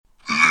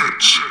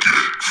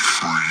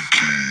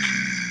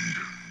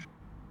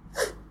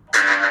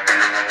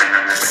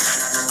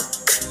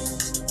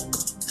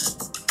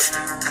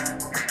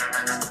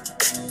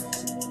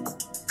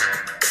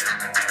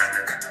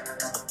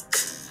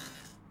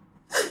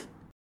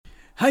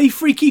Hey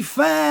Freaky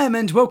fam,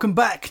 and welcome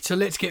back to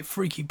Let's Get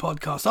Freaky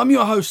podcast. I'm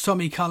your host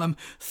Tommy Cullum.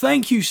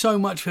 Thank you so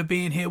much for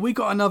being here. We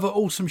got another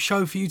awesome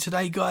show for you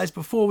today, guys.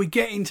 Before we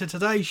get into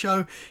today's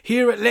show,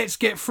 here at Let's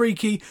Get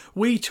Freaky,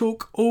 we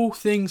talk all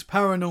things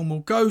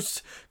paranormal,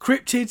 ghosts,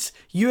 cryptids,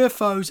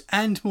 UFOs,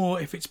 and more.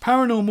 If it's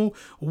paranormal,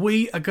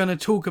 we are going to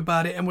talk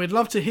about it, and we'd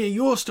love to hear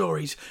your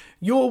stories,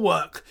 your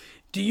work.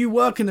 Do you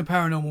work in the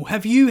paranormal?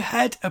 Have you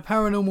had a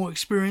paranormal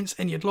experience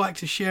and you'd like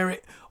to share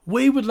it?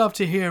 We would love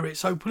to hear it,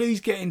 so please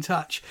get in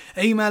touch.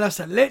 Email us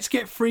at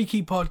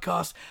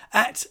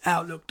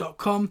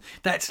letsgetfreakypodcast@outlook.com.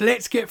 That's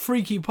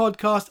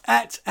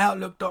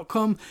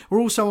letsgetfreakypodcast@outlook.com. We're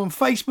also on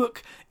Facebook,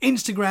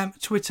 Instagram,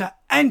 Twitter,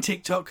 and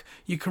TikTok.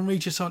 You can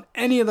reach us on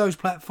any of those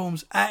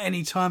platforms at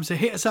any time, so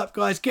hit us up,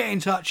 guys. Get in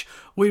touch.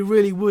 We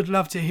really would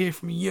love to hear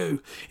from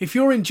you. If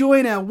you're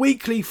enjoying our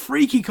weekly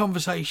freaky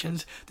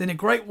conversations, then a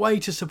great way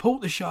to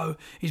support the show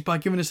is by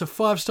giving us a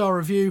 5-star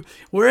review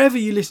wherever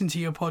you listen to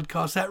your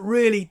podcast. That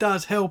really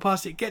does help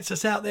us. It gets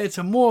us out there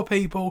to more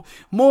people.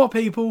 More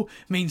people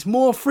means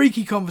more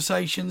freaky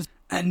conversations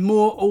and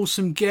more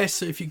awesome guests.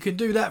 So if you could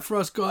do that for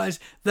us, guys,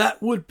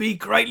 that would be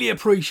greatly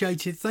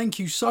appreciated. Thank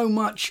you so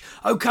much.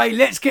 Okay,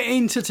 let's get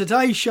into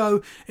today's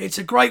show. It's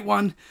a great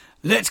one.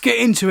 Let's get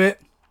into it.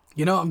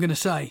 You know what I'm going to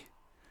say?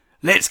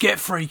 Let's get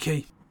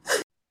freaky.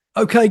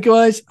 Okay,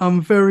 guys,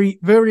 I'm very,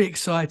 very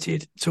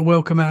excited to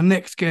welcome our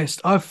next guest.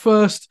 I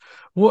first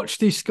watched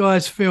this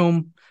guy's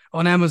film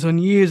on Amazon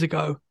years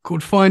ago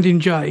called Finding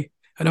Jay.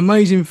 An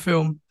amazing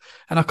film,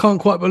 and I can't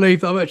quite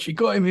believe that I've actually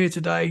got him here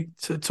today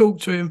to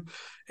talk to him.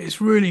 It's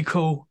really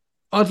cool.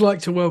 I'd like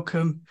to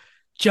welcome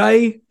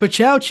Jay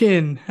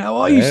Bachochin. How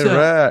are you,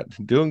 sir? Right.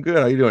 Doing good.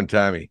 How you doing,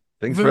 Tommy?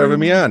 Thanks for having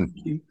me on.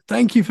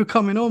 Thank you for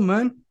coming on,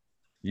 man.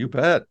 You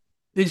bet.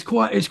 It's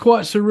quite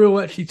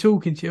surreal actually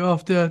talking to you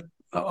after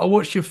I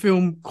watched your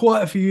film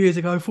quite a few years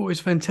ago. I thought it was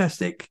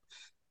fantastic,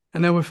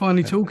 and now we're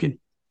finally talking.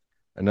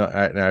 And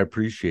I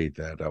appreciate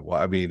that.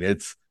 I mean,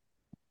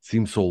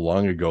 seems so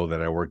long ago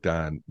that I worked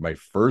on my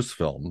first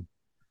film.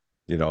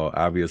 You know,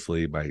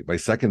 obviously my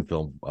second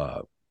film,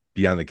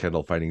 Beyond the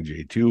Kendall Finding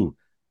J2,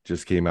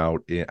 just came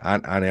out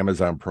on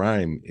Amazon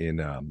Prime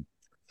in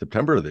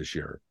September of this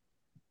year.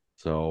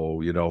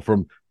 So, you know,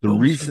 from the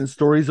recent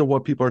stories of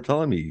what people are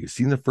telling me, you've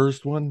seen the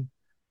first one,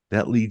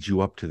 that leads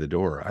you up to the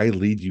door. I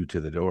lead you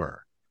to the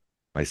door.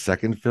 My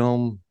second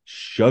film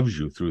shoves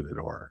you through the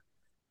door.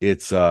 I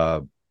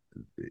don't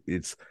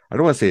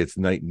want to say it's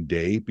night and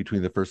day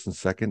between the first and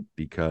second,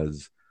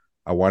 because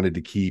I wanted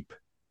to keep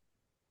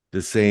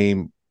the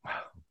same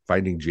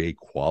Finding Jay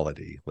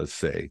quality, let's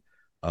say,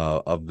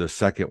 of the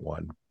second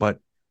one, but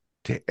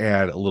to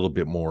add a little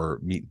bit more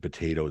meat and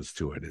potatoes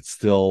to it. It's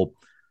still,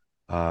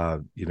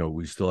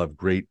 we still have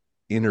great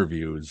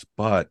interviews,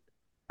 but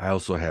I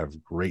also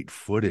have great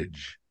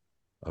footage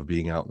of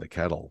being out in the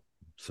kettle.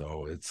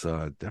 So it's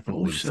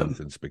definitely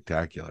something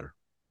spectacular.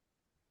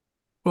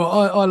 Well,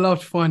 I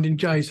loved Finding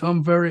Jay, so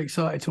I'm very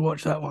excited to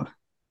watch that one.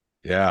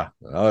 Yeah,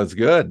 it's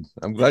good.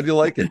 I'm glad you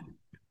like it.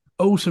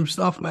 Awesome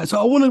stuff, man. So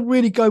I want to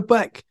really go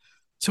back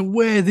to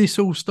where this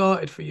all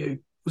started for you.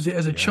 Was it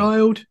as a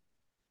child?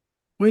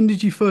 When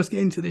did you first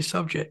get into this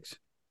subject?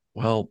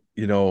 Well,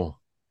 I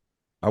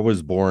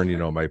was born,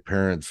 my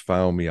parents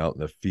found me out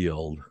in the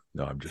field.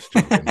 No, I'm just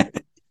joking.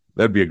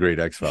 That'd be a great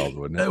X-Files,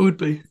 wouldn't it? That would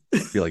be.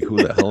 I'd be like, who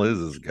the hell is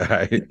this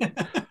guy?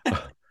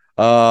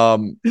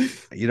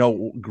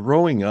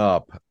 Growing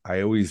up,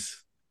 the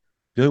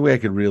only way I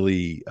could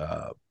really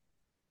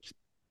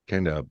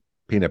kind of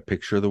paint a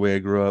picture of the way I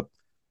grew up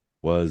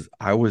was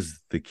I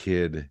was the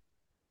kid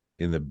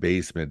in the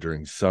basement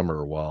during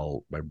summer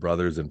while my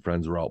brothers and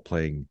friends were out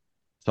playing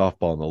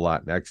softball in the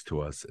lot next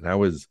to us. And I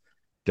was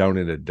down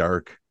in a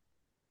dark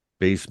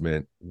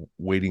basement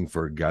waiting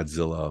for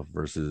Godzilla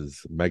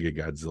versus Mega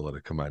Godzilla to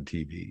come on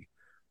TV,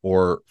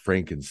 or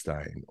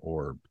Frankenstein,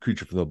 or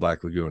Creature from the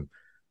Black Lagoon.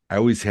 I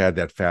always had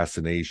that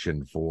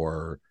fascination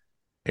for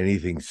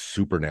anything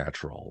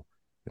supernatural.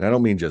 And I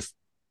don't mean just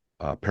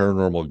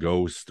paranormal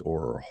ghost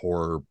or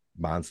horror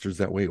monsters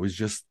that way. It was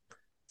just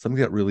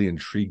something that really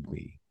intrigued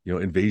me.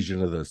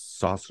 Invasion of the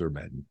Saucer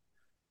Men,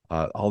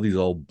 all these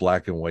old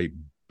black and white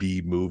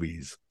B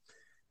movies.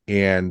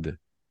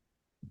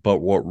 But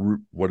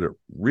what it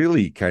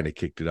really kind of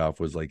kicked it off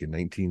was like in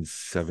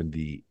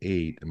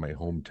 1978 in my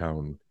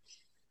hometown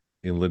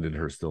in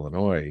Lindenhurst,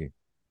 Illinois.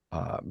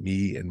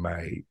 Me and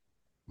my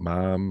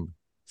mom,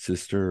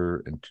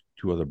 sister, and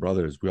two other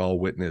brothers, we all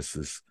witnessed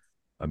this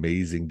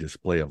amazing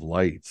display of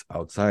lights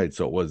outside.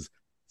 So it was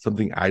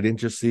something I didn't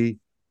just see,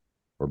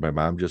 or my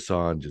mom just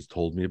saw and just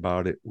told me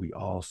about it. We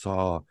all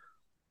saw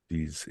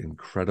these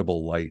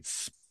incredible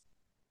lights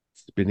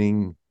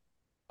spinning.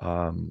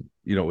 It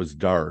was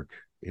dark,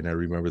 and I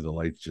remember the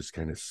lights just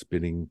kind of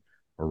spinning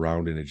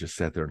around, and it just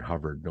sat there and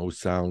hovered, no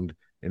sound,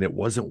 and it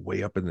wasn't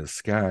way up in the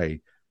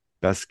sky.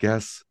 Best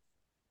guess,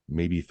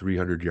 maybe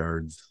 300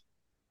 yards,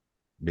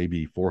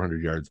 maybe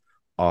 400 yards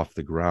off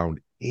the ground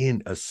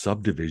in a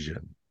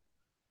subdivision.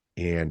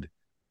 And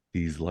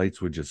these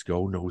lights would just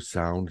go, no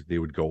sound. They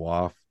would go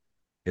off,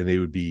 and they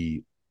would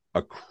be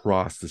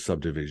across the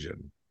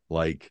subdivision.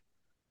 Like,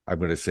 I'm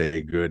going to say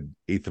a good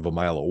eighth of a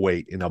mile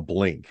away in a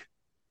blink.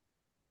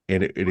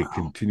 And it Wow.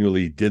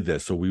 continually did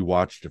this. So we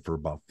watched it for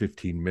about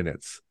 15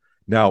 minutes.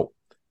 Now,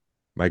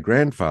 my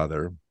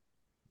grandfather,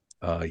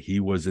 he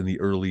was in the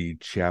early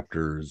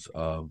chapters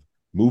of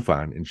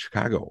MUFON in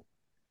Chicago,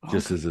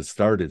 just Okay. as it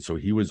started. So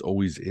he was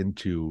always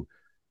into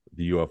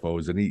the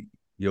UFOs, and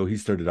he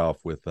started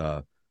off with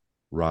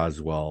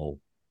Roswell,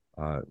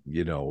 uh,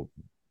 you know,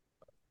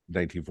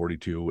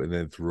 1942, and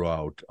then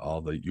throughout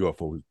all the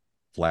UFO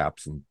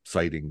flaps and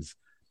sightings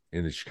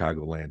in the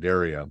Chicagoland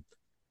area.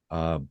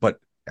 But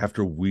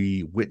after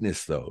we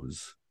witnessed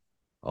those,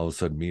 all of a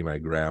sudden, me and my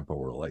grandpa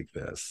were like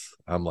this.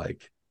 I'm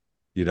like,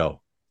 you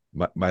know,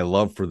 my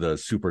love for the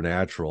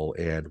supernatural,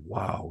 and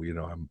wow,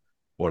 I'm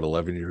what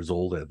 11 years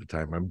old at the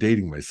time. I'm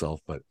dating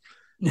myself, but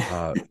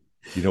uh,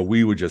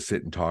 we would just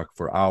sit and talk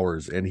for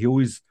hours. And he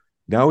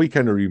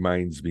kind of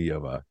reminds me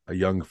of a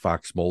young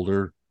Fox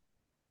Mulder,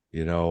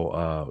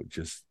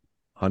 just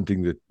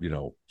hunting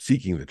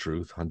seeking the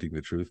truth, hunting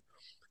the truth.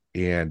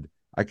 And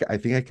I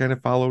think I kind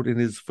of followed in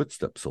his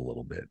footsteps a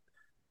little bit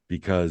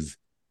because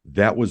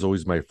that was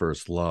always my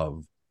first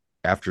love.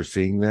 After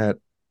seeing that,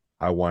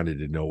 I wanted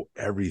to know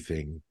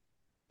everything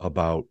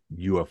about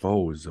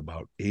UFOs,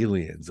 about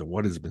aliens, and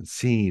what has been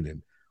seen,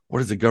 and what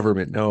does the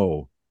government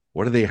know?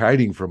 What are they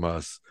hiding from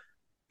us?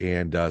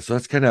 And so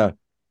that's kind of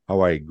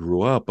how I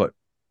grew up. But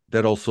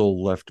that also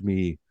left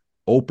me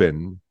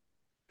open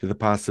to the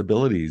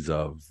possibilities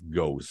of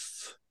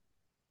ghosts.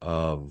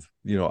 I've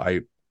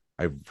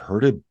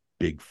heard of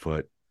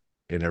Bigfoot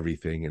and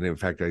everything, and in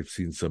fact, I've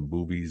seen some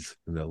movies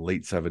in the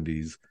late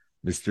 '70s,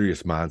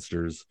 Mysterious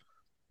Monsters,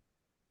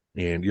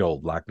 and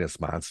Loch Ness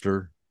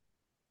Monster.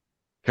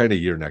 Kind of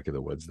your neck of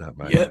the woods, not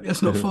Yeah, mine.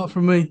 that's not far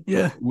from me.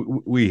 Yeah.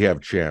 We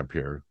have Champ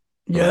here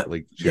from Yeah.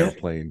 Lake Yeah.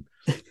 Champlain,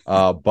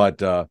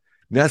 but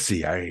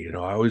Nessie, I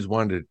always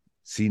wanted to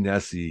see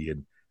Nessie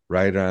and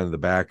ride on the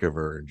back of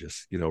her and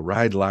just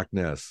ride Loch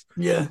Ness,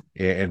 Yeah.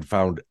 and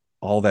found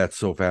all that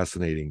so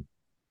fascinating.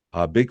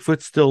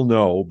 Bigfoot still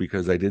no,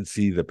 because I did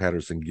see the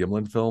Patterson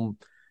Gimlin film,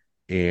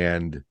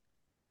 and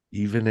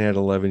even at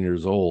 11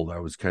 years old, I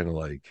was kind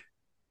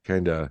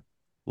of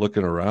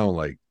looking around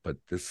like, but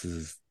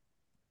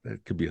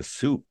that could be a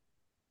suit.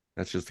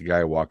 That's just a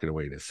guy walking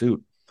away in a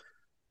suit.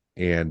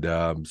 And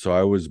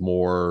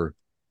so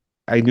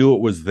I knew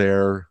it was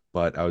there,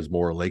 but I was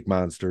more lake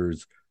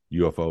monsters,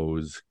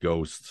 UFOs,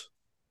 ghosts.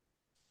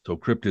 So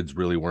cryptids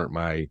really weren't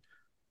my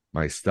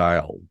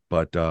style.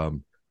 But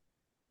in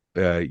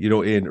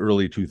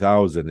early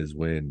 2000 is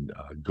when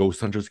Ghost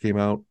Hunters came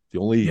out. The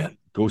only Yeah.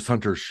 Ghost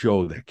Hunter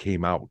show that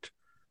came out.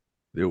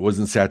 It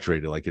wasn't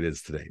saturated like it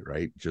is today,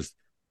 right? Just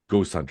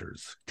Ghost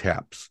Hunters,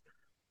 taps.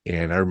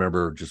 And I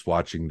remember just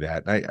watching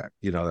that. And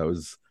that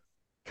was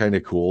kind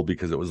of cool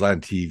because it was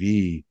on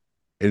TV.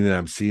 And then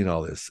I'm seeing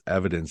all this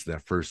evidence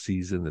that first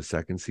season, the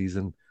second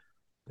season.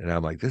 And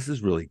I'm like, this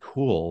is really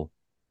cool.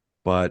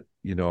 But,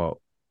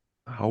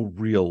 how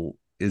real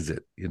is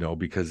it?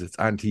 Because it's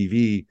on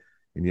TV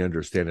and you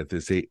understand at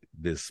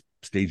this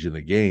stage in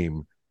the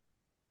game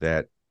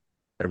that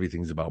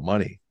everything's about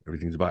money,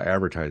 everything's about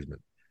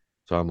advertisement.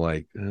 So I'm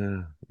like,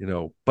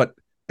 but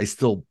I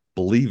still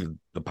believe in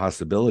the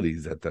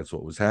possibilities that that's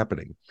what was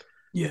happening.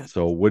 Yeah.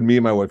 So when me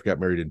and my wife got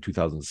married in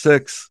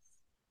 2006,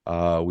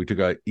 we took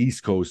a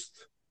East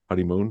Coast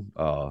honeymoon.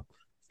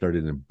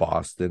 Started in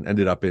Boston,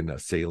 ended up in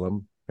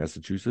Salem,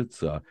 Massachusetts,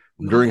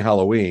 during Nice.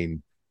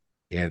 Halloween,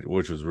 and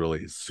which was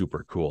really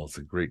super cool. It's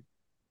a great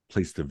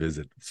place to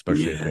visit,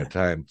 especially at Yeah. that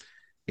time.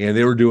 And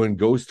they were doing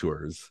ghost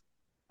tours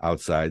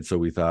outside, so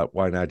we thought,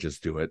 why not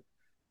just do it?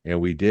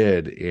 And we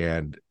did.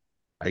 And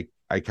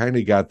I kind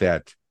of got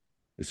that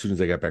as soon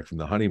as I got back from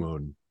the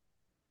honeymoon.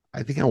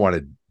 I think I want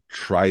to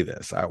try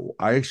this. I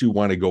actually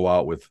want to go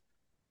out with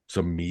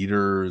some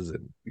meters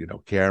and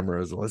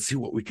cameras, and let's see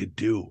what we could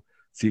do.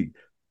 See,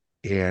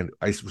 and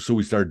so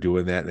we started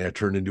doing that, and that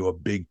turned into a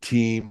big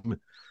team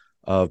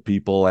of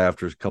people.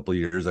 After a couple of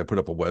years, I put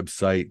up a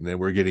website, and then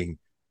we're getting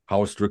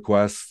house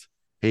requests.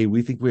 Hey,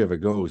 we think we have a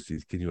ghost.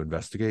 Can you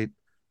investigate?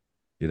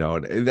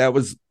 And that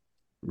was,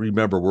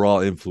 remember, we're all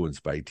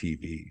influenced by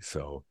TV.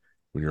 So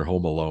when you're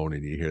home alone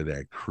and you hear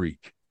that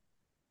creak,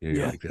 you're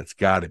Yeah. like, that's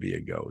got to be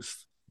a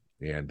ghost.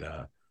 And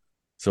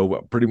so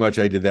pretty much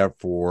I did that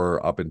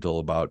for up until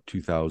about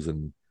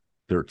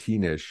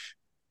 2013 ish.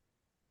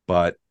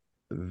 But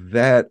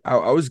that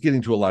I was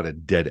getting to a lot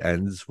of dead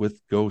ends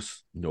with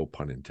ghosts, no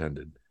pun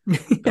intended.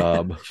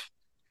 Um,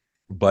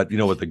 but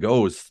with the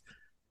ghosts,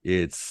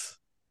 it's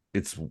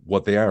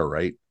what they are,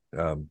 right?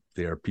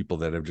 They are people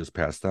that have just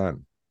passed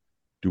on.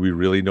 Do we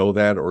really know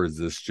that, or is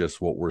this just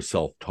what we're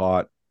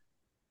self-taught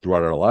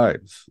throughout our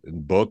lives?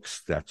 In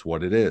books, that's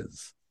what it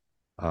is.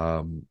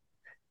 Um,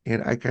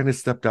 and I kind of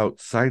stepped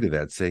outside of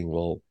that, saying,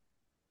 well,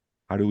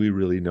 how do we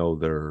really know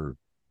they're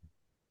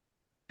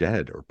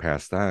dead or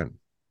passed on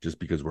just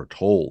because we're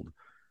told?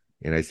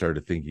 And I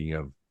started thinking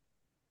of,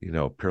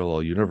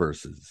 parallel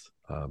universes,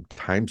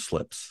 time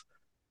slips,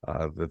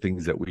 the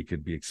things that we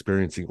could be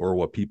experiencing, or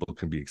what people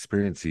can be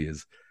experiencing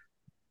is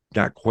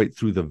not quite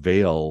through the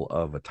veil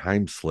of a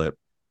time slip,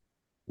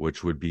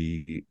 which would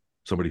be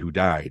somebody who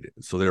died,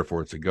 so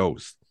therefore it's a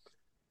ghost.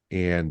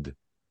 And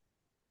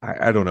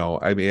I don't know.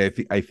 I mean,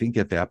 I think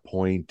at that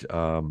point,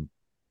 a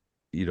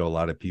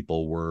lot of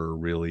people were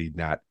really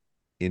not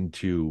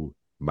into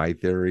my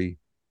theory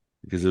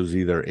because it was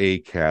either a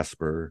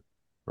Casper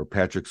or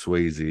Patrick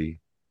Swayze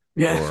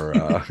Yeah.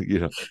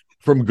 or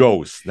from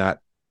Ghost, not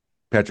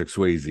Patrick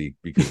Swayze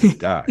because he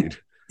died,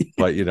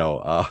 but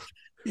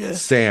Yeah.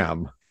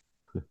 Sam,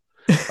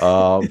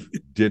 uh,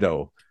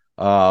 ditto.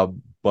 Uh,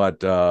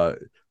 but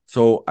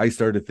so I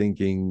started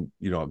thinking,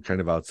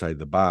 kind of outside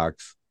the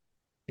box.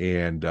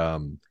 And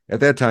at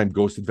that time,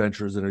 Ghost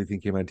Adventures and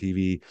everything came on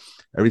TV.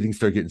 Everything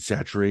started getting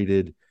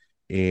saturated,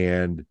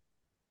 and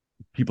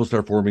people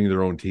start forming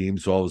their own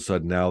teams. So all of a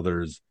sudden, now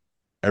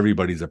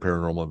everybody's a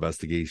paranormal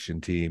investigation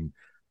team.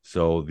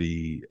 So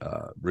the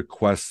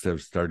requests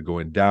have started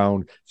going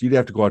down. So you'd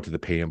have to go out to the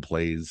pay and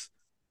plays,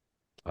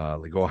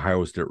 like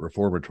Ohio State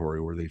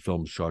Reformatory, where they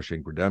filmed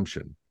Shawshank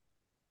Redemption.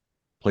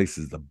 Place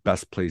is the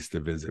best place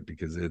to visit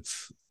because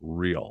it's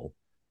real.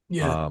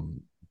 Yeah.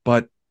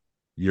 But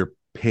you're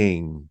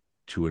paying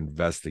to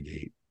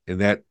investigate.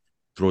 And that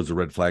throws a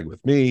red flag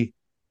with me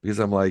because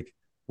I'm like,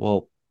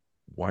 well,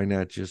 why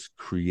not just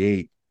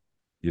create,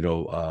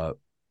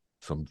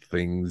 some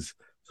things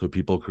so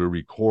people could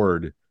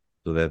record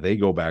so that they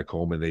go back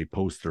home and they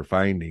post their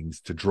findings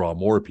to draw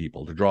more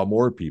people,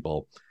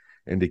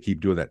 and to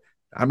keep doing that.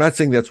 I'm not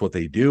saying that's what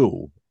they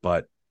do,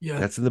 but Yeah.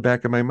 that's in the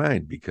back of my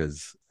mind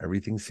because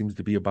everything seems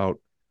to be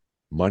about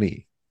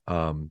money.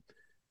 And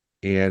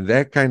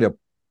that kind of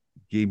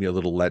gave me a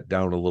little let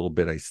down a little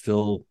bit. I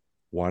still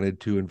wanted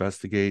to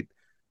investigate,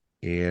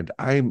 and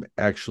I'm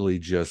actually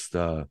just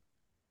a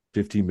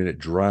 15-minute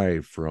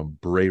drive from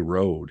Bray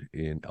Road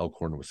in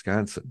Elkhorn,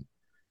 Wisconsin,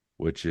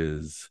 which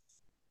is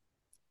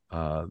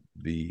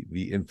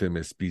the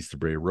infamous Beast of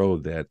Bray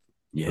Road that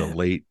the Yeah.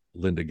 late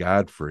Linda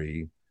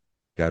Godfrey,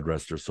 God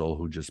rest her soul,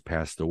 who just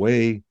passed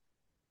away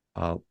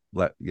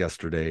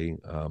yesterday,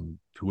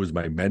 who was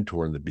my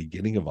mentor in the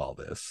beginning of all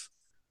this.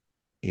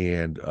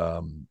 And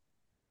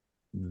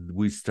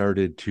we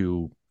started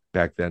to,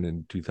 back then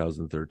in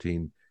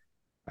 2013,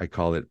 I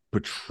call it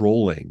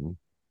patrolling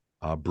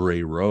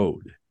Bray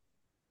Road.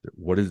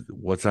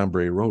 What's on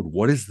Bray Road?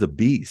 What is the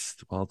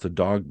beast? Well, it's a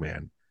dog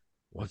man.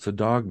 What's a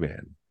dog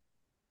man?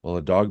 Well,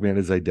 a dog man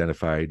is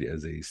identified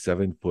as a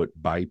 7-foot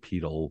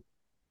bipedal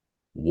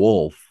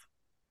wolf.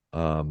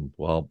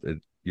 Well,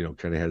 it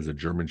kind of has a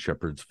German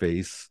Shepherd's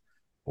face,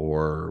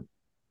 or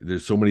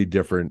there's so many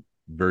different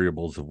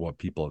variables of what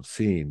people have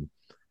seen.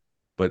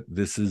 But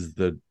this is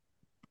the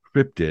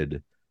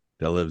cryptid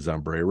that lives on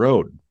Bray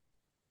Road.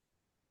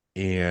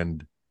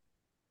 And,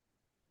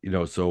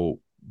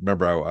 so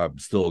remember, I'm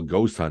still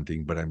ghost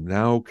hunting, but I'm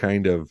now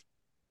kind of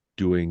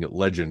doing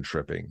legend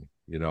tripping.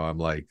 I'm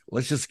like,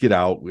 let's just get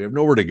out. We have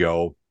nowhere to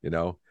go,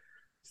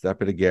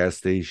 stop at a gas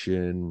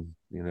station,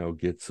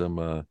 get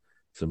some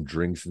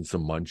drinks and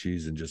some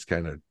munchies and just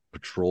kind of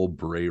patrol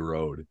Bray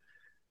Road.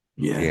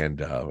 Yeah.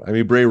 And I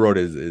mean, Bray Road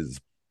is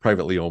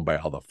privately owned by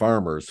all the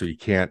farmers, so you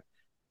can't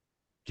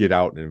get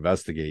out and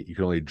investigate. You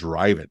can only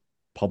drive it,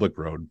 public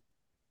road.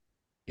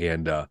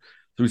 And so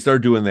we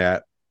started doing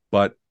that,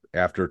 but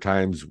after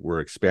times we're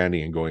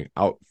expanding and going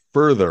out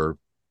further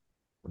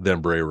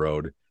than Bray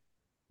Road,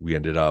 we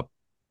ended up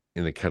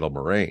in the Kettle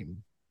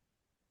Moraine.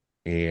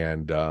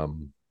 And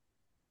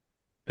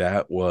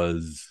that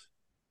was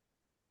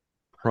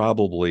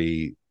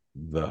probably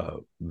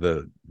the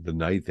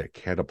night that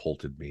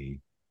catapulted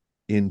me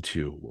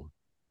into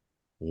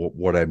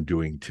what I'm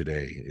doing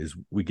today. Is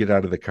we get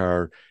out of the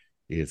car,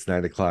 it's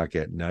 9 o'clock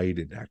at night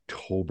in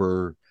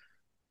October,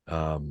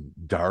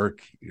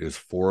 dark. There's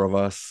 4 of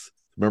us.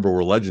 Remember,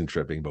 we're legend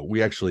tripping, but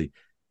we actually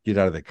get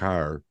out of the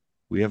car.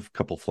 We have a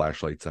couple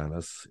flashlights on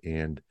us,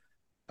 and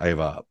I have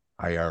a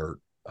IR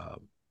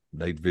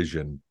night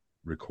vision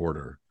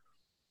recorder,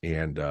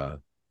 and we're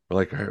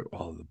like, all right,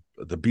 well,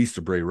 the Beast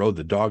of Bray Road,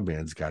 the dog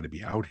man's got to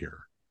be out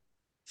here.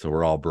 So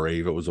we're all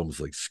brave. It was almost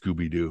like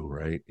Scooby Doo,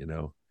 right?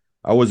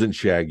 I wasn't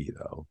Shaggy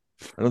though.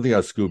 I don't think I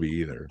was Scooby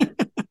either.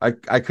 I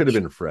could have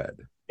been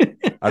Fred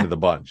out of the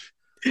bunch.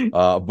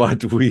 But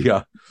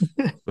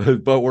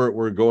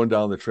we're going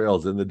down the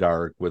trails in the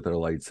dark with our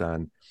lights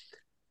on,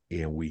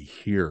 and we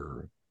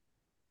hear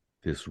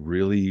this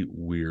really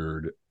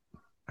weird,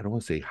 I don't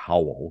want to say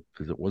howl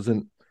because it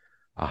wasn't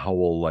a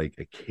howl like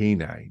a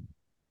canine.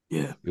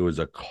 Yeah. It was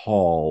a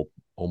call,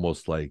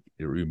 almost like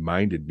it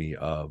reminded me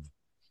of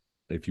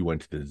if you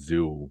went to the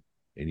zoo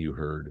and you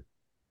heard,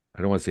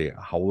 I don't want to say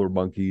howler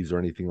monkeys or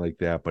anything like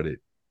that, but it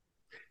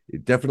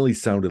definitely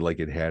sounded like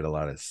it had a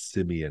lot of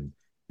simian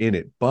in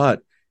it,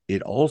 but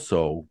it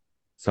also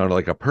sounded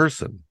like a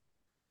person.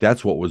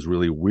 That's what was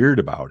really weird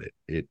about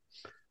it.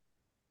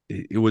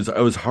 It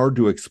was hard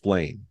to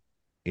explain.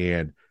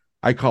 And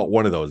I caught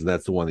one of those, and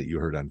that's the one that you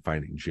heard on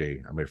Finding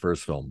Jay on my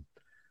first film.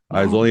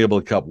 I was Oh, only able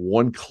to cut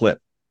one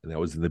clip, and that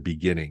was in the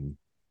beginning.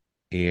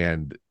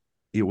 And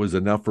it was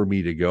enough for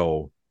me to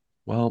go,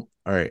 well,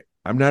 all right,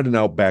 I'm not an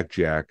Outback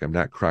Jack. I'm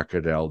not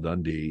Crocodile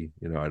Dundee.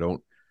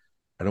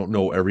 I don't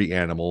know every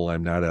animal.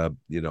 I'm not a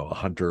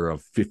hunter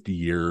of 50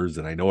 years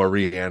and I know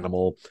every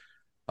animal.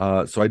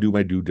 So I do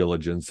my due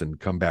diligence and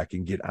come back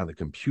and get on the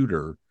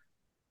computer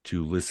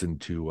to listen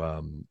to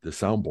the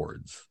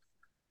soundboards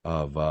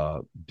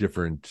of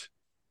different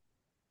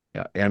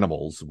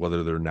animals,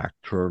 whether they're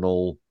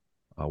nocturnal,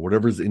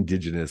 whatever's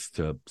indigenous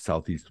to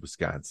Southeast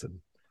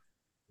Wisconsin.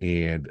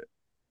 And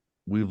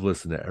we've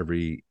listened to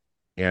every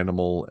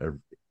animal.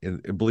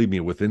 And believe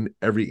me, within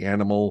every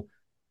animal,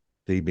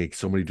 they make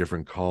so many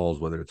different calls,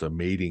 whether it's a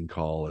mating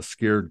call, a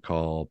scared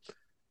call.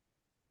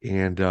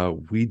 And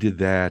we did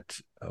that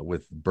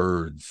with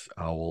birds,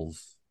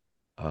 owls,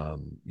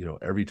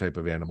 every type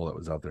of animal that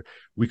was out there.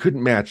 We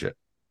couldn't match it.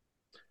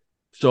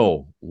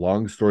 So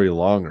long story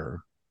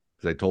longer,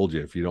 because I told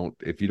you, if you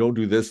don't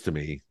do this to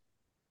me,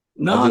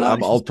 No, no,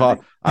 this I'll is great.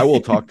 talk. I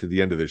will talk to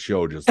the end of the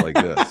show just like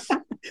this.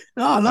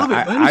 No, I love it,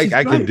 man. This I is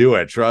I can great. do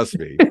it. Trust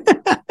me.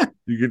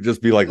 You could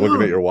just be like looking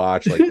at No, your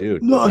watch, like,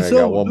 dude, not I at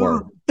got all. one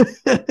more.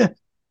 No.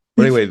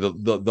 But anyway,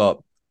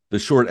 the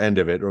short end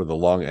of it, or the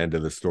long end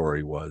of the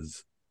story,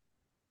 was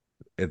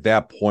at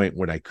that point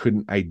when I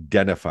couldn't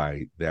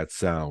identify that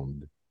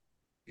sound,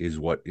 is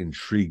what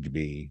intrigued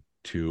me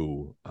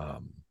to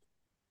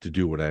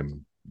do what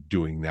I'm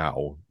doing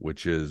now,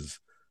 which is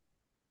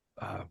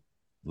uh,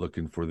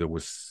 looking for the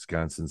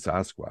Wisconsin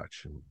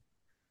Sasquatch.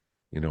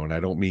 And I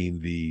don't mean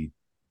the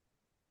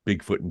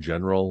Bigfoot in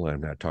general.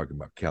 I'm not talking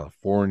about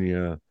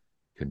California,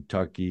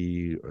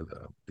 Kentucky, or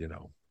the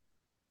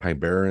Pine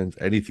Barrens,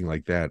 anything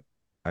like that.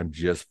 I'm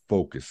just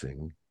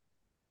focusing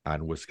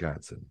on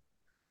Wisconsin.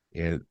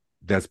 And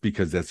that's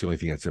because that's the only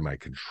thing that's in my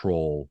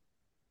control,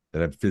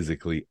 that I'm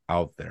physically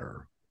out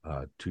there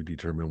to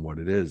determine what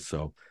it is.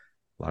 So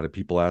a lot of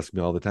people ask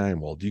me all the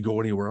time, well, do you go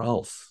anywhere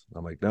else?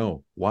 I'm like,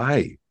 no.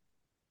 Why?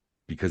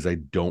 Because I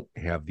don't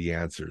have the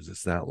answers.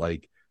 It's not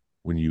like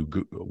when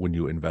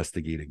you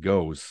investigate a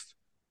ghost,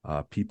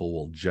 people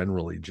will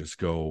generally just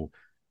go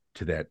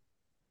to that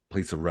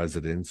place of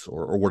residence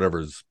or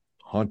whatever's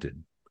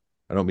haunted.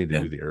 I don't mean to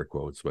Yeah. do the air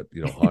quotes, but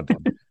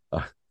haunted.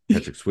 Uh,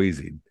 Patrick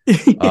Swayze.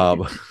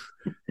 Um,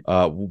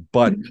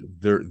 but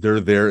they're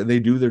there and they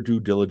do their due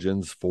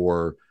diligence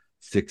for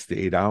 6 to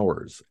 8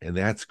 hours, and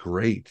that's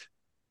great.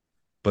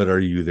 But are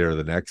you there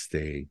the next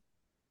day,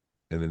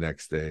 and the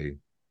next day,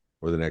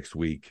 or the next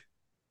week,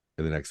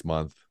 and the next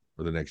month,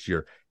 or the next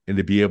year? And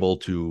to be able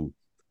to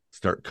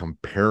start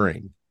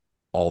comparing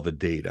all the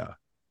data,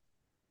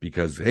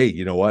 because hey,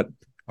 you know what?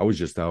 I was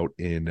just out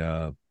in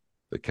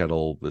the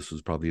Kettle. This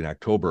was probably in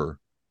October,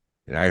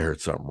 and I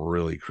heard something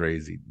really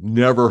crazy.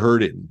 Never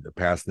heard it in the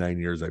past 9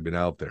 years I've been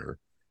out there,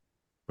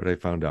 but I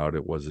found out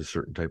it was a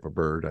certain type of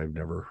bird I've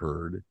never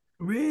heard.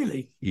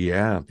 Really?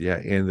 Yeah, yeah.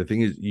 And the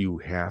thing is, you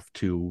have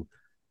to,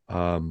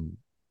 um,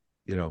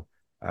 you know,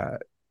 if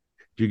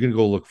you're gonna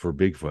go look for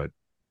Bigfoot,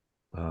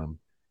 um,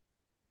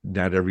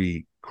 not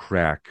every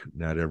crack,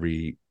 not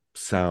every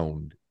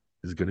sound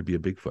is going to be a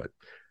Bigfoot.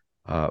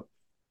 Uh,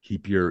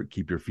 keep your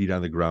feet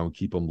on the ground,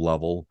 keep them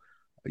level.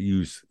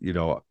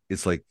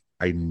 It's like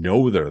I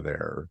know they're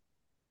there,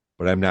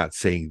 but I'm not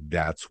saying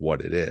that's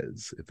what it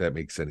is, if that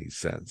makes any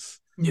sense.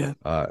 Yeah.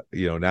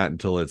 Not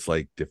until it's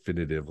like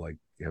definitive, like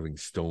having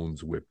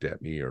stones whipped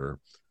at me or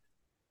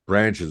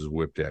branches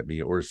whipped at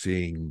me or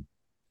seeing,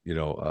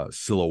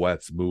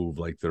 silhouettes move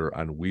like they're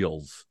on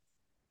wheels,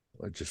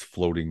 just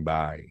floating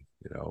by.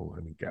 I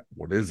mean, God,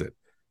 what is it?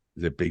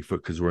 Is it Bigfoot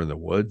because we're in the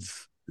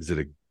woods? Is it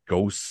a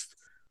ghost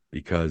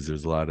because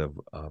there's a lot of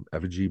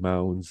effigy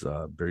mounds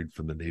buried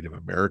from the Native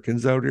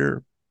Americans out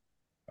here?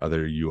 Are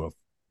there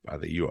Are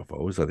they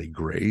UFOs? Are they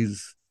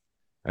grays?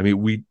 I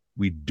mean,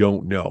 we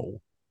don't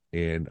know,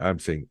 and I'm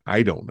saying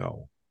I don't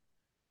know,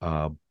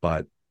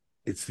 but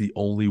it's the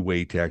only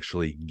way to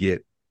actually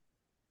get,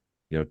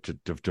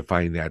 to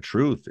find that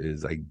truth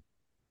is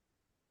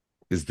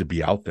to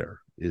be out there,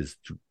 is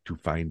to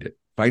find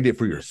it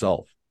for Yeah.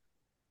 yourself,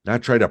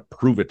 not try to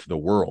prove it to the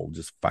world.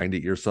 Just find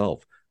it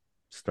yourself.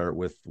 Start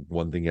with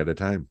one thing at a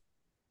time.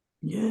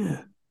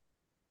 Yeah.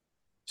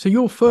 So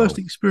your first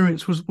So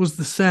experience was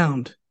the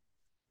sound.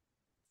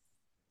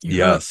 You heard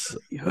yes,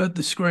 you heard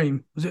the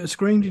scream. Was it a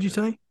scream, did you yeah,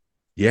 say?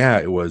 yeah.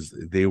 It was.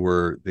 They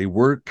were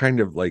kind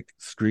of like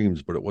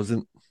screams, but it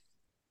wasn't.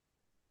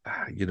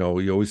 You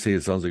always say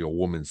it sounds like a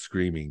woman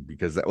screaming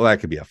because that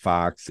could be a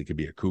fox, it could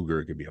be a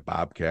cougar, it could be a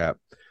bobcat,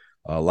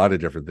 a lot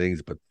of different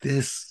things. But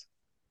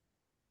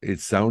it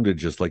sounded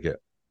just like a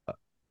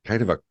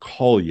kind of a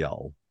call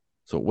yell.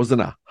 So it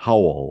wasn't a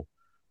howl.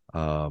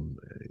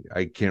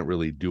 I can't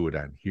really do it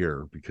on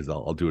here because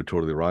I'll do it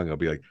totally wrong. I'll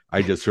be like,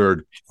 I just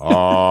heard,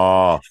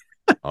 ah,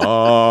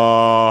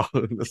 ah.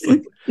 It's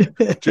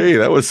like, Jay,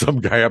 that was some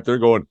guy up there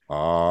going,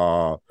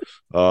 ah.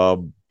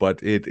 But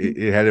it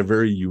had a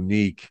very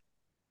unique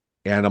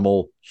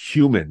animal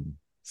human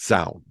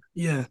sound,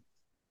 Yeah.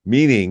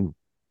 meaning,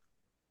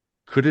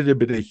 could it have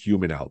been a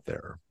human out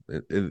there?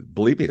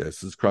 Believe me,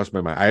 this has crossed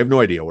my mind. I have no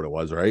idea what it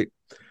was, right?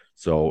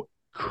 So,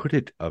 could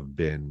it have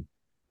been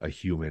a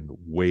human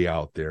way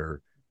out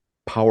there,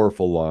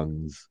 powerful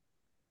lungs,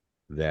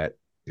 that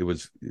it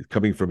was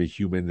coming from a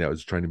human that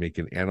was trying to make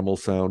an animal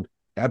sound?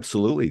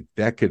 absolutely,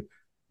 that could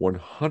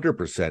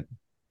 100%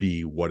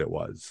 be what it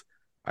was.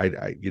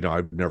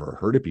 I've never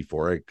heard it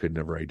before. I could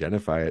never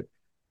identify it,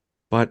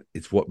 but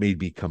it's what made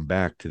me come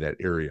back to that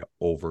area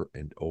over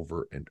and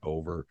over and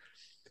over.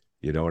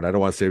 And I don't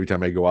want to say every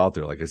time I go out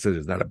there, like I said,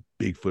 there's not a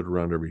Bigfoot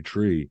around every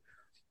tree,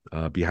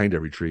 behind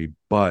every tree,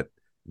 but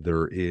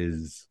there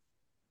is.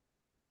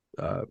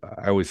 I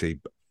always say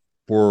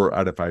 4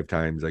 out of 5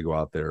 times I go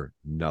out there,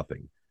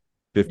 nothing.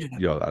 Fifth,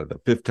 Yeah. out of the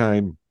fifth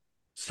time,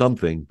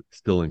 something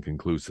still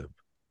inconclusive,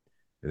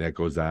 and that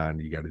goes on.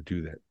 You got to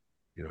do that,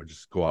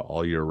 just go out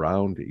all year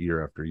round,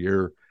 year after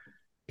year.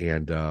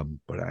 And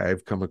but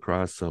I've come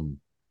across some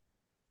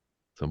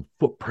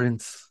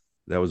footprints.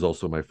 That was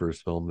also my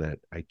first film that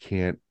I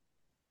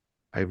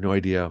have no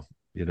idea,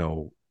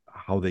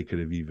 how they could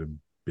have even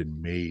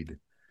been made.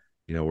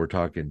 We're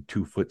talking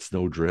 2 foot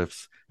snow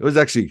drifts. It was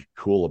actually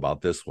cool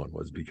about this one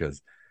was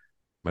because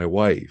my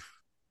wife,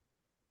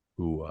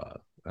 who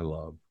I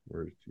love,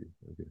 where is she?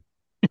 Okay.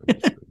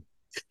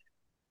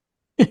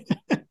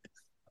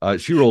 I'm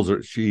just she rolls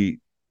her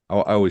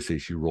I always say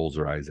she rolls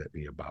her eyes at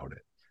me about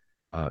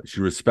it.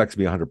 She respects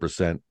me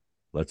 100%,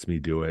 lets me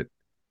do it,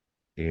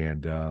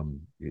 and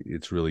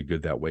it's really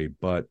good that way.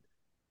 But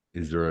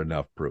is there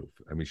enough proof?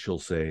 I mean, she'll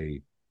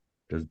say,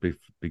 "Does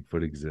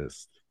Bigfoot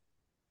exist?"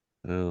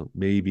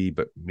 Maybe,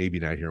 but maybe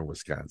not here in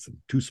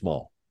Wisconsin. Too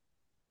small.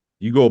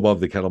 You go above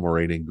the Kettle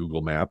Moraine in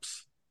Google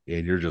Maps,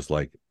 and you're just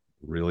like,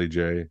 "Really,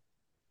 Jay?"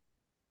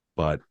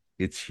 But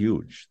it's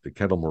huge. The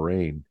Kettle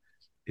Moraine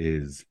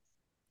is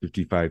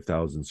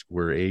 55,000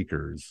 square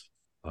acres.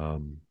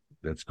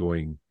 That's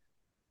going.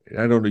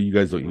 I don't know. You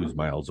guys don't use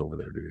miles over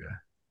there, do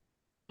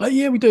you?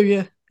 Yeah, we do.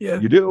 Yeah, yeah.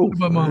 You do.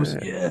 By miles.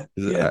 Yeah,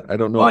 yeah. I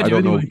don't know. I I do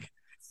don't know. anyway.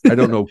 I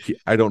don't know.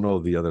 I don't know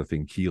the other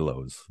thing.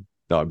 Kilos.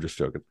 No, I'm just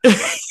joking.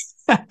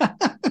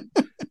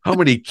 How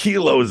many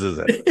kilos is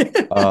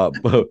it?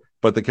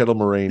 But the Kettle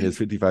Moraine is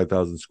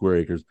 55,000 square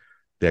acres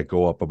that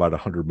go up about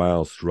 100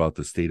 miles throughout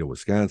the state of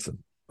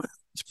Wisconsin.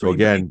 It's So pretty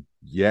big. again,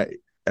 yeah,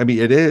 I mean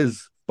it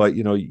is, but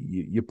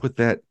you put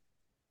that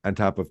on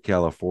top of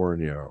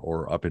California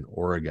or up in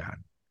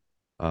Oregon,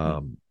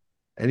 um,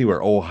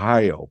 anywhere,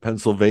 Ohio,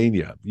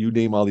 Pennsylvania, you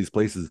name all these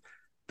places,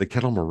 the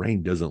Kettle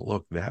Moraine doesn't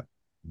look that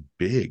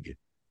big,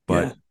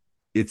 but Yeah,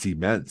 it's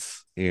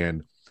immense.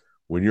 And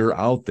when you're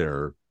out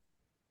there,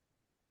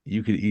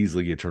 you could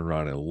easily get turned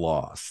around and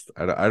lost.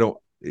 I don't,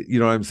 you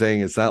know what I'm saying?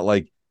 It's not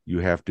like you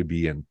have to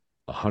be in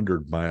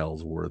 100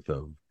 miles worth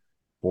of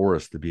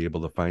forest to be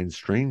able to find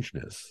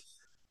strangeness.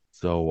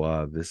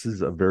 So this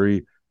is a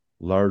very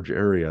large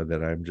area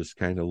that I'm just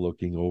kind of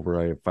looking over.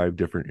 I have 5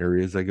 different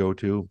areas I go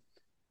to,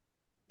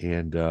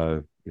 and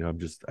I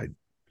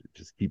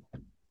just keep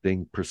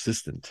staying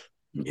persistent.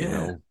 You yeah.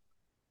 know,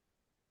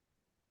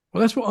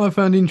 Well, that's what I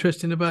found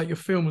interesting about your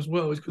film as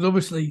well, is because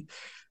obviously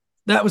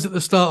that was at the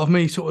start of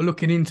me sort of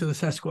looking into the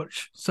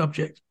Sasquatch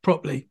subject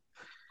properly.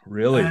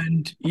 really,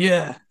 And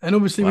yeah, and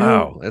obviously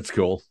wow, that's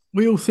cool.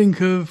 we all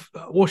think of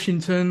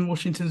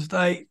Washington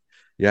State,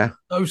 Yeah,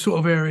 those sort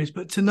of areas,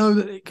 but to know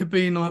that it could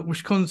be in like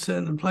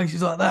Wisconsin and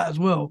places like that as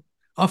well,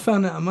 I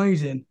found that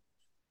amazing.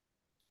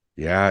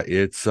 yeah,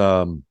 it's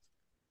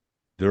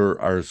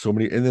there are so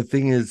many, and the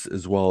thing is,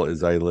 as well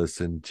as I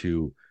listen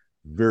to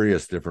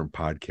various different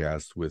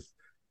podcasts with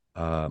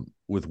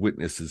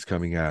witnesses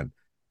coming on.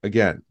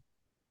 Again,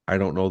 I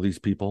don't know these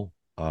people.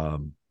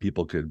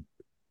 People could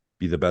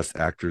be the best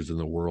actors in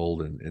the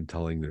world and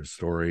telling their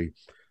story.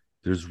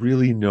 There's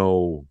really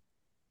no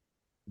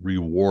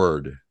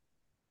reward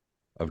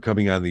of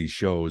coming on these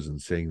shows and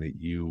saying that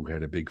you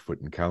had a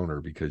Bigfoot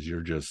encounter because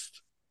you're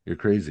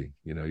crazy.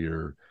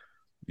 You're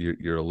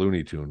a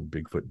Looney Tune.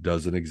 Bigfoot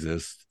doesn't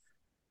exist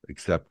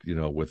except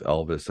with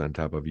Elvis on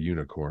top of a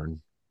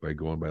unicorn by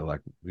going by like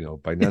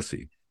by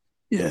Nessie.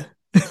 Yeah.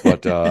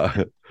 But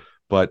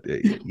but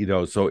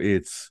so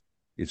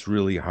it's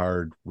really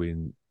hard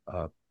when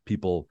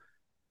people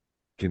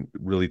can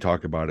really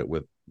talk about it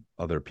with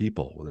other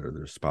people, whether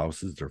their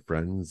spouses, their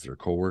friends, their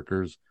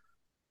coworkers.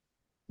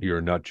 You're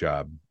a nut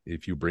job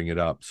if you bring it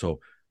up. So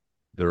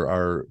there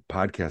are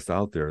podcasts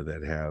out there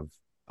that have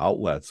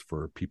outlets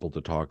for people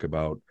to talk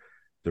about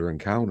their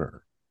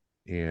encounter.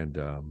 And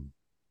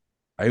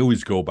I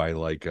always go by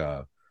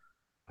um,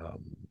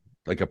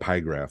 like a pie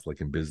graph,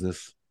 like in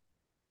business.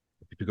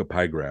 If you took a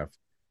pie graph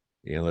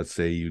and let's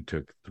say you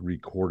took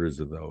 3/4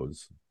 of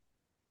those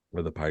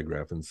or the pie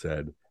graph and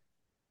said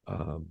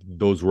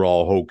those were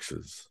all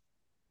hoaxes,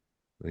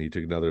 and you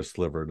took another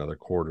sliver, another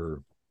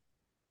quarter,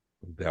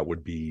 that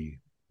would be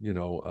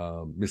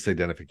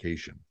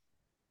misidentification.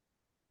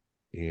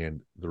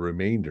 And the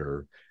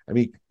remainder, I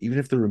mean, even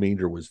if the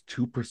remainder was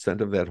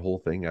 2% of that whole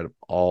thing out of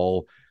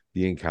all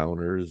the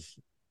encounters,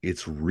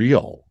 it's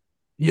real.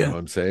 You know Yeah. what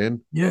I'm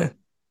saying? Yeah.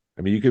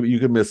 I mean, you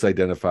could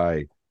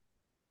misidentify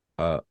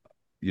uh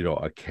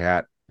a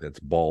cat that's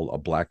bald, a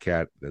black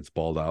cat that's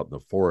bald out in the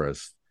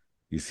forest.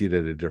 You see it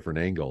at a different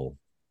angle.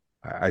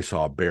 I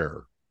saw a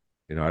bear.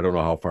 I don't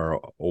know how far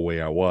away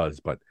I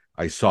was, but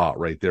I saw it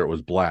right there. It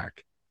was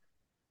black.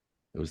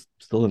 It was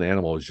still an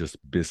animal. It was just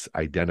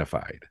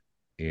misidentified.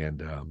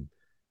 And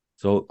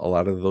So a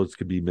lot of those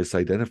could be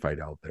misidentified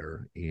out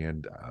there,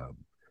 and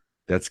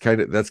that's kind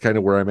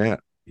of where I'm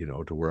at,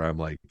 to where I'm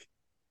like,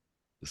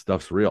 the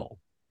stuff's real,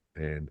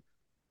 and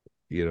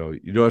you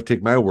don't have to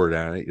take my word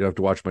on it. You don't have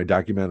to watch my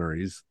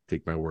documentaries.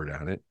 Take my word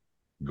on it.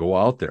 Go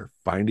out there,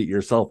 find it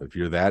yourself. If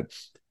you're that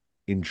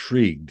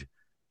intrigued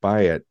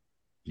by it,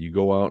 you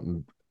go out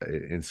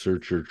and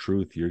search your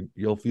truth.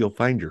 You'll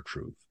find your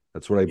truth.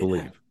 That's what I Yeah.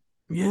 believe.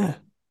 Yeah.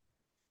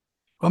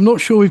 I'm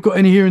not sure we've got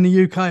any here in the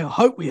UK. I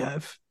hope we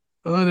have.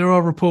 I know there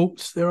are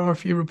reports. There are a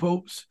few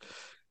reports,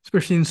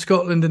 especially in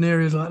Scotland and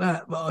areas like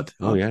that. But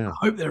Oh I yeah.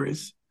 hope there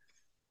is.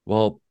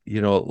 Well, a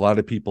lot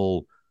of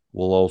people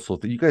will also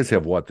you guys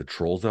have what, the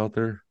trolls out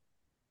there?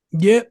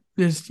 Yep.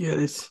 There's Got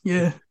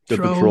the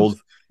trolls.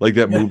 trolls, like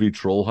that Yeah. movie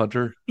Troll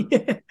Hunter.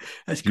 Yeah.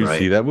 That's Did you see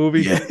great. that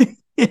movie? Yeah.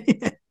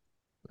 That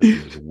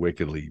thing was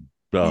wickedly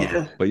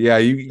Yeah. but yeah,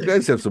 you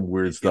guys have some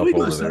weird Yeah, stuff we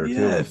got over some, there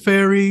yeah, too.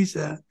 fairies.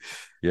 There's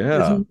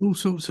Yeah, all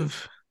sorts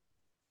of.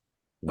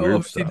 weird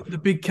Obviously, stuff. the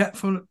big cat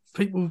from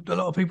people. A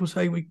lot of people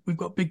say we've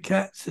got big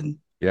cats, and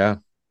Yeah.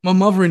 my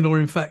mother-in-law,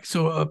 in fact,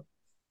 saw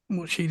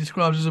what she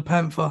describes as a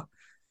panther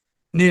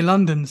near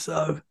London.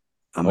 So,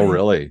 I Oh, mean,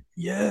 really?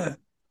 yeah,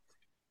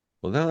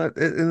 Well, now,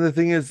 and the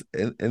thing is,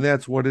 and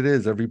that's what it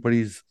is.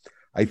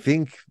 I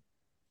think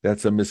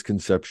that's a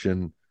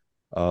misconception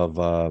of,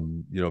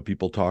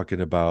 people talking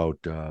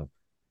about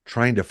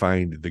trying to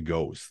find the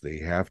ghosts. They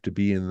have to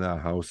be in the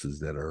houses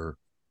that are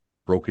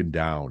broken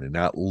down and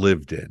not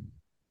lived in.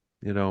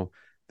 You know,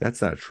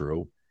 that's not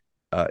true.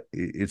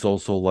 It's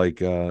also like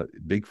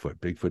Bigfoot.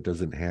 Bigfoot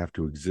doesn't have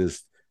to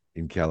exist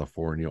in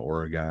California,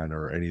 Oregon,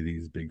 or any of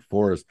these big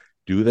forests.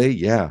 Do they?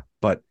 Yeah,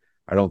 but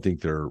I don't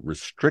think they're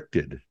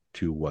restricted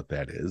to what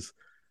that is.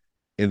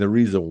 And the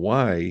reason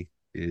why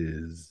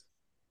is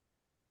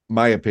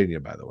my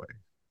opinion, by the way.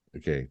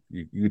 Okay,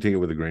 you can take it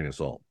with a grain of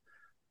salt,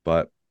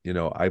 but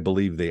I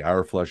believe they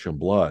are flesh and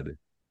blood,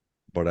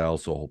 but I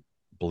also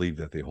believe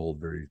that they hold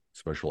very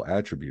special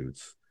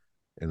attributes,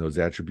 and those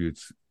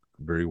attributes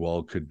very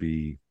well could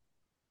be,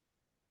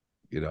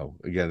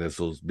 again, this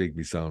will make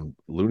me sound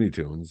Looney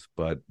Tunes,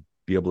 but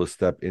be able to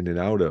step in and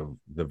out of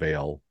the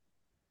veil,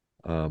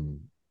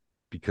 um,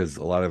 because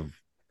a lot of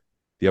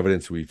the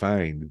evidence we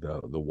find,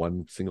 the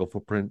one single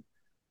footprint,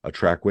 a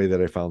trackway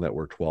that I found that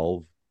were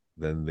 12,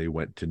 then they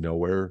went to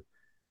nowhere,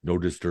 no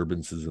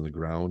disturbances in the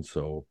ground.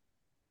 So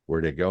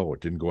where'd it go?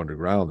 It didn't go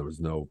underground. There was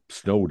no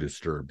snow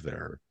disturbed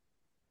there.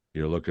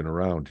 You're looking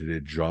around. Did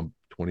it jump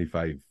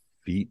 25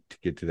 feet to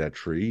get to that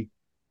tree?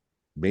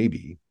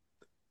 Maybe.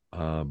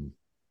 Um,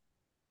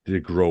 did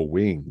it grow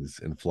wings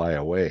and fly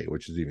away,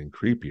 which is even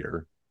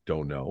creepier?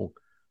 Don't know.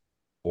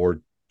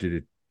 Or did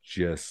it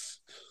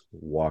just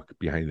walk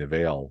behind the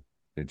veil?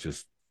 It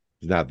just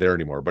is not there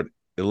anymore, but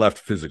it left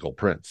physical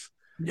prints.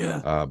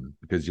 yeah,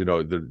 Because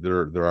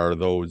there are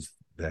those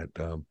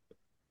that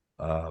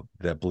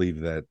believe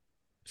that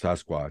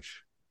Sasquatch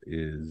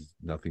is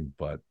nothing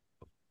but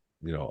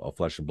a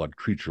flesh and blood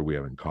creature we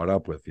haven't caught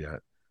up with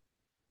yet.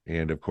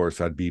 And of course,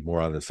 I'd be more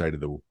on the side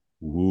of the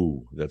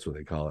woo. That's what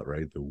they call it,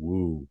 right? The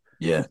woo.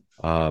 yeah,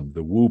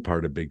 The woo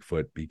part of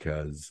Bigfoot,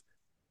 because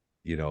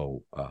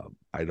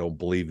I don't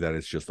believe that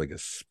it's just like a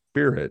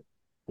spirit,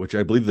 which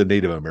I believe the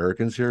Native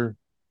Americans here.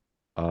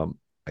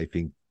 I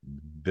think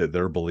that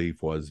their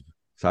belief was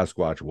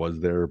Sasquatch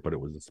was there, but it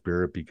was a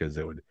spirit because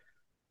it would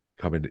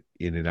come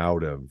in and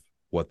out of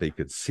what they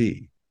could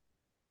see.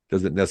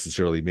 Doesn't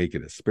necessarily make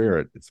it a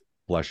spirit. It's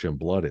flesh and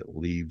blood. It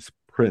leaves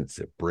prints.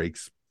 It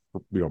breaks,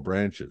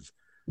 branches.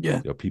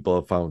 yeah, People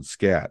have found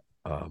scat.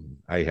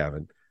 I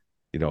haven't.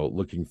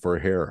 Looking for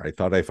hair. I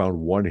thought I found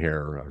one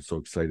hair. I was so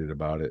excited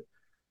about it.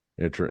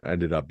 It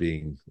ended up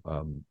being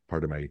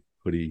part of my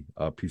hoodie,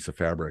 piece of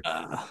fabric.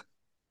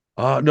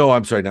 uh, No,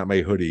 I'm sorry, not my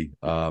hoodie,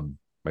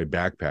 my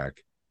backpack.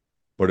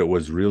 But it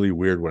was really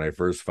weird when I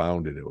first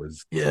found it. It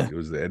was yeah, it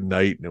was at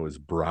night, and it was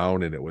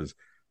brown, and it was,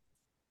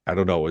 I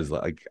don't know, it was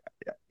like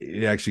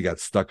it actually got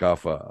stuck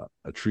off a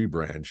tree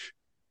branch,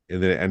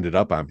 and then it ended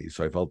up on me.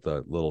 So I felt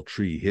the little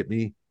tree hit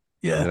me, and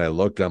yeah, then I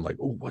looked. I'm like,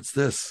 oh, what's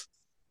this?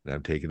 And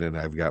I'm taking it. And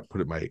I've got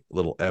put in my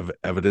little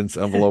evidence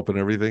yeah, envelope and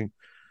everything.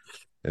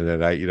 And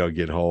then I,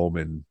 get home,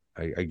 and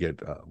I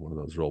get one of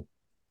those real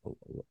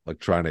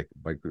electronic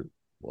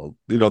well,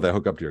 that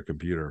hook up to your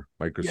computer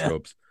yeah,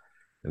 microscopes.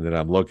 And then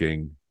I'm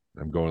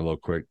going a little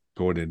quick,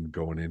 going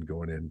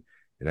in,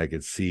 and I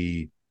could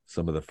see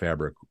some of the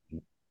fabric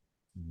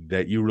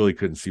that you really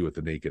couldn't see with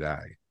the naked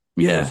eye.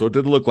 yeah, So it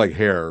didn't look like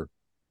hair,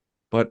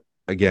 but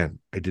again,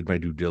 I did my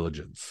due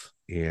diligence,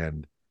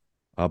 and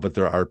but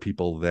there are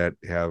people that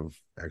have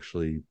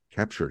actually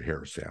captured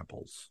hair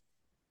samples.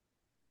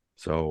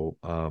 So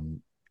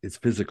it's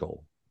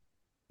physical,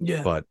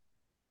 yeah, but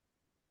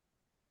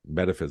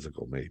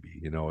metaphysical,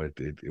 maybe,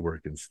 where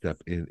it can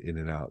step in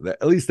and out.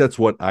 At least that's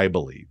what I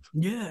believe.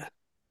 yeah,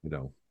 you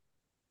know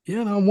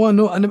yeah. No, why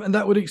not? And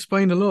that would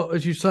explain a lot,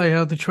 as you say,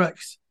 how the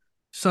tracks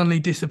suddenly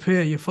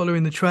disappear. You're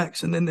following the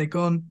tracks, and then they're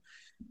gone.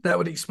 That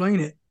would explain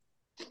it.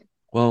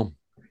 well,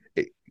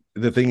 it,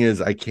 the thing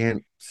is, I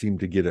can't seem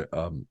to get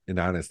an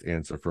honest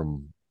answer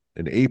from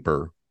an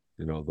aper,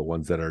 the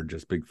ones that are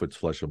just Bigfoot's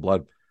flesh and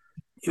blood.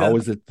 Yeah. How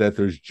is it that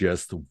there's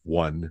just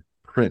one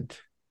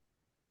print?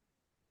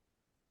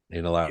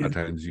 And a lot of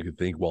Yeah. times you could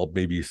think, well,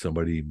 maybe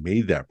somebody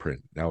made that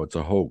print. Now it's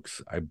a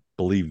hoax. I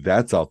believe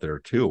that's out there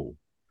too.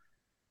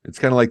 It's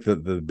kind of like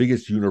the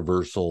biggest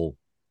universal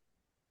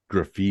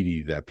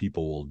graffiti that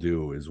people will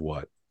do is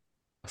what?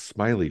 A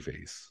smiley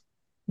face.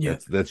 Yeah.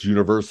 That's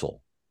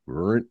universal.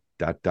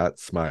 Dot dot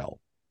smile.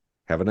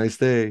 Have a nice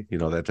day,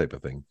 that type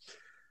of thing.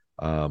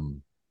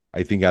 Um,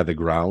 I think on the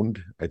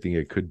ground, I think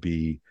it could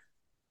be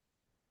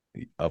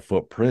a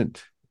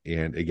footprint.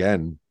 And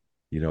again,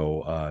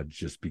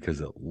 just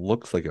because it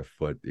looks like a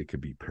foot, it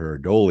could be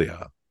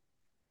pareidolia,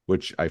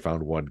 which I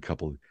found one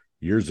couple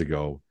years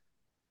ago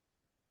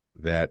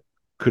that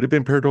could have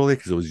been pareidolia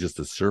because it was just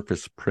a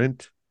surface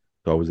print.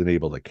 So I wasn't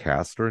able to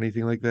cast or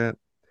anything like that.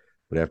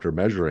 But after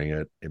measuring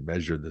it, it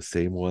measured the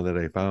same one that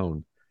I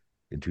found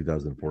in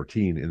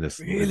 2014 in the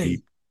deep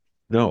Really?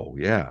 snow.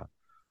 Yeah.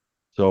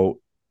 So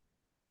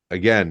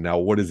again, now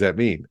what does that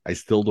mean? I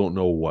still don't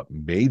know what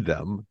made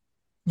them.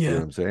 See what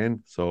Yeah. I'm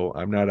saying? So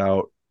I'm not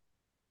out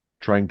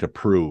trying to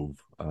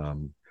prove.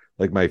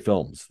 Like my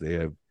films,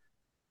 they're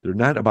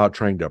not about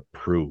trying to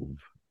prove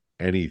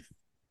any.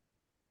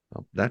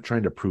 I'm not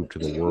trying to prove to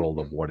the world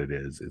of what it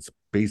is. It's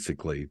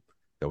basically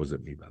that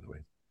wasn't me, by the way,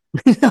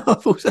 I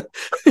thought so.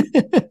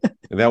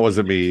 and that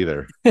wasn't me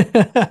either.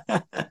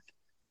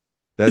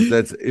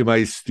 That's in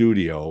my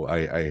studio.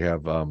 I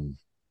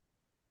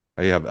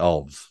have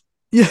elves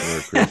Yeah.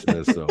 for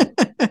Christmas, so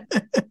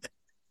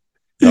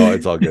no,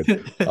 it's all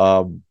good.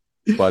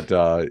 But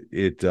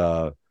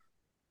it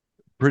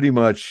pretty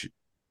much,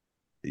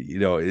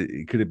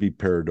 could it be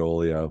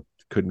pareidolia?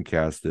 Couldn't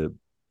cast it.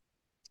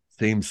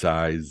 Same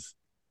size,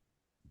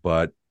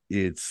 but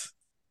it's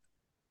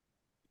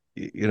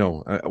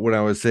when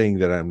I was saying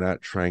that I'm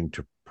not trying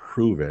to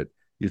prove it,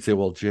 you'd say,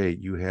 well, Jay,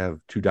 you have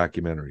two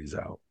documentaries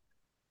out,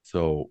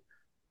 so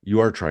you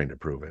are trying to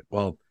prove it.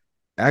 Well,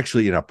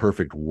 actually, in a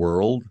perfect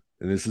world,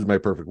 and this is my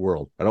perfect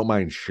world, I don't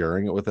mind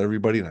sharing it with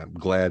everybody, and I'm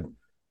glad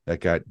that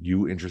got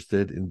you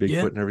interested in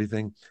Yeah. Bigfoot and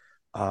everything.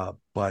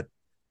 But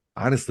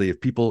honestly, if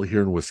people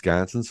here in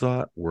Wisconsin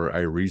saw it, where I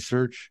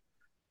research,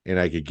 and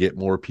I could get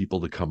more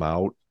people to come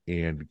out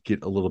and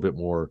get a little bit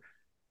more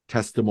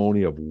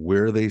testimony of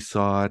where they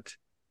saw it,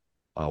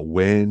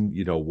 when,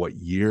 what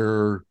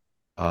year,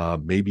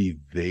 maybe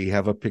they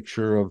have a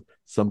picture of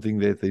something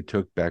that they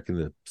took back in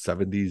the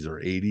 70s or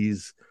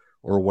 80s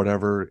or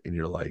whatever. And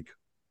you're like,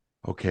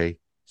 okay,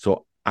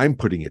 so I'm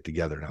putting it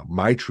together now.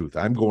 My truth,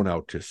 I'm going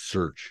out to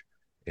search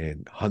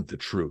and hunt the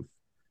truth.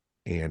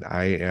 And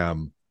I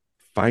am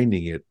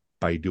finding it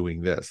by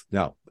doing this.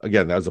 Now,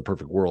 again, that was a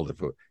perfect world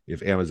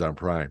if Amazon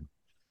Prime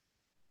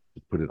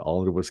put it all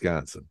into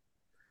Wisconsin,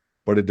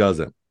 but it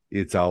doesn't.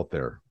 It's out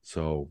there.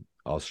 So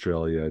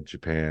Australia,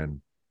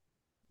 Japan,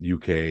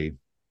 UK,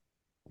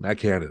 not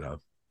Canada.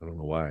 I don't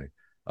know why,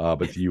 but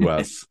the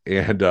U.S.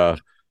 and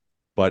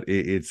but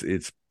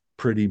it's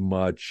pretty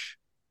much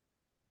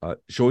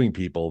showing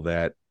people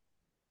that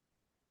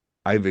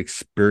I've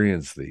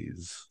experienced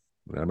these.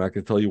 I'm not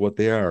going to tell you what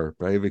they are,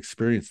 but I've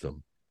experienced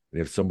them.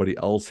 And if somebody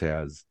else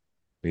has,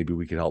 maybe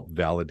we can help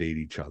validate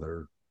each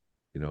other.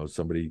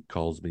 Somebody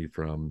calls me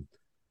from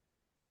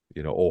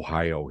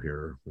Ohio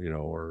here,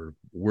 or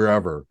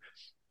wherever,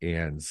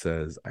 and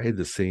says, I had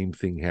the same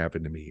thing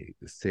happen to me,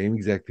 the same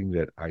exact thing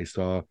that I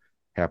saw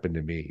happen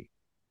to me.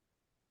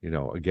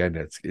 Again,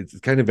 it's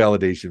kind of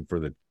validation for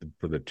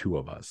the two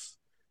of us,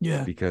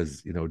 Yeah.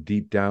 because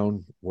deep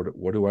down,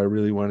 what do I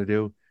really want to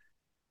do?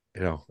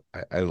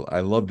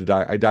 I love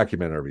to I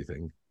document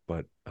everything,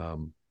 but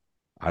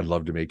I'd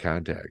love to make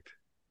contact.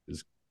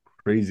 As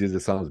crazy as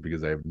it sounds,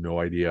 because I have no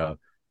idea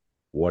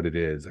what it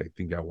is. I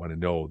think I want to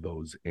know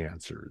those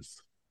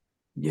answers.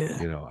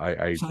 Yeah.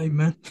 I Same,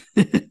 man.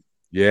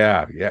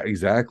 yeah,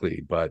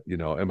 exactly. But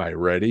am I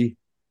ready?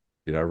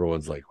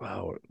 Everyone's like,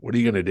 wow, what are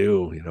you gonna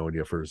do? When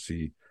you first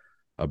see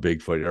a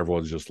Bigfoot,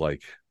 everyone's just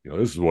like,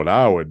 this is what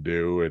I would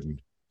do,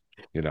 and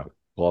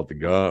pull out the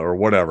gun or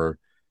whatever.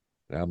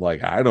 And I'm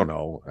like, I don't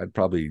know. I'd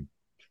probably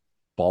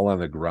fall on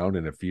the ground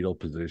in a fetal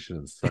position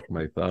and suck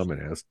my thumb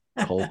and ask,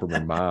 call for my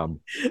mom.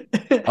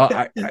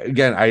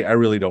 I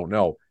really don't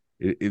know.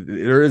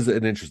 There is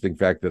an interesting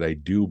fact that I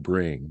do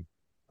bring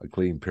a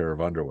clean pair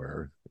of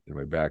underwear in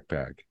my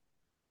backpack.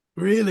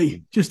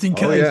 Really? Just in Oh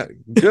case. yeah,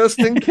 just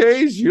in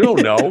case. You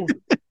don't know.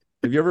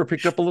 Have you ever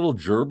picked up a little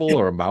gerbil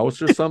or a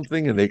mouse or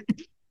something, and they,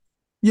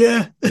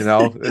 Yeah.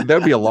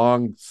 that'd be a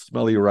long,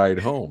 smelly ride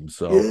home.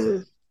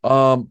 So,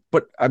 Yeah.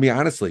 but I mean,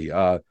 honestly,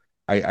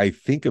 I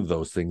think of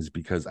those things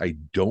because I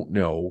don't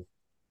know,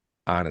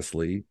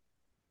 honestly,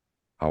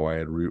 how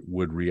I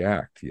would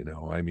react.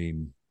 I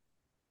mean,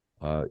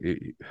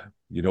 it,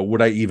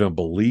 would I even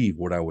believe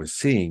what I was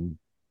seeing,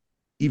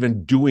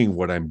 even doing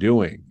what I'm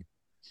doing?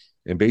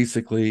 And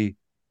basically,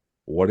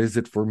 what is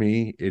it for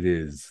me? It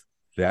is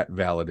that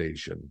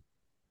validation.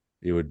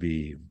 It would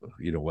be,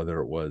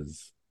 whether it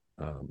was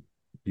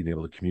being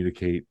able to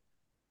communicate.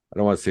 I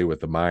don't want to say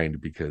with the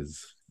mind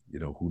because,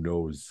 who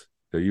knows?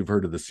 You've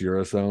heard of the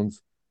Sierra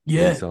sounds.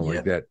 They Yeah, sound like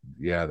yeah, that.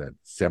 Yeah, that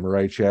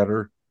samurai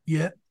chatter.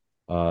 yeah.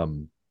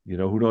 Who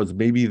knows?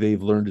 Maybe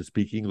they've learned to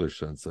speak English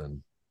since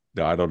then.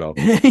 No, I don't know.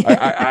 I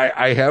Yeah.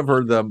 I have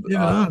heard them You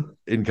know.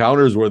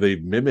 encounters where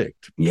they've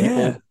mimicked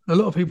Yeah, people. a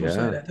lot of people say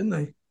Yeah, that, don't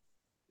they?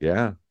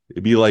 yeah.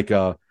 It'd be like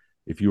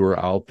if you were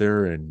out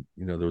there and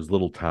there was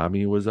little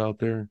Tommy was out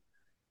there,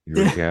 you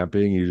were Yeah.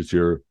 camping, you just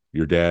hear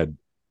your dad,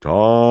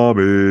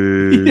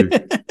 Tommy,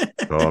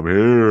 come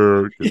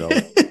here.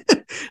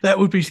 That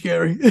would be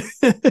scary.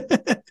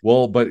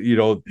 Well, but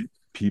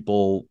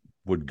people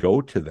would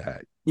go to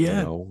that,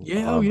 Yeah.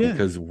 Yeah. Oh, yeah.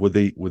 because would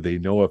they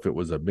know if it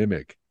was a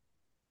mimic?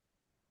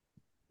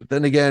 But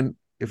then again,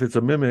 if it's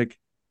a mimic,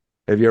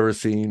 have you ever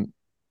seen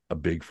a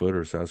Bigfoot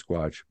or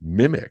Sasquatch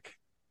mimic?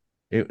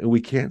 And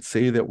we can't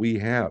say that we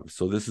have.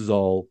 So this is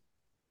all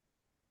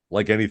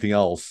like anything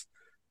else,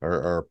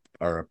 our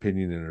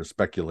opinion and our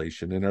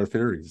speculation and our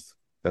theories.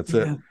 That's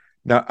it. Yeah.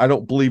 Now, I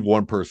don't believe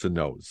one person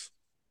knows.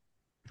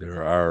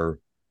 There are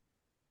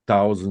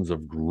thousands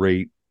of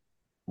great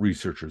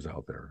researchers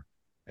out there,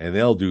 and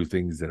they'll do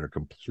things that are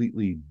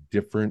completely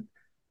different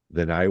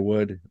than I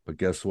would. But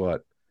guess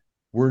what?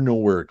 We're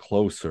nowhere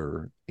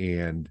closer,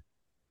 and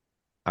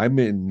I'm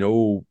in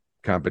no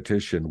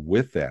competition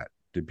with that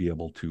to be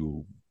able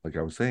to, like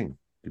I was saying,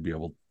 to be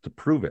able to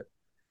prove it,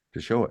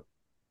 to show it.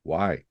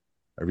 Why?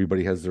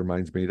 Everybody has their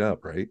minds made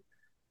up, right?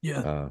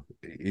 Yeah.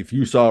 If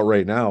you saw it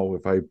right now,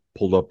 if I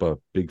pulled up a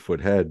Bigfoot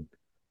head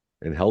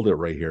and held it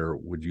right here,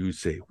 would you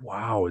say,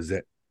 "Wow,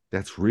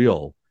 that's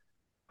real"?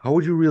 How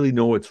would you really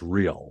know it's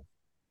real,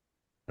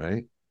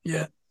 right?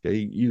 Yeah. Okay,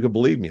 you can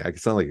believe me. I can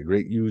sound like a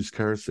great used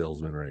car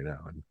salesman right now.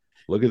 And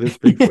look at this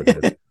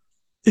Bigfoot head.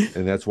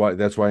 And that's why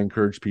I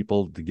encourage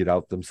people to get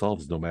out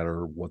themselves, no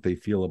matter what they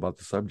feel about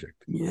the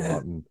subject. Go Yeah.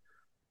 out and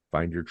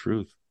find your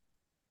truth.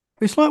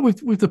 It's like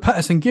with the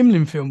Patterson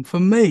Gimlin film. For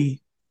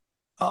me,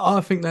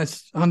 I think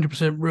that's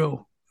 100%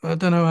 real. I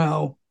don't know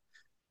how.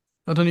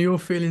 I don't know your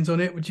feelings on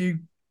it. Do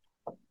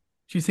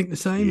you think the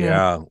same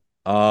or?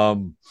 Yeah.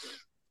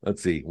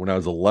 Let's see. When I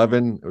was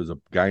 11, it was a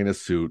guy in a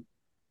suit,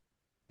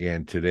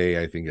 and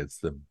today I think it's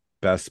the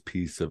best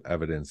piece of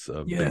evidence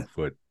of Yeah.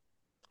 Bigfoot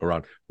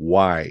around.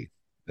 Why?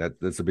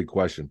 That's a big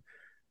question,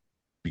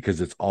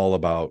 because it's all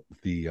about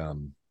the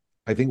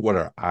I think what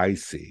our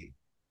eyes see.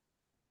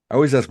 I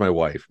always ask my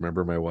wife.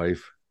 Remember my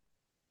wife?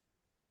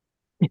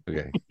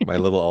 Okay, my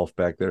little elf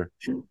back there.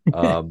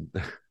 Um,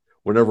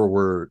 whenever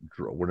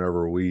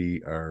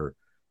we are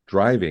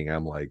driving,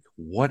 I'm like,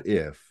 what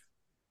if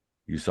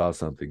you saw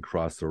something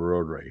cross the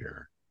road right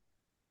here?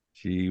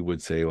 She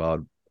would say,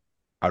 well,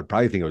 I'd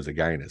probably think it was a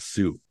guy in a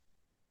suit.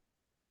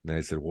 And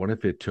I said, what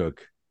if it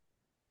took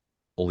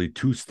only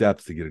 2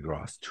 steps to get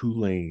across 2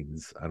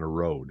 lanes on a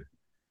road?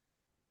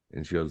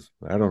 And she goes,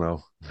 I don't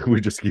know.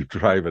 We just keep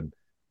driving.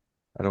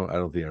 I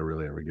don't think I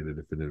really ever get a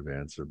definitive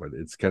answer, but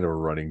it's kind of a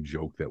running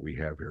joke that we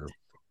have here.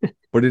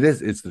 But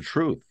it's the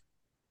truth.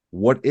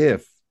 What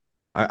if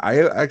I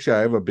have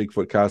a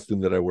Bigfoot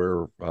costume that I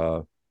wear,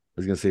 I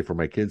was gonna say for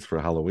my kids for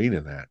Halloween,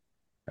 and that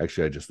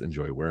actually I just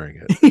enjoy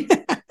wearing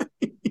it.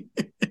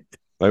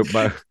 My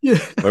my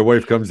Yeah. my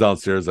wife comes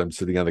downstairs, I'm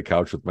sitting on the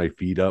couch with my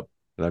feet up,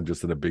 and I'm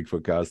just in a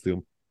Bigfoot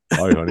costume.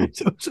 Hi, honey.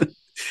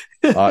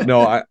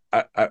 No,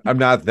 I'm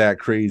not that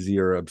crazy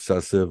or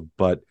obsessive,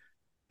 but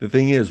the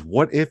thing is,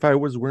 what if I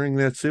was wearing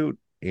that suit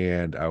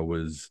and I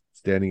was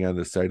standing on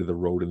the side of the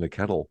road in the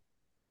kettle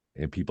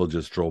and people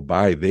just drove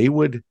by? They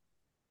would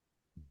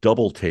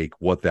double take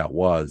what that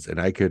was,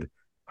 and I could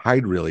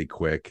hide really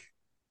quick.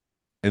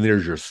 And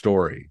there's your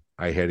story.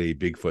 I had a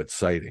Bigfoot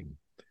sighting,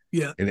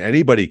 Yeah. and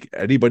anybody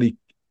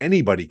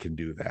can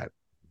do that,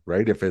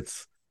 right? If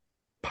it's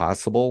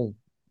possible,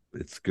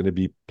 it's going to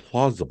be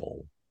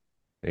plausible,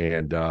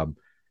 and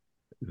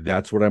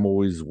that's what I'm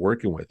always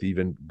working with,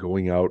 even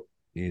going out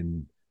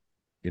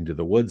into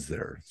the woods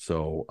there.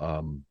 So,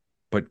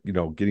 but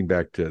getting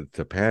back to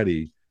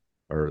Patty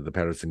or the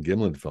Patterson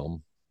Gimlin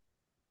film,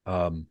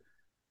 um,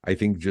 I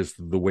think just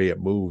the way it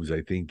moves,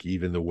 I think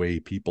even the way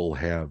people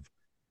have,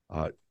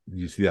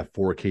 you see that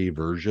 4K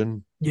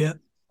version Yeah.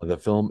 of the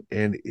film,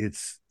 and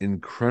it's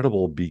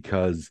incredible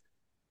because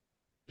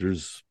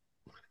there's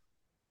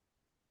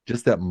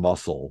just that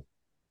muscle.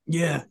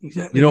 Yeah.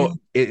 Exactly. Yeah.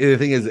 The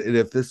thing is,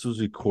 if this was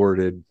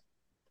recorded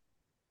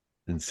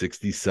in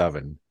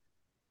 '67,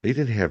 they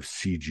didn't have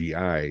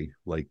CGI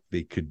like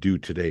they could do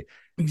today.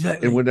 And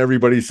Exactly. when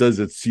everybody says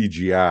it's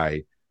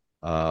CGI,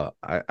 I'm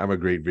a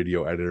great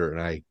video editor,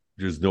 and I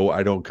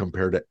don't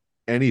compare to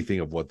anything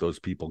of what those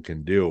people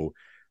can do,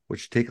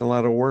 which take a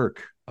lot of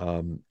work.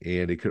 And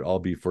it could all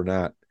be for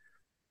naught.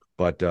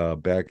 But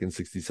back in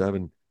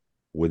 '67,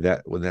 when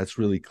that's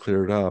really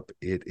cleared up,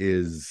 it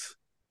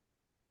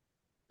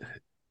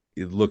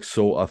looks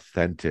so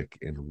authentic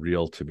and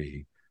real to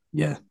me.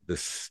 Yeah. The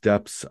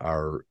steps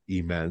are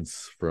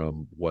immense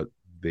from what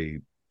they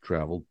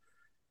traveled.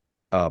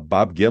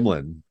 Bob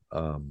Gimlin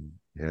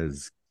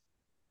has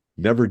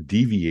never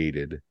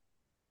deviated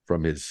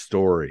from his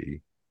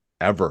story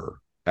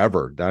ever,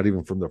 not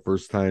even from the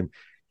first time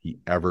he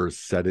ever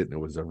said it and it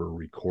was ever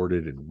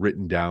recorded and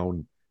written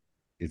down.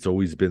 It's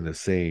always been the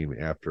same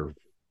after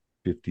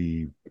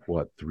 50,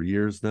 what, 3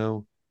 years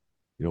now?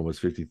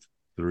 Almost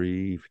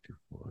 53,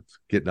 54, it's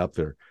getting up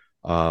there.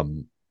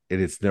 And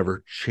it's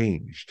never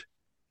changed.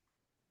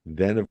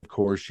 Then of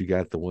course you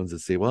got the ones that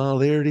say, well,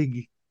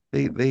 they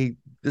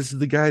this is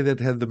the guy that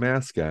had the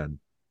mask on.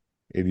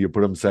 And you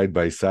put them side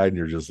by side and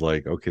you're just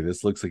like, okay,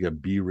 this looks like a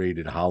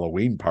B-rated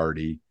Halloween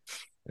party.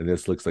 And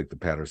this looks like the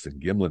Patterson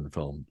Gimlin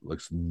film.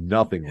 Looks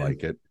nothing Yeah.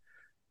 like it.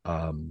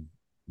 Um,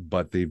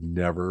 but they've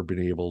never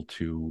been able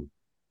to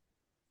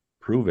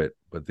prove it,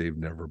 but they've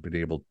never been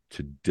able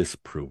to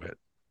disprove it.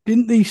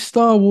 Didn't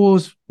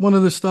one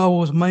of the Star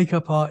Wars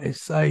makeup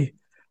artists say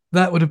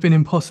that would have been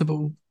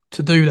impossible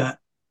to do that?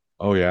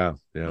 Oh yeah,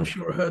 I'm yeah.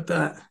 sure I heard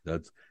that.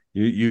 That's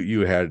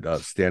you had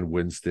Stan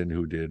Winston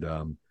who did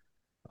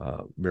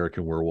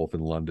American Werewolf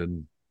in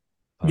London.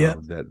 Yeah.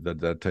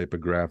 That type of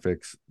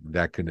graphics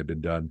that couldn't have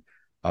been done.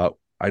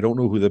 I don't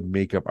know who the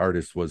makeup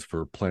artist was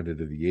for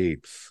Planet of the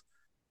Apes.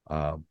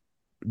 Uh,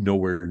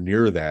 Nowhere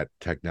near that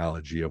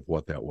technology of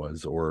what that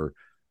was, or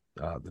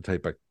the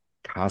type of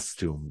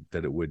costume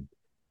that it would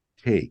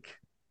take.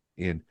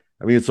 And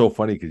I mean, it's so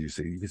funny because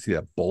you can see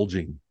that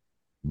bulging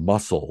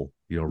muscle,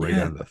 right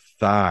Yeah. on the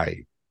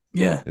thigh,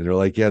 Yeah. and they're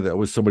like, yeah, that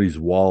was somebody's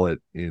wallet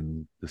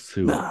in the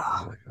suit. I'm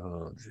Nah. like,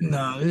 oh, geez.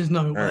 No, there's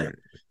no All way. right.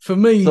 For So,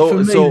 me,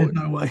 so, there's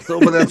no way.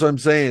 but that's what I'm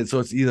saying. So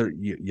it's either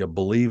you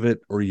believe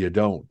it or you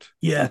don't.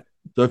 Yeah.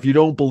 So if you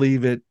don't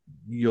believe it,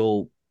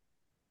 you'll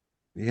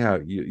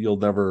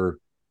never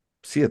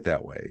see it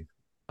that way.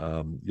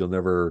 You'll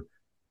never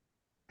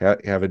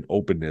have an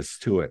openness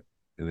to it.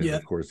 And then, Yeah.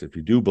 of course, if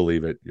you do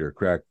believe it, you're a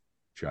crack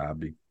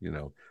job,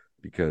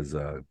 because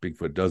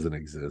Bigfoot doesn't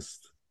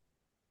exist,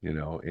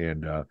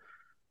 and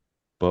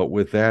but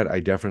with that, I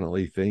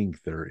definitely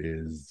think there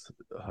is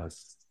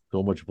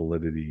so much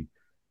validity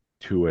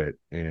to it.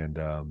 And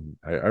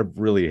I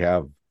really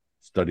have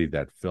studied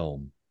that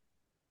film,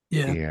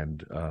 Yeah.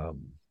 and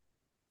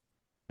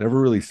never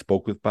really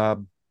spoke with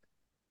Bob.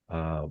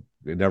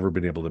 Never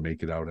been able to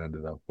make it out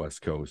onto the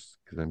West Coast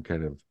because I'm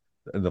kind of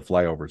in the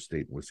flyover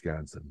state in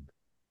Wisconsin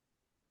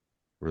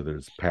where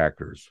there's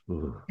Packers.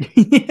 Ugh.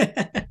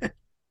 Yeah.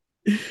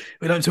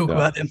 We don't talk No,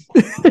 about them.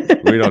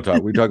 we don't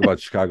talk. We talk about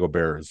Chicago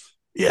Bears,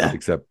 Yeah.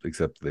 except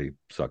they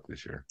suck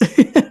this year.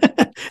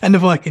 And the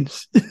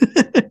Vikings.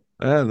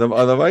 And the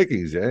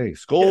Vikings, hey, Yeah.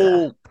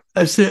 skull.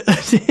 That's it.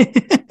 That's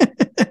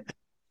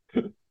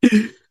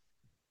it.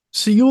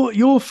 So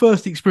your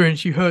first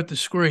experience, you heard the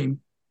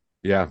scream.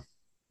 Yeah.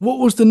 What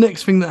was the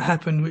next thing that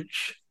happened?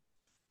 Which,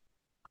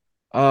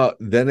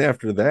 Then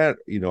after that,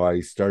 I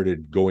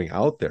started going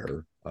out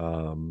there.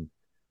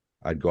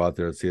 I'd go out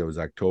there. Let's see, it was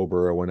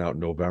October. I went out in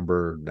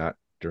November, not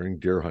during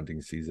deer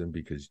hunting season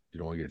because you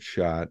don't want to get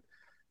shot.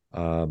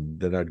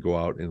 Then I'd go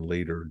out in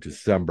later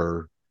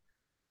December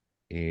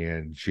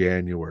and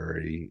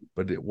January,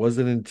 but it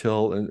wasn't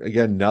until, and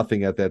again,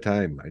 nothing at that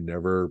time. I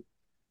never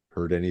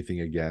heard anything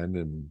again.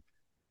 And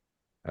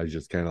I was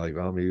just kind of like,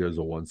 well, maybe it was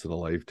a once in a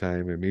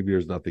lifetime and maybe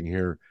there's nothing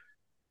here.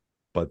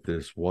 But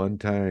this one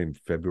time,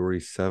 February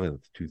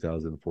 7th,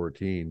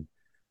 2014,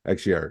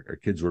 actually, our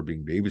kids were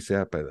being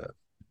babysat by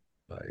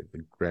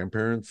the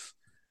grandparents.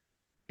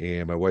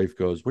 And my wife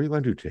goes, what do you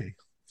want to do today?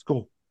 Let's go.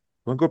 You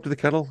want to go up to the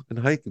kettle and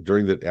hike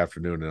during the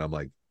afternoon? And I'm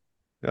like,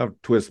 I'll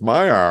twist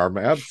my arm.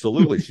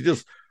 Absolutely. She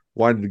just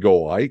wanted to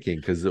go hiking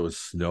because it was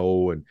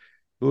snow and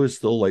it was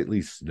still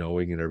lightly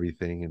snowing and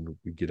everything. And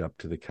we get up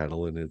to the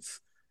kettle and it's,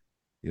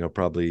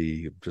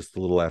 probably just a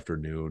little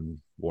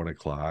afternoon, 1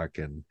 o'clock,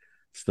 and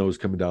snow's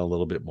coming down a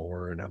little bit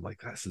more. And I'm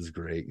like, this is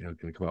great. Going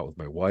to come out with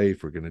my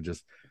wife. We're going to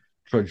just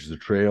trudge the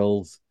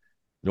trails.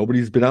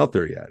 Nobody's been out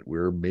there yet.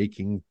 We're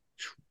making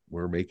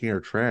our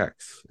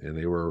tracks, and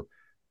they were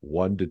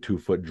 1 to 2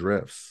 foot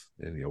drifts,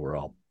 and we're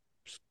all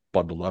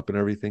bundled up and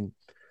everything.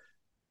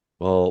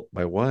 Well,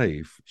 my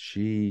wife,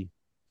 she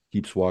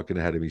keeps walking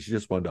ahead of me. She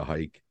just wanted to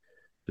hike.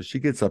 So she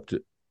gets up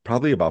to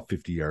probably about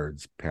 50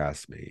 yards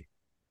past me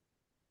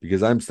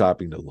because I'm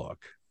stopping to look.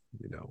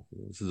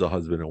 This is a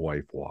husband and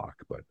wife walk,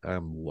 but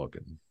I'm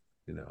looking,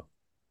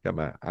 got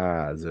my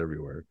eyes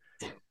everywhere.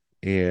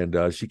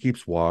 And she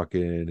keeps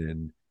walking,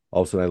 and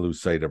all of a sudden I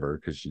lose sight of her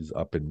because she's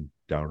up and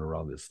down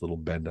around this little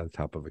bend on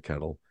top of a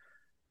kettle.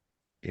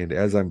 And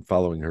as I'm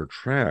following her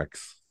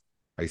tracks,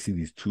 I see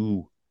these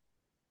two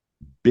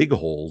big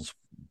holes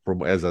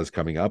from as I was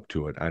coming up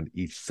to it on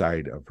each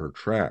side of her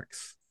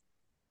tracks.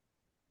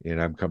 And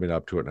I'm coming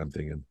up to it and I'm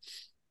thinking,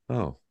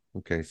 oh,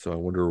 okay. So I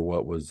wonder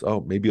what was,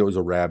 oh, maybe it was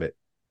a rabbit.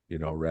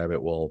 A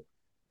rabbit will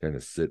kind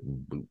of sit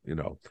and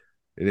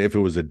if it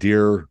was a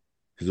deer,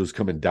 because it was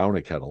coming down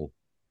a kettle,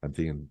 I'm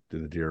thinking,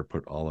 did the deer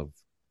put all of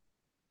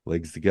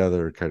legs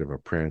together, kind of a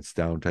prance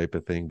down type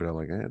of thing? But I'm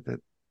like, that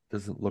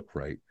doesn't look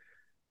right.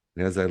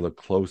 And as I look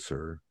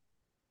closer,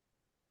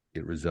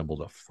 it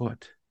resembled a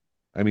foot.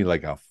 I mean,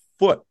 like a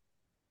foot,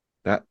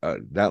 not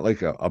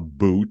like a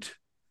boot.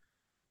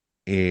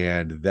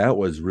 And that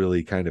was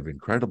really kind of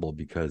incredible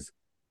because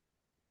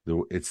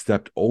it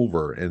stepped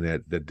over, and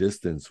that the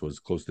distance was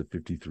close to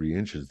 53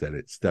 inches that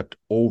it stepped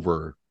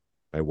over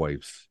my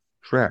wife's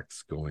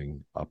tracks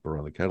going up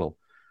around the kettle.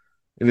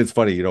 And it's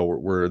funny,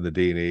 we're in the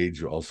day and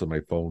age. Also,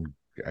 my phone,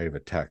 I have a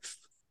text.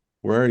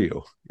 Where are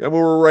you? And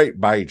we're right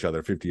by each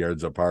other, 50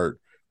 yards apart.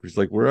 She's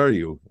like, where are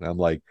you? And I'm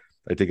like,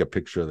 I take a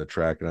picture of the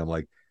track, and I'm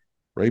like,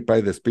 right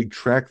by this big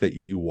track that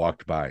you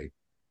walked by.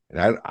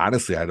 And I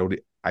honestly,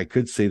 I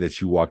could say that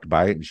she walked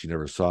by it and she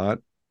never saw it,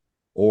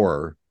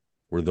 or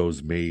were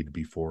those made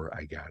before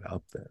I got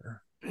up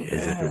there,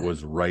 as if it Yeah.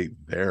 was right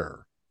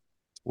there,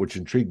 which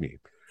intrigued me.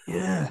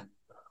 Yeah.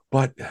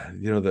 But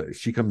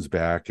she comes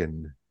back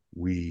and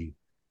we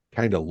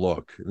kind of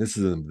look. And this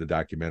is in the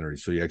documentary,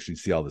 so you actually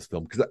see all this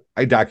film because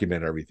I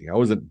document everything. I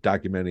wasn't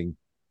documenting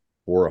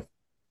for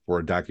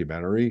a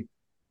documentary,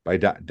 but I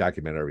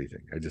document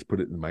everything. I just put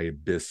it in my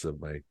abyss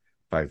of my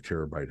 5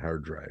 terabyte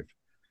hard drive,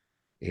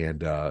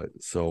 and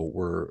so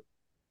we're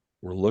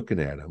looking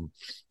at them.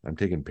 I'm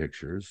taking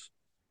pictures,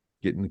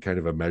 getting kind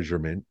of a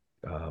measurement,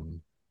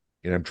 and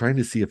I'm trying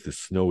to see if the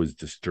snow is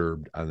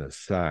disturbed on the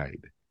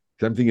side.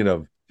 Because I'm thinking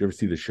of, you ever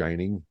see The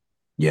Shining?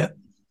 Yeah.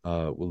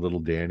 With little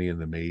Danny in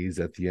the maze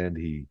at the end,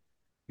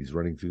 he's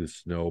running through the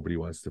snow, but he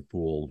wants to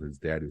fool his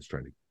dad who's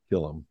trying to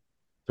kill him.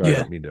 Sorry, I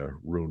Yeah. don't mean to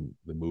ruin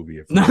the movie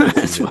if you No, haven't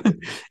that's seen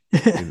it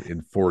fine.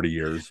 in 40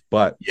 years,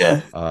 but Yeah.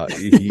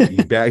 he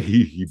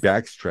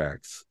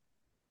backtracks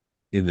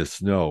in the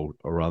snow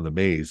around the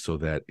maze so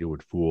that it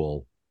would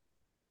fool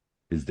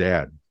his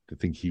dad to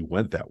think he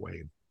went that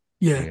way.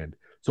 Yeah. And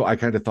so I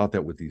kind of thought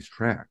that with these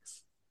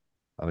tracks.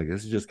 I'm like,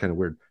 this is just kind of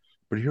weird.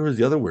 But here was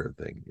the other weird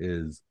thing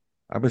is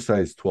I'm a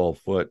size 12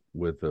 foot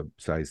with a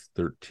size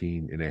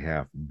 13 and a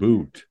half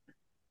boot.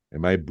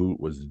 And my boot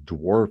was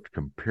dwarfed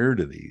compared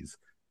to these.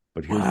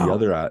 But Wow.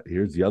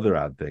 here's the other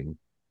odd thing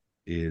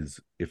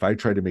is if I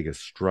try to make a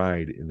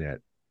stride in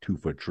that 2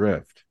 foot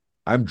drift,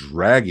 I'm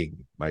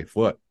dragging my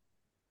foot.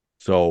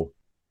 So,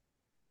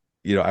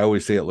 I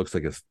always say it looks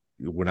like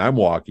when I'm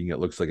walking, it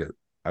looks like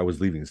I was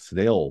leaving a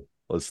snail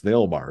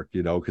mark,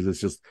 because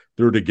it's just,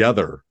 they're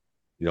together,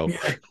 you know,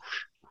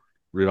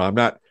 Yeah. I'm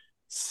not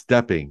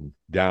stepping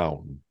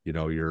down,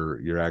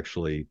 you're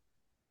actually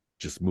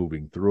just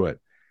moving through it.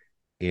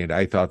 And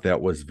I thought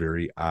that was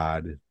very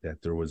odd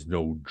that there was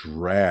no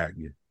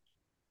drag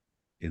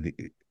in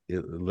it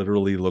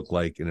literally looked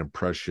like an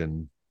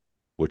impression,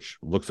 which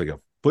looks like a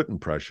foot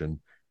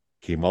impression,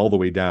 came all the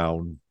way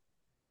down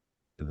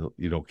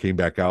and came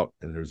back out,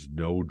 and there's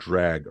no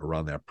drag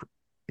around that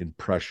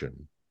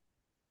impression.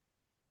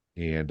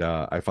 And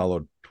I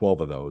followed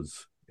 12 of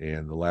those,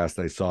 and the last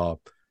I saw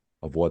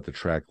of what the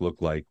track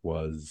looked like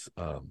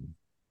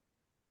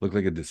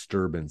a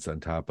disturbance on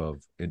top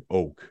of an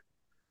oak,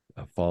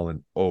 a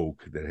fallen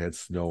oak that had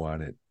snow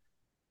on it,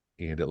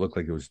 and it looked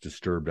like it was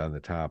disturbed on the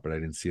top, but I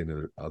didn't see any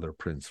other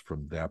prints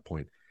from that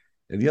point.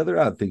 And the other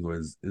odd thing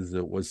is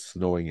it was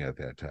snowing at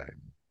that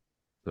time.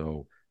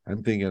 So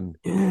I'm thinking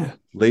Yeah.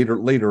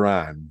 later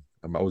on,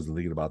 I wasn't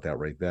thinking about that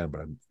right then,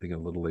 but I'm thinking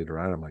a little later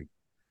on, I'm like,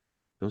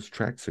 those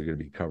tracks are going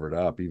to be covered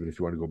up. Even if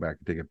you want to go back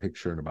and take a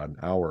picture in about an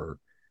hour,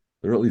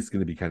 they're at least going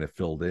to be kind of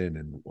filled in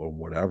and or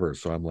whatever.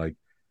 So I'm like,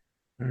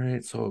 all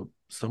right, so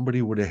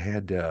somebody would have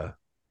had to,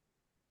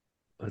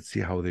 let's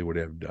see how they would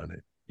have done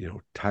it.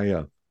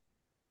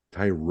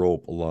 Tie a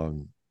rope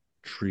along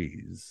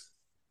trees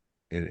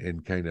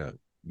and kind of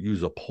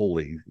use a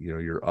pulley.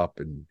 You're up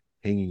and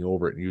hanging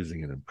over it and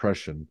using an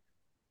impression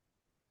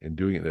and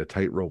doing it in a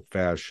tightrope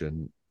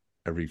fashion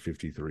every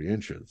 53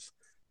 inches.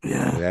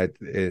 Yeah.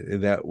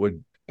 That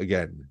would,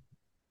 again,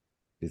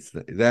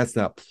 that's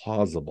not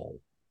plausible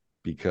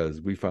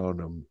because we found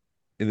them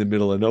in the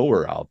middle of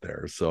nowhere out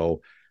there.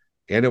 So,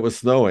 and it was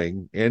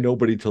snowing, and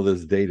nobody till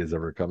this date has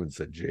ever come and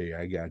said, Jay,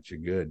 I got you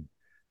good.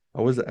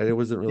 I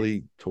wasn't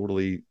really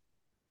totally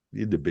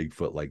into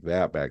Bigfoot like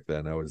that back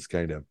then. I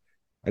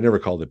never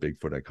called it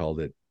Bigfoot. I called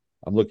it,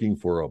 I'm looking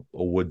for a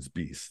woods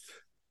beast.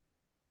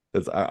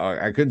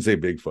 I couldn't say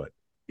Bigfoot.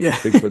 Yeah.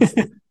 Bigfoot's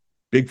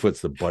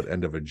Bigfoot's the butt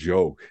end of a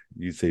joke.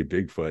 You say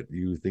Bigfoot,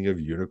 you think of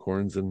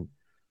unicorns and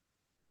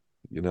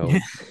you Yeah. know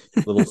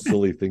little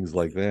silly things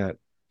like that.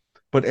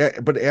 But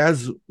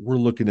as we're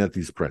looking at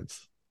these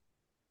prints,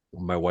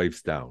 my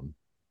wife's down.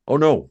 Oh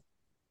no,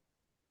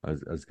 I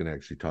was going to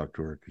actually talk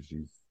to her because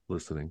she's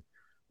listening.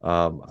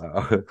 I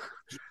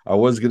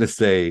was going to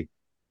say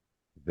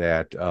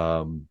that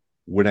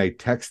when I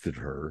texted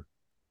her,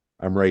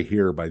 I'm right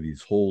here by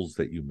these holes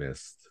that you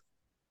missed.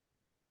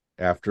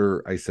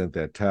 After I sent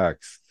that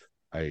text,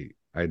 I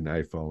had an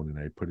iPhone and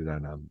I put it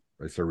on.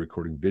 I started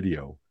recording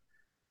video,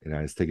 and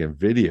I was taking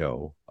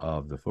video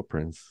of the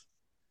footprints,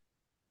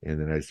 and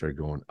then I started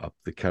going up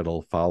the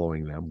kettle,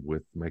 following them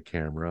with my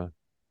camera,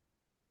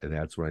 and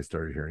that's when I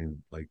started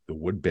hearing like the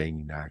wood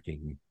banging,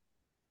 knocking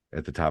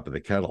at the top of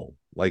the kettle.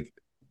 Like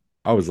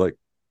I was like,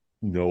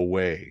 no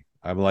way.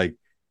 I'm like,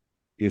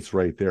 it's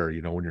right there.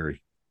 When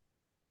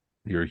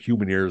your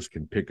human ears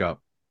can pick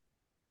up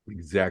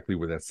exactly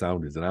where that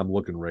sound is, and I'm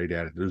looking right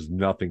at it. There's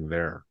nothing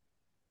there,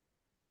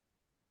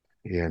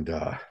 and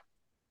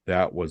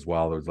that was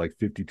wow. There was like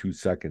 52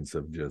 seconds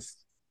of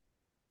just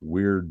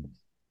weird.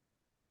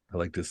 I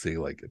like to say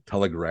like a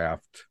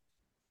telegraphed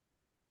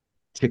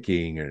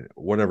ticking or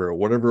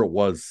whatever it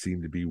was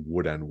seemed to be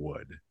wood on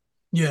wood.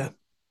 Yeah.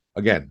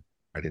 Again,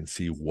 I didn't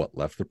see what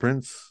left the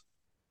prints.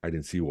 I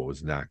didn't see what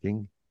was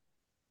knocking.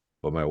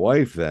 But my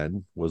wife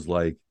then was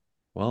like,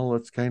 well,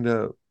 let's kind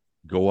of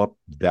go up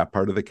that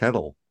part of the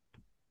kettle.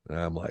 And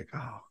I'm like,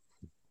 oh,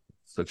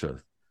 such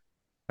a,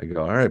 I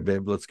go, all right,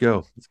 babe, let's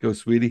go. Let's go,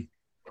 sweetie.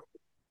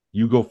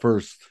 You go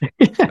first.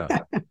 No,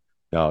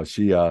 no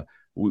she,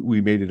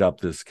 we made it up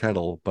this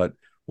kettle. But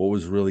what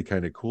was really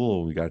kind of cool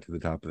when we got to the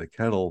top of the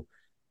kettle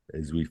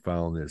is we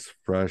found this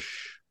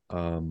fresh,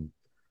 I'm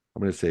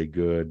going to say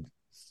good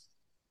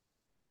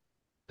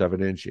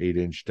 7 inch, 8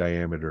 inch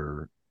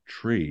diameter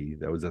tree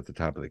that was at the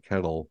top of the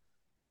kettle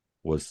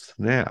was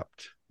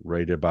snapped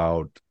right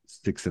about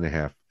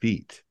 6.5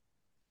 feet.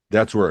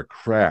 That's where it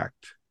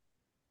cracked.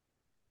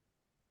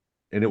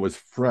 And it was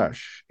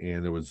fresh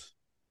and it was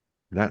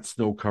not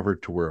snow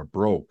covered to where it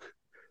broke.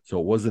 So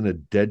it wasn't a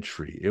dead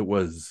tree. It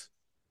was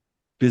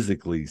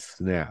physically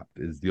snapped,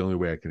 is the only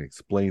way I can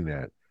explain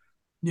that.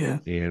 Yeah.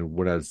 And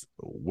when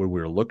we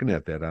were looking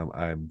at that,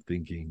 I'm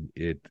thinking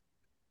it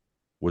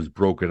was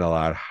broken a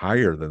lot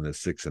higher than the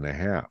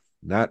 6.5,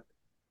 not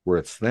where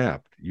it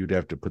snapped. You'd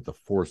have to put the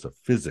force of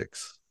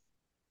physics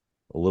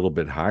a little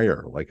bit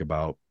higher, like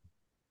about,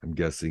 I'm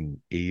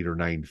guessing, 8 or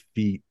 9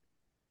 feet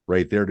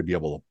right there to be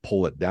able to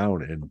pull it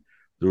down. And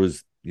there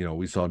was,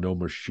 we saw no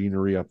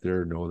machinery up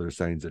there, no other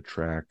signs of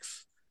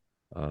tracks,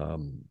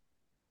 um,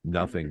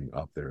 nothing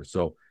up there.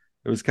 So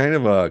it was kind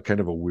of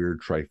a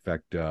weird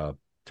trifecta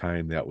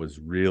time that was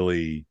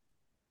really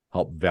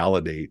helped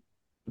validate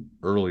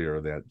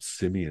earlier that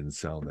simian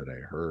sound that I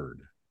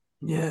heard.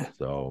 Yeah.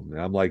 So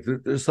I'm like,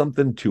 there's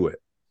something to it.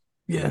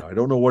 Yeah. I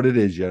don't know what it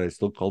is yet. I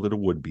still called it a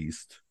wood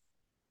beast.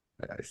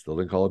 I still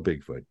didn't call it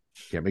Bigfoot.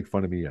 Can't make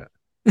fun of me yet.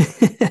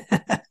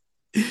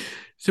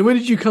 So when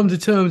did you come to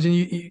terms,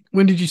 and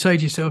when did you say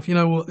to yourself, you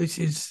know what, this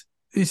is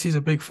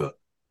a Bigfoot?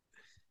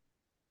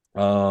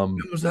 Um,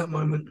 When was that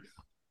moment?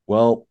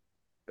 well,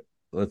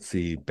 let's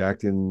see.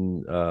 Back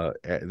in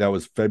that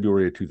was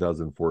February of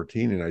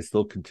 2014, and I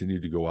still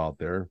continued to go out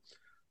there.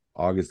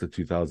 August of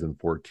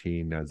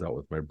 2014, I was out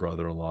with my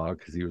brother-in-law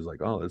because he was like,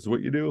 "Oh, this is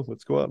what you do.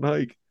 Let's go out and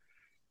hike."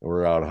 And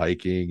we're out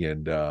hiking,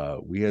 and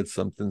we had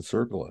something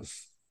circle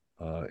us,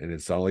 and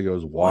it sounded like it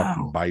was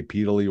walking, Wow.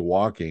 bipedally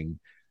walking,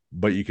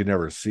 but you could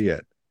never see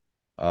it.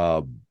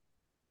 Um,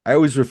 I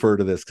always refer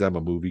to this because I'm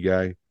a movie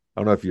guy. I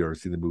don't know if you ever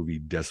seen the movie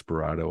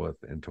Desperado with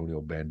Antonio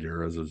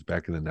Banderas. It was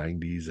back in the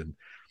 '90s, and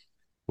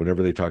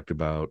whenever they talked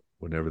about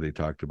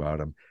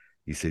him,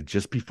 he said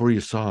just before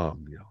you saw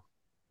him,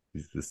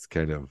 he's this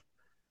kind of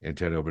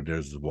Antonio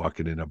Banderas is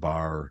walking in a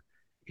bar,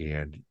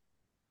 and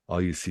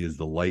all you see is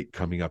the light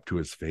coming up to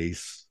his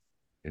face,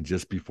 and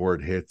just before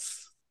it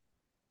hits,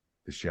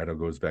 the shadow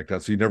goes back down,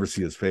 so you never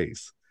see his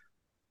face.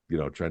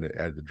 Trying to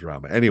add the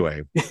drama.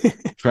 Anyway,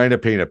 trying to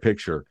paint a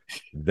picture.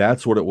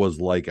 That's what it was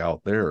like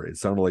out there. It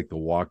sounded like the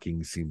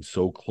walking seemed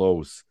so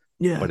close,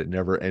 Yeah. but it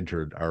never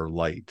entered our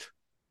light.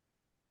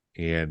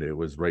 And it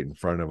was right in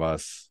front of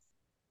us.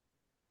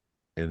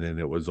 And then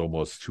it was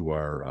almost to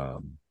our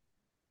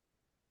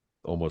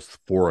almost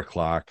 4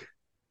 o'clock.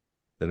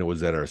 Then it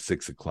was at our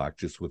 6 o'clock,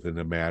 just within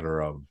a matter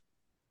of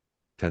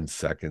 10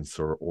 seconds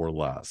or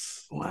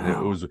less. And it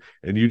Wow. was,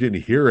 and you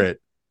didn't hear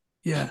it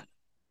Yeah.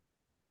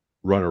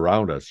 run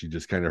around us. You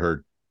just kind of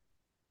heard.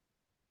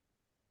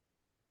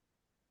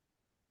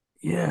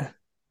 Yeah.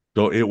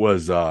 So it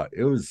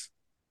was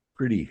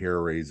pretty hair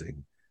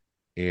raising.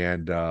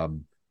 And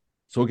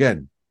so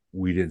again,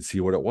 we didn't see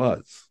what it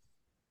was.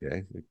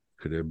 Okay, it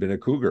could have been a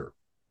cougar,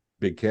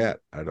 big cat.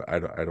 I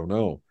don't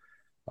know.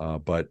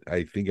 But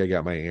I think I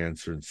got my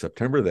answer in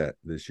September that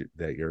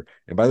year.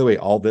 And by the way,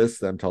 all this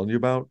that I'm telling you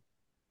about,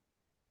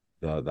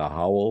 the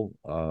howl,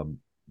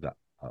 the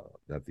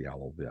not the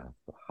owl, the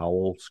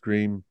howl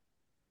scream,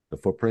 the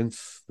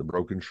footprints, the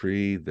broken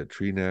tree, the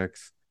tree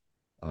necks,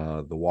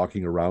 the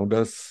walking around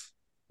us,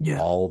 Yeah.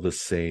 all the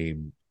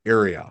same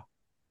area,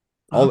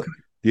 all Okay.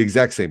 the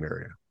exact same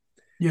area.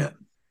 Yeah.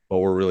 But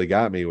what really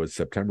got me was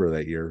September of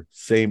that year,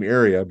 same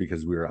area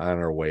because we were on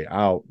our way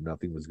out,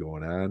 nothing was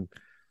going on.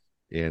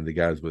 And the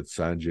guys with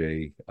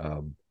Sanjay,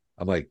 I'm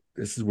like,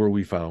 this is where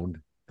we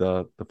found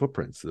the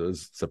footprints. It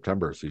was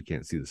September, so you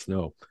can't see the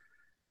snow.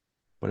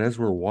 But as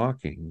we're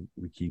walking,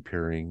 we keep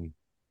hearing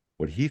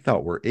what he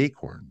thought were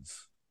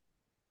acorns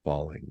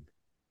falling,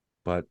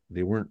 but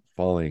they weren't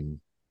falling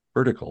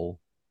vertical.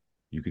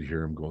 You could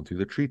hear them going through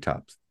the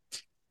treetops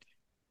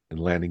and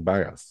landing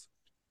by us.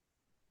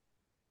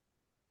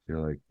 You're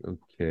like,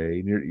 okay,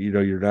 and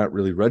you're not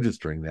really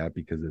registering that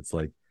because it's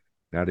like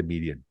not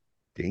immediate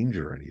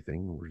danger or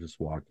anything. We're just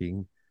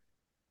walking,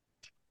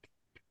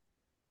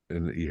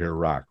 and you hear a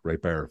rock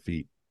right by our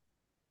feet,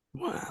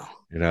 Wow.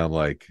 and I'm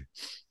like,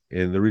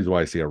 and the reason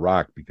why I say a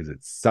rock because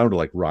it sounded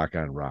like rock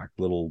on rock,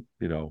 little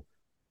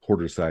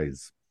quarter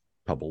size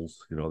pebbles,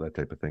 that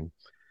type of thing,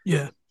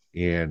 Yeah.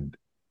 and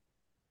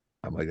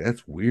I'm like,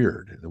 that's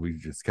weird, and we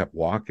just kept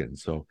walking.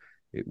 So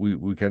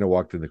we kind of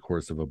walked in the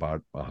course of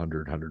about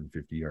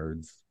 150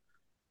 yards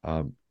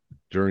um,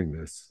 during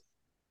this.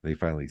 They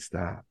finally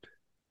stopped,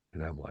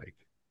 and I'm like,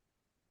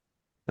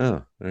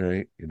 oh, all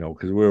right,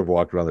 because we were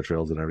walked around the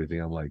trails and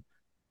everything. I'm like,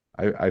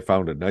 I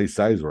found a nice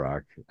size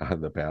rock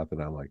on the path,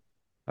 and I'm like,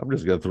 I'm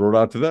just gonna throw it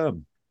out to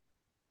them,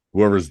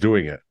 whoever's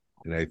doing it.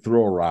 And I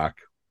throw a rock.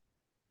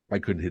 I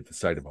couldn't hit the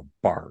side of a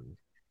barn,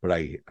 but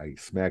I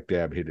smack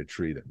dab hit a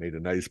tree that made a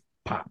nice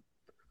pop.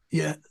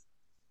 Yeah.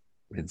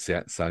 And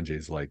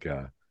Sanjay's like,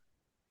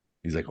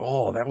 he's like,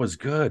 oh, that was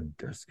good.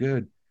 That's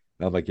good.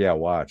 And I'm like, yeah,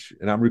 watch.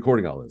 And I'm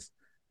recording all this.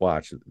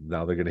 Watch.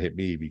 Now they're gonna hit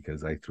me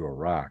because I threw a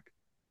rock.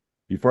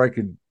 Before I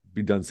could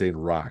be done saying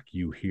rock,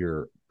 you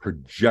hear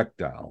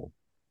projectile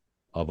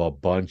of a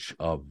bunch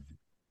of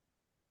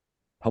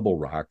pebble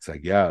rocks, I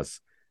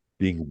guess,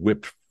 being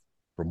whipped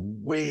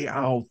from way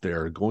out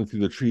there, going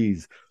through the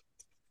trees,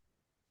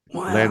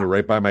 landed Wow.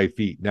 right by my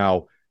feet.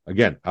 Now,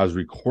 again, I was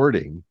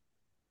recording,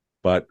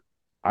 but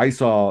I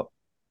saw,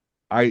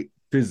 I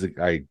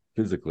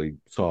physically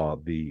saw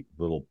the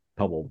little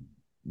pebble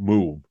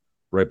move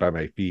right by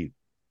my feet,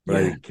 but I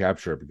Yeah. didn't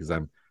capture it because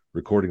I'm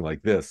recording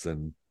like this,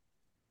 and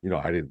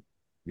I didn't,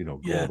 go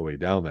all Yeah. the way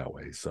down that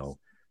way. So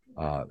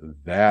uh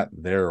that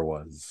there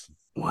was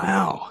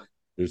Wow.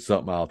 there's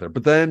something out there.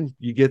 But then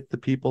you get the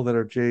people that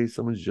are Jay,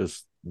 someone's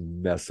just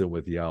messing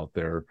with you out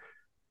there.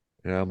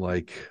 And I'm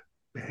like,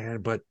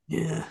 man, but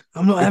Yeah.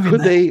 I'm not it having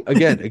could that. they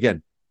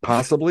again,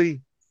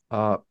 possibly,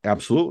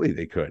 absolutely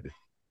they could.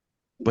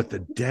 But the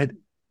dead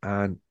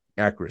on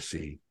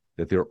accuracy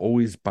that they're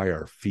always by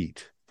our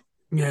feet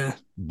Yeah.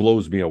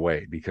 blows me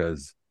away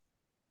because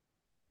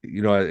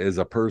as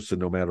a person,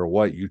 no matter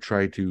what, you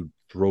try to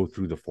throw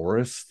through the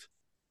forest,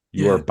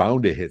 you are Yeah.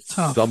 bound to hit It's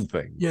tough.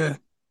 something. Yeah.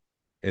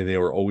 And they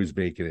were always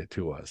making it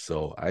to us.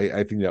 So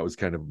I think that was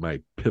kind of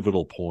my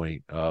pivotal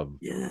point of,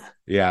 Yeah.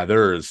 yeah,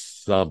 there is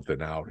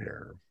something out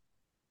here.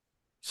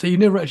 So you've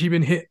never actually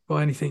been hit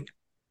by anything?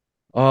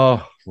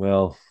 Oh,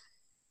 well,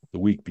 the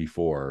week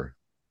before,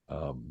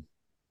 um,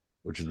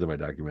 which is in my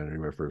documentary,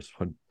 my first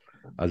one,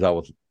 I was out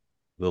with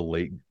the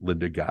late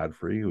Linda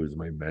Godfrey, who was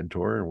my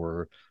mentor, and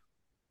we're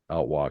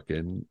out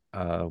walking.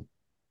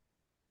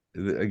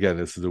 Again,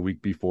 this is a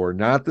week before,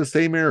 not the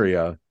same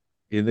area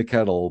in the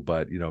kettle,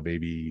 but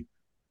maybe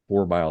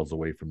 4 miles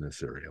away from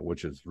this area,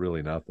 which is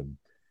really nothing.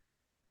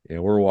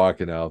 And we're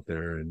walking out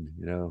there,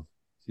 and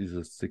she's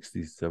a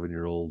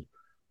 67-year-old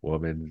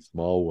woman,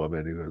 small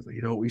woman, who goes,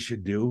 what we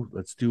should do?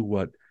 Let's do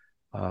what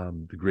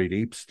the great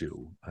apes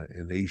do,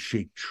 and they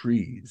shake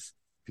trees,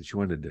 because she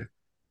wanted to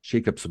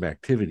shake up some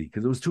activity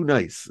because it was too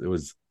nice. It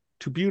was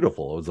too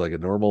beautiful. It was like a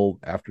normal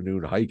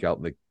afternoon hike out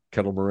in the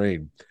Kettle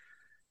Moraine.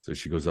 So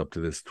she goes up to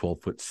this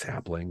 12-foot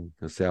sapling.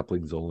 The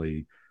sapling's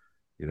only,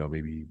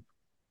 maybe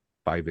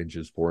 5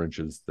 inches, 4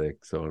 inches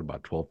thick, so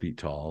about 12 feet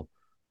tall.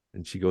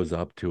 And she goes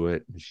up to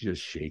it and she's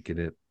just shaking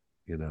it,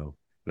 and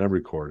I'm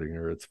recording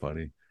her. It's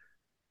funny.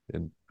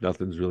 And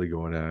nothing's really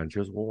going on. She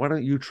goes, well, why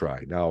don't you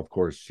try? Now, of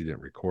course, she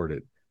didn't record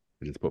it.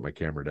 I just put my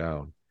camera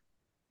down.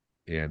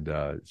 And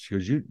she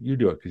goes, you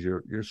do it because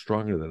you're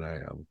stronger than I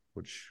am,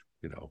 which.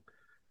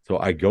 So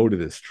I go to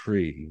this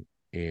tree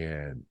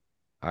and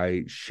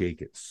I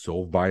shake it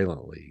so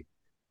violently,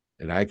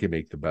 and I can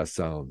make the best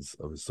sounds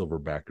of a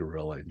silverback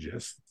gorilla and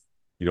just,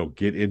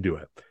 get into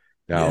it.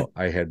 Yeah. Now,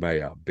 I had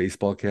my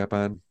baseball cap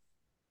on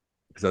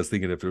because I was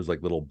thinking if there was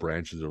like little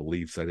branches or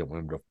leaves, I didn't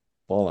want them to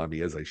fall on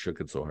me as I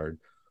shook it so hard.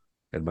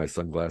 And my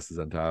sunglasses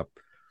on top,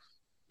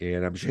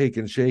 and I'm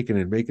shaking,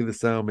 and making the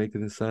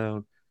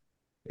sound,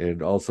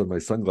 and all of a sudden my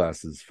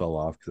sunglasses fell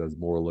off because I was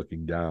more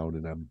looking down,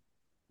 and I'm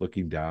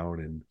looking down,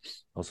 and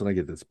all of a sudden I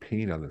get this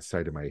pain on the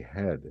side of my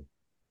head,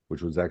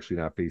 which was actually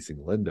not facing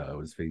Linda. I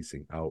was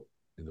facing out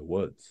in the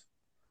woods.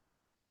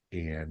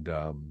 And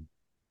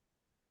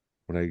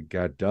when I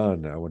got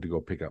done, I went to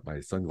go pick up my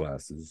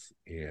sunglasses,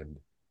 and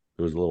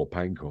there was a little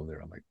pine cone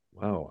there. I'm like,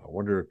 wow, I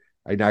wonder.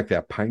 I knocked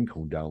that pine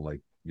cone down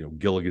like,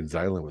 Gilligan's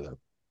Island with a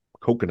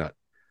coconut.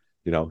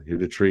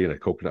 Hit a tree and a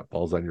coconut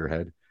falls on your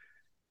head.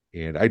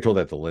 And I told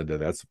that to Linda.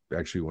 That's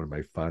actually one of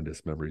my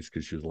fondest memories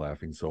because she was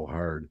laughing so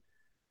hard.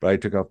 But I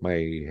took off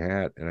my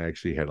hat and I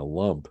actually had a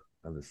lump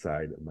on the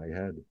side of my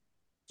head.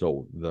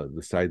 So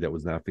the side that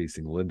was not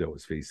facing Linda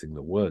was facing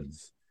the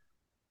woods.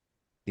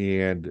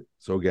 And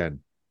so again,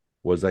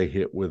 was I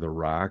hit with a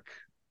rock?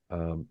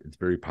 It's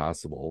very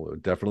possible.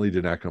 It definitely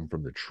did not come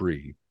from the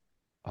tree.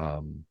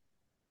 Um,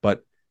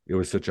 but it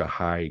was such a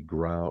high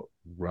ground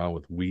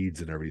with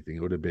weeds and everything.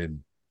 It would have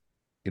been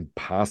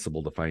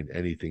impossible to find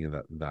anything in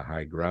the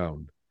high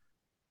ground.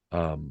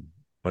 Um,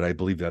 but I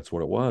believe that's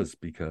what it was,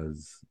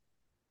 because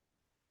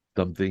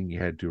something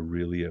had to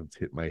really have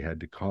hit my head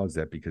to cause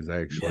that, because I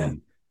Yeah.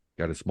 actually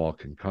got a small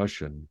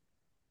concussion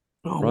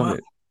Oh from wow.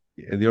 it.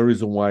 And the only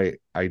reason why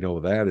I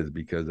know that is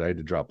because I had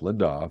to drop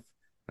Linda off.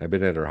 I've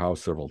been at her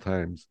house several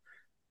times,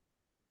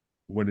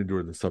 went into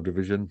her the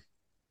subdivision,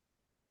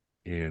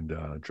 and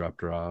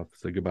dropped her off,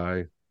 said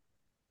goodbye.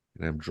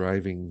 And I'm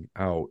driving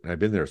out, and I've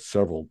been there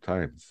several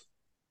times.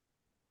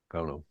 I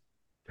don't know,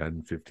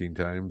 10, 15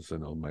 times.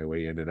 And on my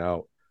way in and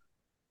out,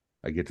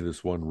 I get to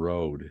this one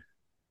road,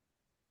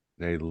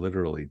 and I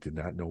literally did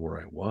not know where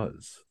I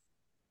was.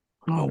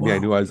 Oh I mean, I wow.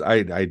 knew I was,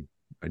 I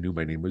knew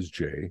my name was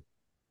Jay.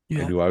 I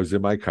Yeah. knew I was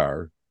in my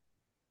car.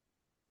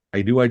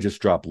 I knew I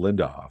just dropped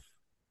Linda off.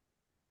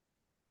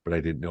 but I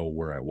didn't know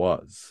where I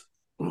was.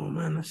 Oh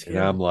man, that's And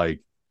I'm scary. like,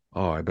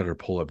 oh, I better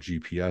pull up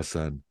GPS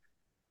on.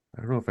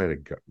 I don't know if I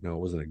had no, it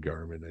wasn't a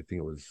Garmin. I think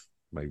it was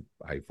my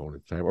iPhone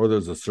at the time, or there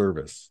was a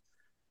service.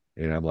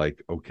 And I'm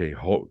like, okay,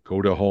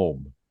 go to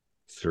home,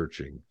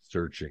 searching,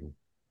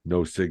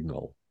 no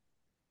signal.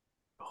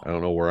 I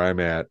don't know where I'm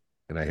at,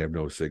 and I have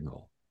no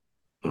signal.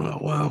 Oh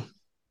wow.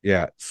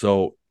 Yeah,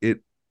 so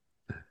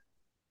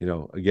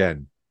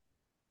again,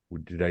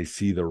 did I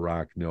see the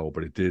rock? No,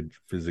 but it did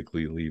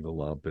physically leave a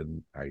lump,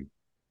 and I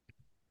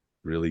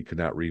really could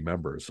not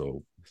remember.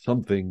 So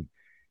something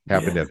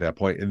happened Yeah. at that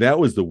point, and that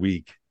was the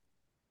week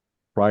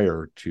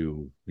prior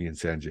to me and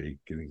Sanjay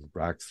getting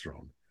rocks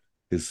thrown.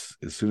 As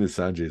soon as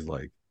Sanjay's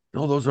like,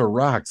 "No, those are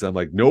rocks," I'm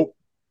like, "Nope."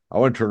 I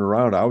want to turn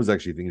around. I was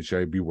actually thinking,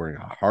 should I be wearing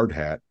a hard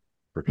hat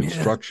for Yeah.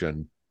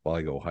 construction while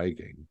I go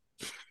hiking,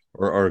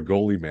 or a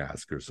goalie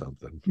mask or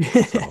something?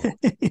 So,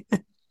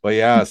 but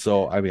yeah,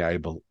 so I mean,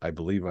 I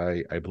believe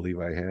I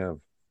have,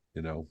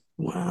 you know,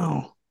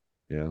 Wow.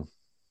 yeah.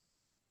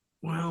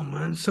 Wow,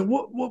 man. So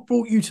what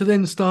brought you to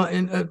then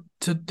starting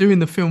to doing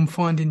the film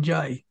Finding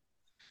Jay?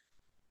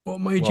 What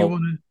made you Well,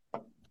 want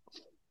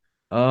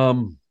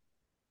um,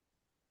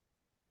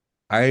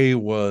 I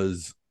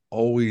was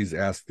always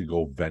asked to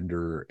go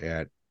vendor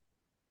at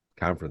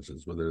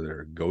conferences, whether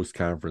they're ghost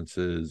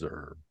conferences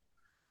or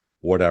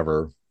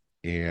whatever.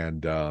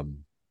 And I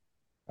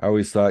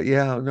always thought,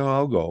 yeah, no,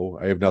 I'll go.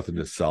 I have nothing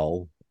to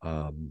sell.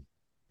 I am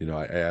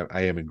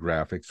in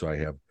graphics, so I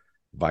have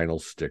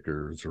vinyl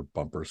stickers or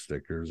bumper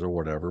stickers or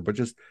whatever, but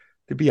just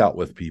to be out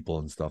with people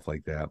and stuff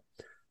like that.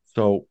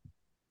 So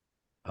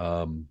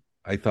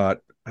I thought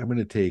I'm going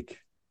to take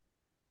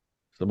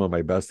some of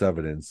my best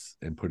evidence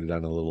and put it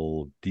on a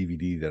little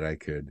DVD that I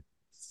could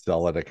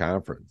sell at a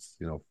conference,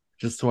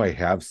 just so I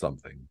have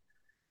something.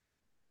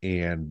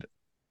 And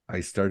I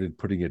started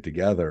putting it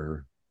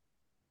together,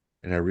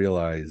 and I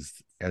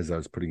realized as I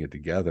was putting it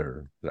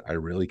together that I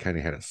really kind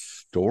of had a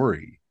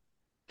story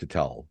to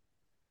tell.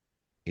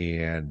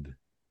 And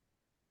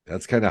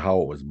that's kind of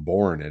how it was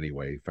born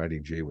anyway.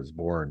 Finding Jay was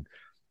born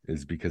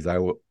is because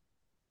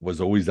was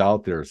always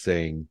out there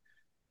saying,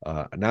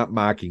 not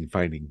mocking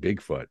Finding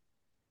Bigfoot,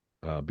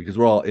 because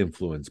we're all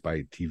influenced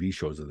by TV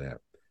shows of that.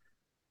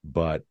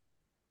 But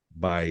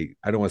I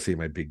don't want to say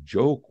my big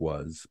joke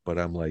was, but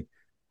I'm like,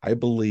 I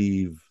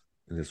believe,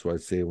 and this is what I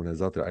say when I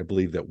was out there, I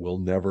believe that we'll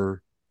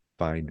never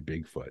find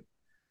Bigfoot,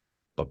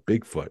 but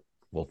Bigfoot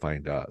will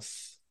find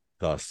us.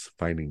 Thus,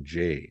 Finding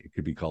Jay. It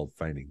could be called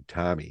Finding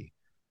Tommy.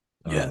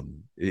 yeah,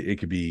 It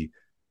could be,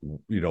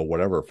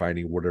 whatever,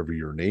 finding whatever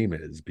your name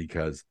is.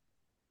 Because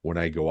when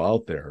I go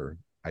out there,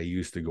 I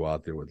used to go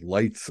out there with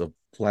lights of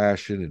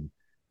flashing and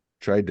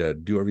tried to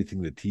do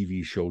everything the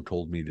TV show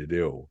told me to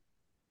do.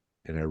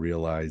 And I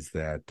realized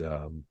that,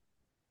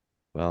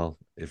 well,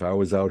 if I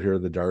was out here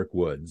in the dark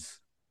woods,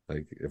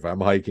 like if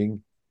I'm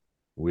hiking,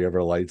 we have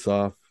our lights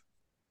off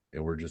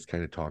and we're just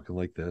kind of talking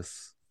like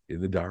this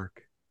in the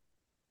dark.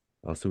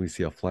 Also, we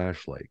see a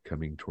flashlight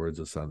coming towards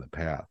us on the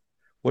path.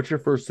 What's your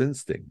first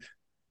instinct?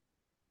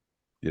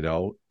 You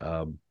know,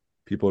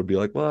 people would be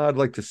like, "Well, I'd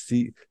like to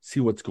see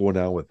what's going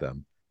on with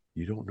them."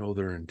 You don't know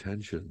their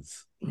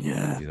intentions.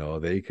 yeah,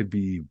 They could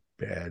be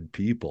bad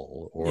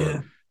people, or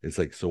yeah, it's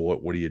like, so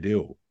what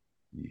do?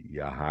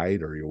 You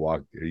hide, or you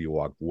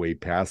walk way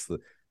past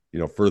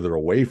further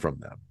away from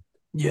them.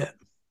 yeah,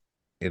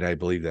 And I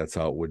believe that's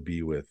how it would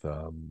be with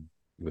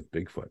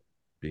Bigfoot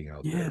being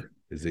out yeah, there.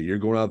 Is that you're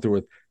going out there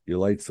with your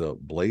lights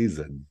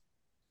blazing?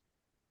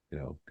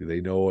 Do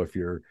they know if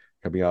you're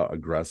coming out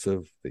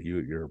aggressive, that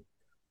you're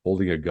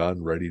holding a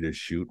gun ready to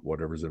shoot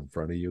whatever's in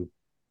front of you?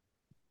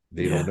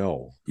 They don't yeah.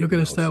 know, You're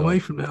gonna stay away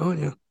so from that, aren't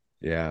you?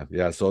 yeah,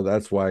 yeah. So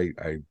that's why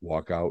I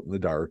walk out in the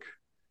dark.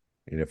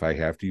 And if I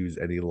have to use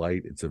any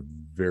light, it's a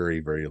very,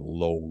 very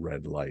low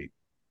red light,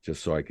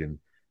 just so I can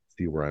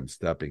see where I'm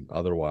stepping.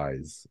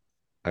 Otherwise,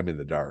 I'm in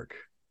the dark.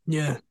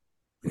 Yeah,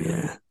 Yeah,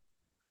 yeah.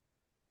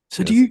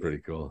 So that's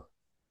pretty cool.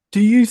 do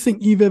you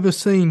think you've ever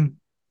seen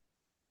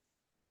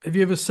have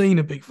you ever seen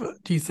a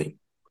Bigfoot, do you think?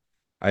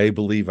 I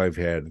believe I've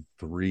had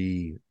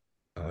three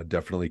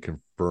definitely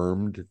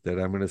confirmed that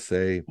I'm going to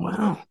say.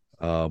 Wow.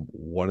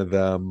 One of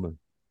them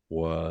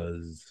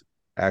was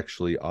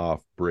actually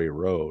off Bray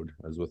Road.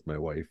 I was with my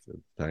wife at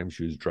the time.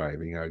 She was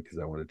driving out because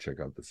I wanted to check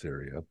out this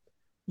area.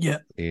 Yeah,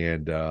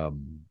 And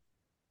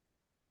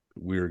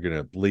we were going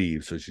to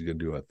leave. So she's going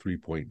to do a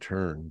 3-point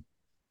turn.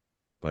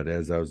 But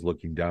as I was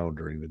looking down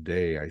during the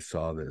day, I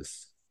saw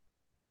this,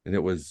 and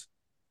it was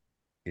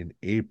in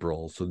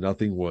April. So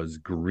nothing was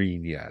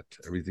green yet.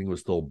 Everything was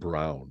still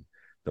brown.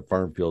 The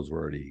farm fields were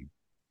already,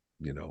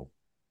 you know,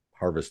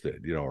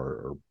 harvested,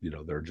 or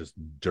they're just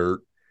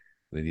dirt.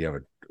 And then you have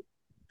a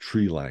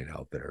tree line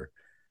out there.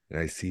 And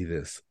I see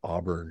this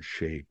auburn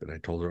shape. And I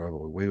told her,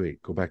 oh,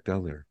 wait, go back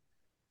down there.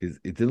 It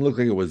didn't look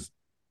like it was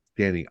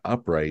standing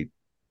upright,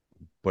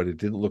 but it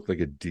didn't look like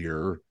a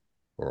deer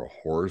or a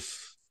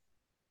horse.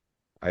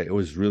 It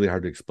was really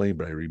hard to explain,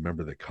 but I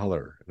remember the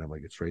color. And I'm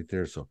like, it's right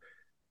there. So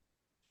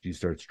she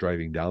starts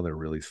driving down there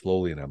really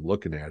slowly. And I'm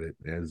looking at it.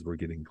 And as we're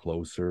getting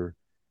closer,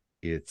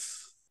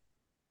 it's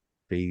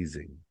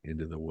phasing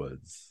into the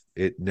woods.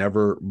 It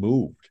never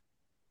moved.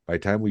 By the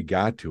time we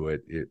got to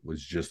it, it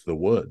was just the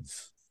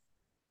woods.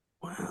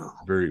 Wow.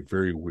 Very,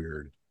 very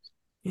weird.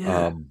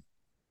 Yeah. Um,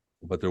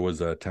 but there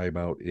was a time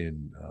out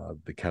in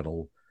the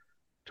kettle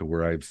to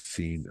where I've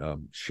seen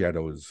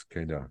shadows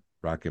kind of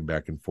rocking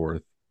back and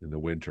forth in the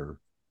winter,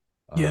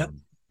 Yeah.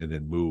 and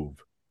then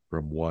move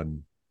from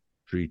one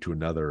tree to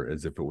another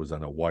as if it was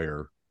on a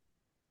wire.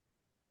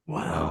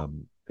 Wow.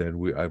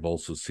 Then I've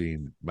also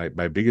seen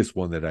my biggest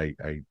one that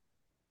I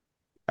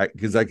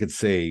because I could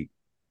say,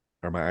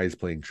 are my eyes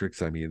playing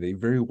tricks on me? They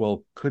very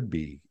well could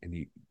be,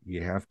 and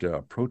you have to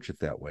approach it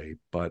that way.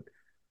 But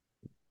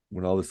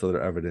when all this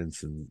other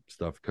evidence and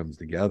stuff comes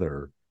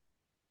together,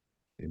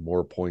 and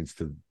more points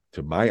to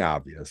my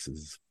obvious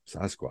is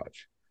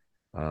Sasquatch.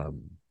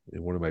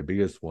 And one of my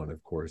biggest one,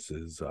 of course,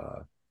 is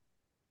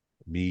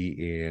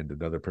me and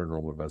another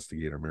paranormal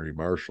investigator, Mary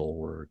Marshall,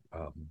 were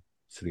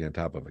sitting on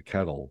top of a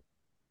kettle,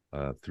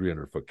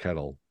 300-foot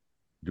kettle,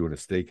 doing a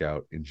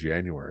stakeout in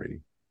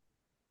January.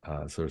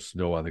 So there's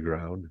snow on the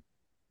ground,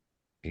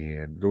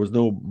 and there was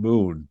no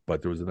moon,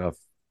 but there was enough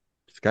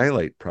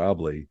skylight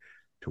probably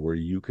to where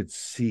you could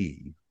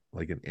see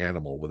like an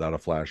animal without a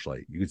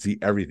flashlight. You could see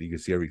everything. You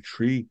could see every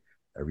tree,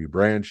 every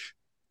branch.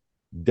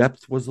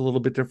 Depth was a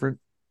little bit different.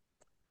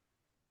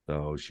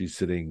 So she's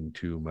sitting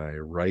to my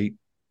right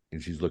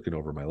and she's looking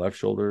over my left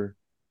shoulder.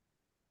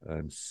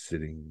 I'm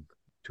sitting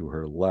to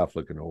her left,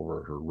 looking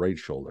over her right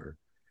shoulder.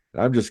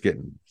 And I'm just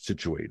getting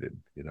situated,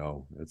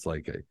 It's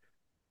like I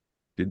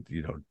did,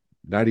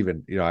 not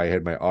even, I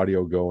had my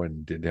audio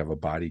going, didn't have a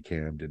body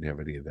cam, didn't have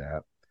any of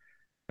that.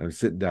 I'm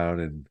sitting down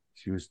and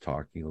she was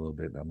talking a little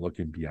bit, and I'm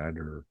looking beyond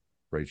her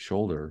right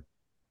shoulder,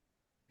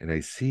 and I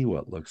see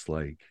what looks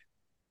like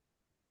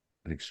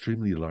an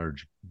extremely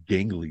large,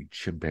 gangly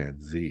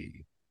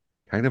chimpanzee,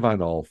 kind of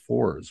on all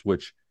fours,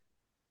 which,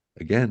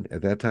 again,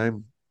 at that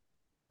time,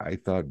 I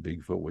thought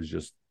Bigfoot was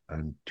just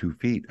on 2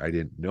 feet. I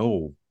didn't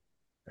know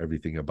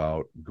everything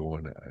about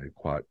going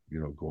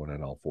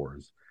on all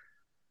fours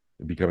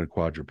and becoming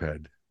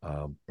quadruped.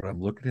 But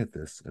I'm looking at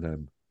this,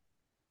 and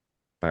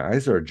my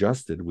eyes are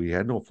adjusted. We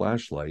had no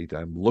flashlight.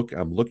 I'm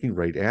looking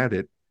right at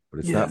it, but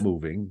it's not Yeah.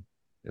 moving.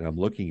 And I'm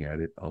looking at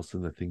it. All of a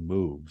sudden, the thing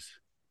moves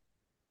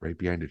right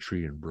behind a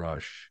tree and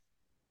brush.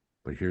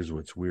 But here's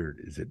what's weird: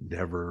 is it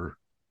never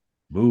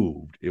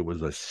moved. It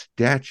was a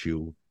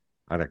statue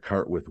on a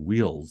cart with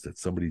wheels that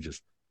somebody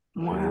just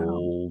Wow.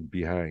 pulled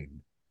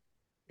behind.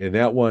 And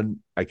that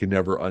one I can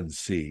never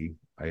unsee.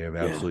 I have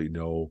Yeah. absolutely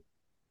no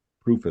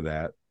proof of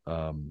that.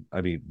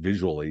 I mean,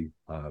 visually,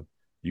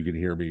 you can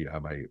hear me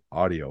on my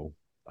audio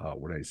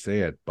when I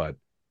say it, but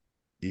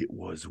it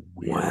was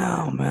weird.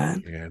 Wow,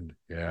 man. And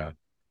yeah,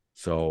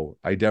 so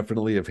I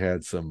definitely have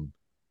had some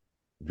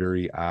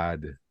very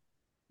odd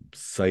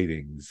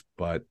sightings,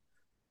 but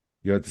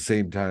at the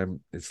same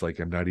time, it's like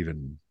I'm not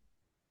even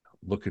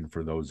looking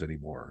for those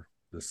anymore,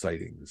 the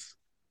sightings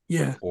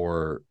Yeah.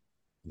 or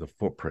the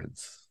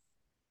footprints.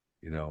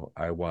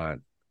 I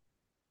want,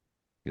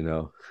 you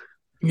know,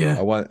 Yeah.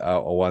 I want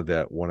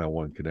that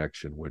one-on-one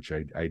connection, which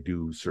I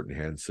do certain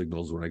hand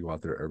signals when I go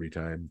out there every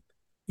time.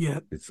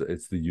 Yeah. It's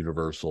the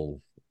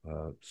universal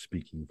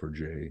speaking for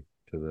Jay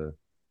to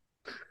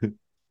the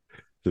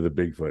to the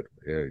Bigfoot.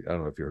 I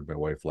don't know if you heard my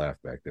wife laugh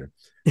back there,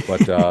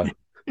 but I'll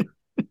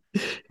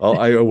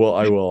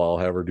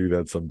have her do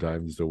that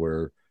sometimes to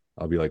where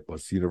I'll be like,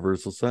 "What's the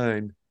universal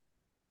sign?"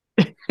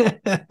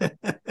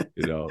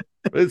 You know,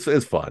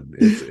 it's fun.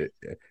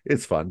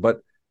 It's fun,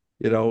 but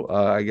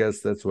I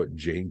guess that's what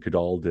Jane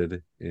Goodall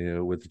did,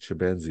 with the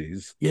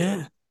chimpanzees.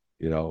 Yeah.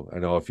 I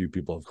know a few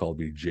people have called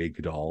me Jay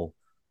Goodall,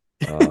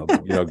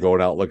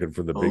 going out looking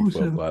for the Bigfoot,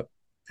 Awesome. but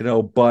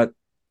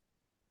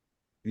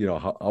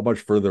how much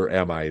further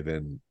am I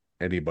than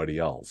anybody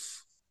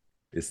else?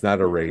 It's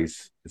not a Yeah.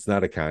 race. It's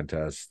not a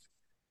contest.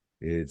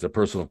 It's a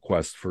personal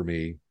quest for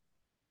me.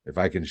 If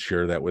I can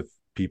share that with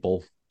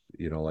people,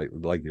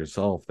 like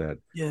yourself that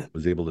Yeah.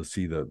 was able to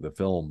see the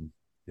film,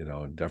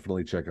 and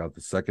definitely check out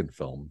the second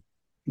film.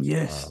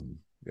 Yes.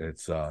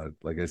 It's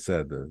like I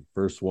said, the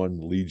first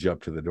one leads you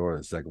up to the door,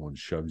 the second one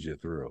shoves you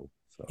through.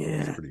 So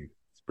Yeah. it's pretty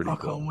cool. I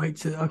can't wait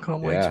to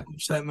Yeah,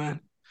 watch that, man.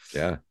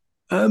 yeah,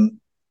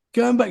 Um,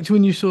 Going back to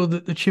when you saw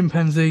the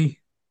chimpanzee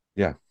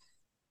yeah.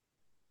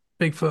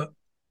 Bigfoot,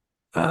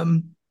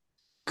 um,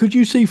 could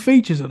you see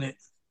features on it?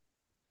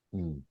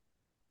 Hmm.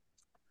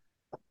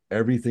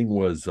 Everything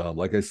was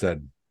like I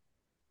said,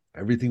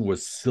 everything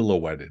was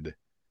silhouetted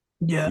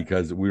Yeah.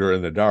 because we were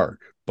in the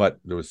dark,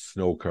 but there was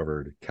snow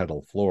covered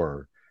kettle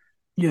floor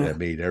Yeah. that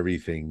made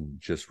everything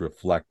just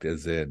reflect,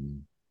 as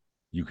in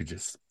you could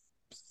just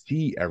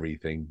see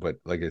everything. But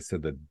like I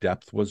said, the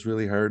depth was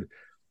really hard.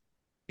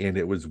 And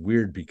it was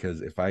weird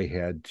because if I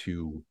had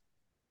to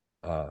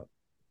uh,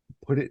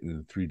 put it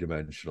in 3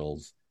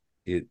 dimensionals,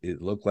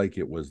 it looked like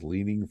it was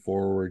leaning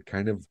forward,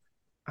 kind of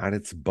on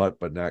its butt,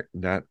 but not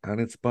on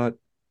its butt.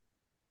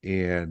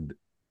 And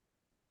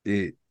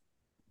it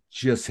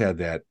just had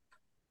that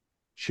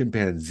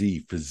chimpanzee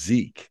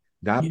physique,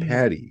 Yeah. not Yeah.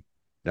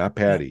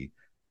 Patty,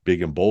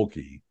 big and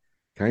bulky,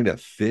 kind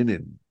of thin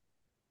and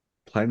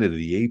Planet of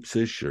the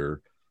Apes-ish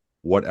or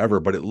whatever,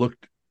 but it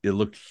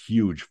looked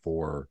huge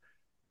for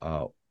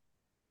uh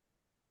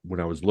when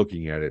I was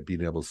looking at it,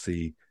 being able to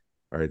see,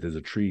 all right, there's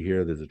a tree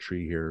here, there's a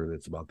tree here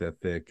that's about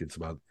that thick. It's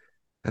about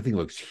that thing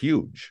looks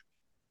huge.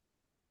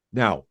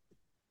 Now,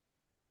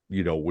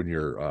 when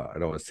you're I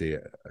don't want to say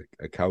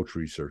a couch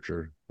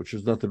researcher, which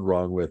there's nothing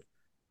wrong with.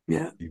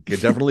 Yeah. You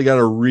definitely got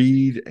to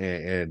read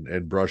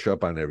and brush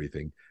up on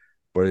everything,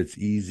 but it's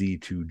easy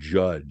to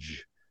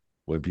judge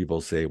when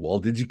people say, "Well,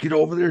 did you get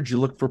over there? Did you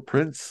look for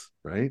prints?"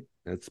 Right?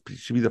 That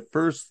should be the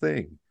first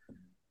thing.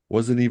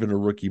 Wasn't even a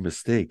rookie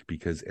mistake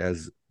because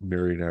as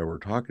Mary and I were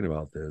talking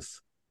about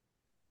this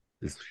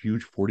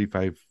huge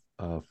 45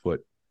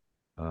 foot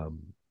um,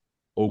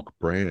 oak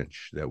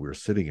branch that we were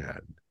sitting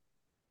on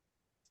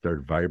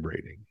started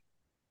vibrating.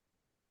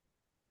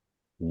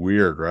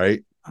 Weird,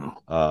 right?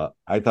 Oh,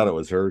 I thought it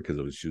was her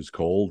because she was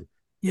cold.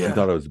 She yeah.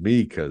 thought it was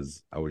me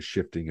because I was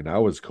shifting and I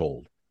was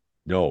cold.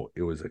 No,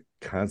 it was a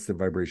constant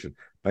vibration.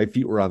 My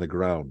feet were on the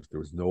ground. There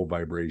was no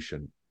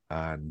vibration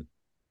on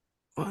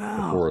the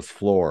Wow. forest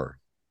floor,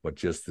 but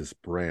just this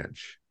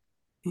branch.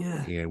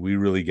 Yeah. And we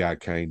really got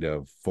kind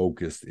of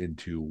focused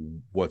into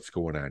what's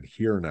going on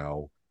here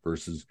now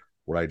versus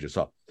what I just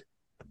saw.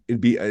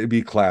 It'd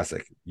be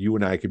classic. You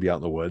and I could be out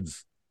in the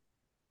woods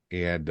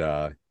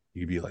and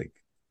you'd be like,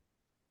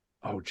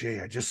 "Oh, Jay,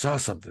 I just saw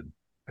something.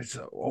 I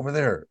saw over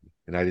there."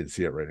 And I didn't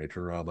see it right. I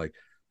turned around, I'm like,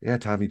 "Yeah,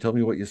 Tommy, tell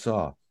me what you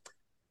saw."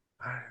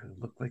 It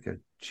looked like a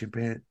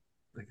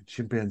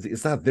chimpanzee.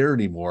 It's not there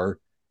anymore.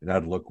 And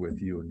I'd look with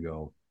you and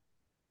go,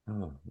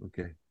 "Oh,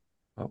 okay.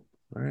 Oh,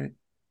 all right.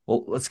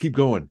 Well, let's keep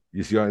going."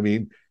 You see what I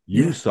mean?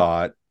 You Yeah.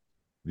 saw it,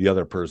 the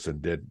other person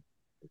didn't.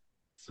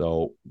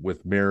 So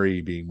with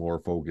Mary being more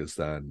focused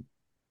on,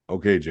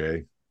 okay,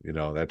 Jay,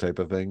 that type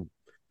of thing.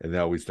 And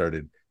now we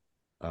started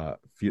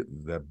feel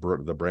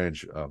the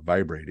branch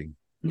vibrating.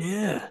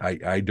 Yeah.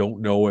 I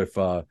don't know if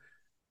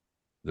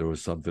there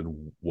was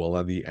something well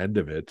on the end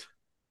of it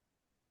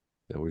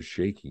that was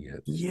shaking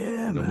it.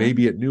 Yeah, man.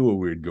 Maybe it knew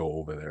we'd go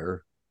over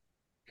there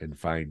and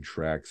find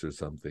tracks or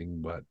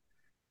something, but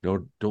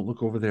no, don't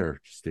look over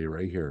there. Just stay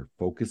right here.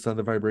 Focus on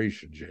the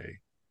vibration, Jay.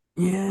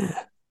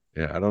 Yeah.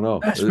 Yeah, I don't know.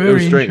 That's It was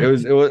very strange.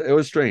 interesting. It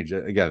was strange.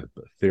 Again,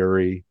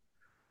 theory.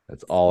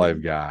 That's all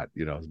I've got.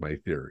 Is my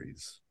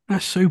theories.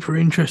 That's super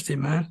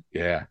interesting, man.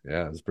 Yeah,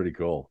 yeah, it's pretty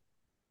cool.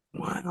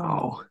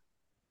 Wow.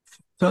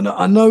 So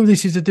I know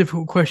this is a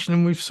difficult question,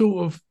 and we've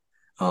sort of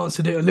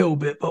answered it a little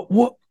bit. But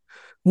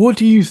what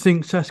do you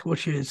think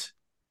Sasquatch is?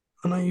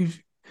 I know you.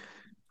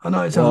 I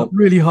know it's a Well,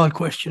 really hard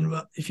question,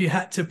 but if you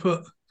had to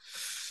put,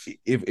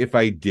 if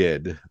I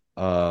did,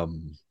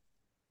 um,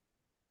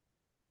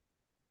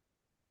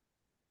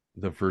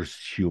 the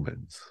first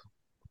humans.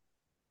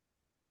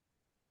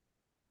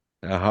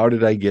 Now, how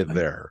did I get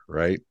there?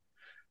 Right?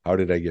 How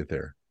did I get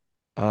there?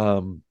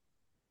 Um,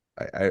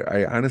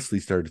 I honestly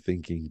started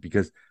thinking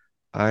because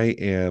I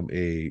am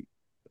a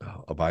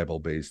Bible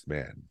based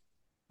man.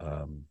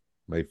 Um,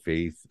 my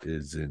faith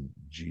is in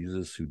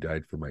Jesus who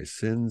died for my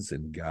sins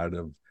and God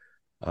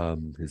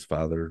of his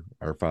Father,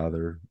 our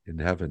Father in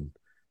heaven.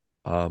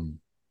 Um,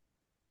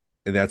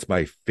 and that's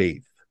my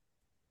faith.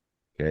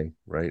 Okay,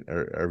 right?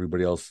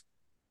 Everybody else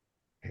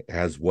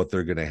has what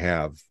they're going to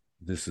have.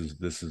 This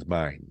is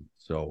mine.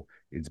 So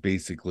it's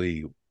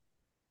basically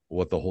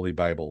what the Holy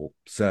Bible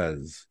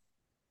says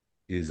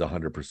is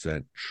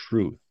 100%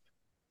 truth,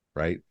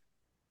 right?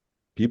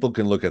 People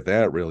can look at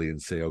that really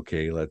and say,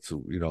 okay, let's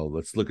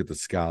look at the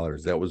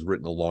scholars. That was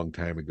written a long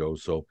time ago,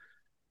 so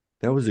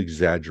that was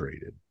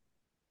exaggerated,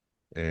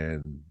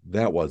 and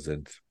that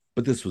wasn't.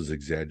 But this was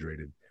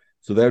exaggerated.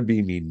 So that would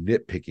be me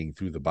nitpicking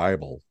through the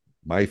Bible,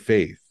 my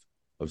faith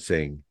of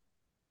saying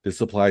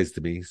this applies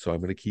to me, so I'm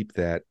going to keep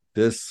that.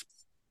 This,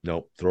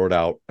 nope, throw it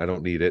out. I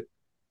don't need it.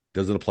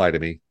 Doesn't apply to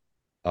me.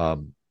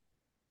 Um,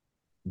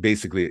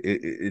 Basically,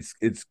 it's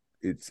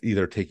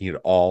either taking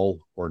it all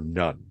or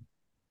none.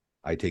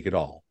 I take it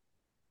all.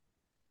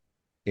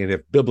 And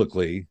if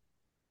biblically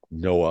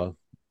Noah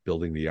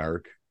building the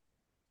ark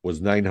was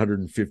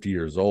 950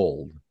 years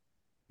old,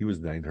 he was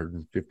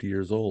 950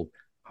 years old.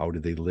 How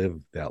did they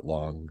live that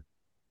long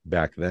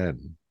back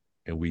then?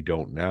 And we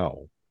don't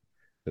now.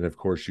 And of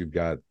course, you've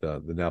got the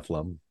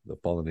Nephilim, the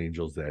fallen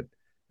angels that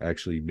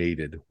actually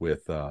mated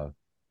with the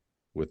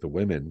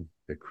women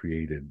that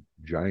created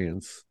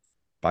giants.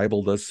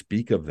 Bible does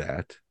speak of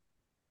that.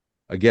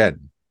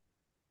 Again,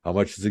 how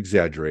much is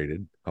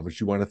exaggerated? How much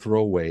do you want to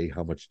throw away?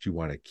 How much do you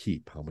want to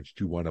keep? How much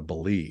do you want to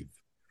believe?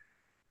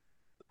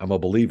 I'm a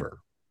believer.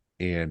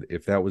 And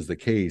if that was the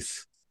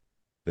case,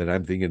 then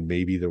I'm thinking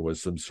maybe there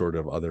was some sort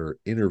of other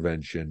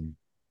intervention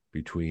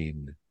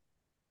between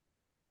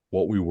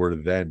what we were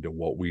then to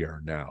what we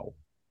are now.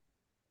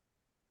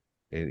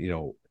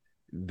 And,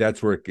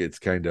 that's where it gets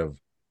kind of,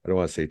 I don't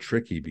want to say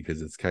tricky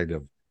because it's kind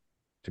of,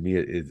 to me,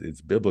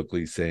 it's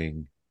biblically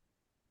saying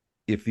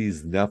if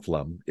these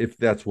Nephilim, if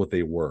that's what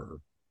they were,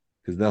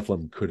 because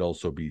Nephilim could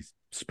also be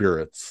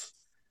spirits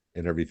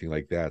and everything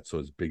like that. So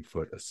is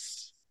Bigfoot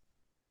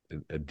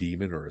a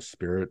demon or a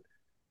spirit?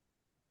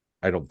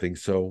 I don't think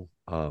so.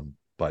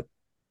 But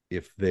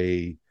if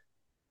they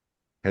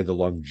had the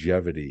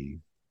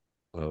longevity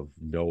of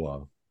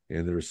Noah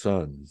and their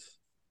sons,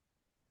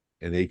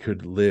 and they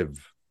could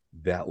live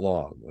that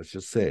long, let's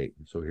just say,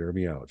 so hear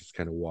me out, just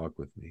kind of walk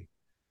with me,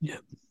 Yeah.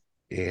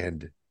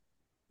 and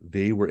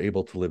they were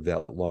able to live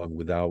that long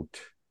without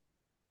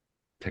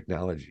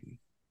technology,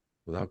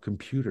 without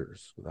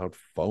computers, without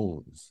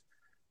phones,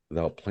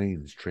 without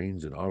planes,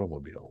 trains, and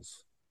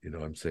automobiles. You know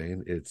what I'm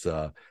saying? It's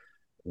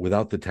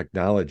without the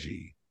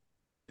technology,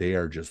 they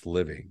are just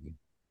living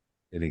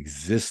and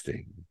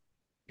existing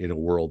in a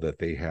world that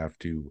they have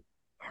to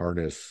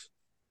harness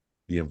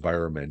the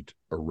environment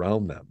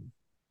around them.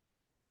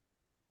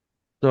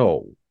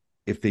 So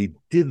if they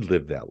did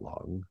live that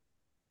long,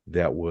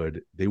 they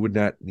would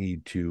not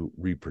need to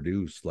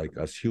reproduce like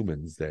us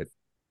humans that,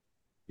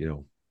 you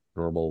know,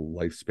 normal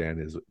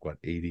lifespan is what,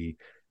 80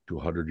 to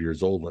 100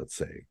 years old, let's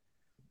say,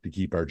 to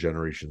keep our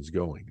generations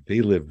going.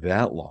 They live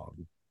that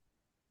long.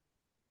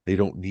 They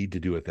don't need to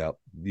do it that,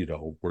 you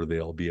know, where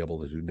they'll be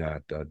able to do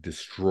not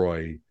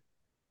destroy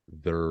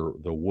the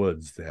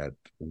woods that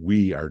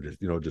we are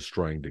just, you know,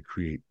 destroying to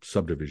create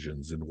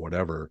subdivisions and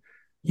whatever.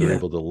 They're Yeah.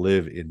 able to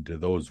live into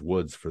those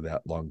woods for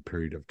that long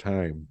period of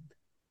time.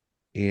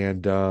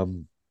 And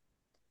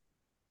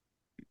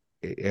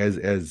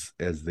as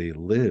they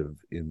live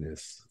in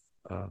this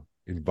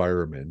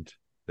environment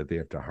that they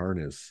have to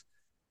harness,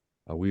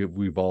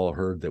 we've all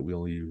heard that we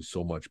only use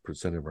so much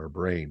percent of our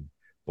brain,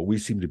 but we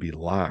seem to be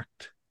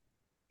locked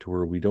to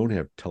where we don't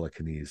have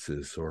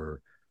telekinesis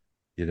or,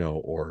 you know,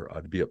 or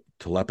to be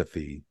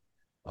telepathy,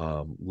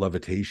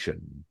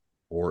 levitation,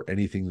 or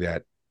anything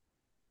that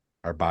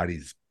our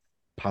bodies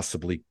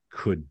possibly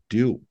could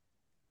do.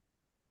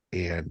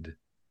 And,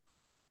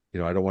 you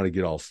know, I don't want to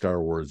get all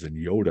Star Wars and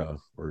Yoda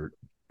or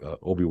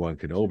Obi-Wan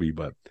Kenobi,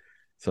 but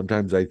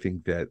sometimes I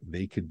think that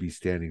they could be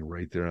standing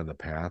right there on the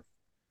path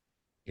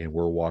and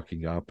we're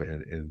walking up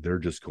and they're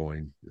just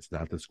going, it's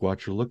not the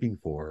Squatch you're looking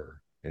for.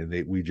 And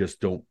we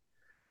just don't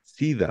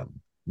see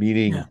them, Yeah.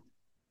 meaning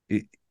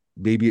it,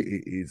 maybe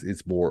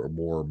it's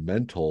more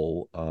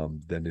mental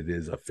than it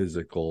is a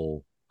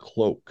physical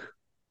cloak.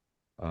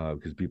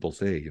 Because people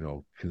say, you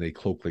know, can they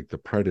cloak like the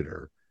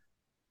Predator?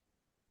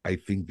 I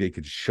think they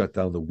could shut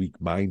down the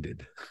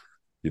weak-minded.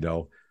 You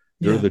know,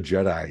 they're Yeah. the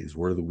Jedi's,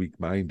 we're the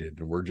weak-minded,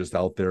 and we're just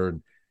out there.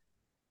 And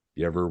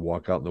you ever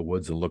walk out in the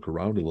woods and look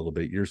around a little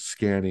bit, you're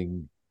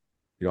scanning,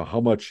 you know,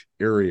 how much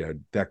area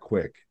that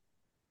quick,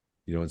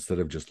 you know, instead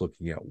of just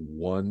looking at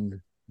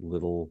one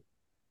little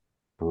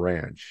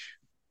branch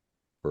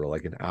for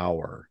like an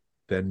hour,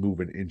 then move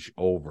an inch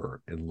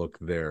over and look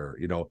there.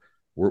 You know,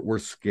 we're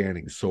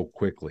scanning so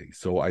quickly.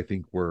 So I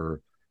think we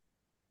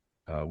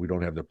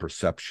don't have the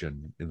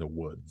perception in the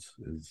woods,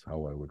 is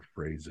how I would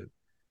phrase it.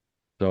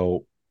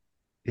 So,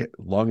 yeah,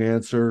 long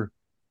answer.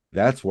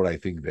 That's what I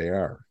think they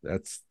are.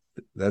 That's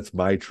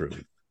my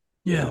truth.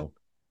 You Yeah.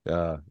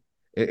 know,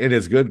 and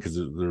it's good because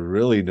there's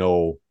really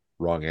no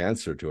wrong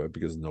answer to it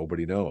because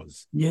nobody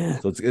knows. Yeah.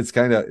 So it's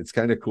kind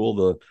of cool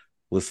to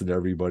listen to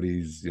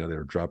everybody's. You know,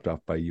 they're dropped off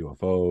by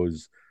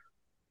UFOs.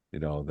 You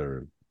know,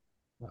 they're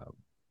uh,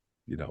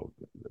 you know,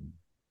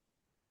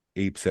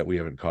 apes that we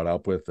haven't caught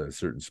up with, a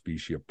certain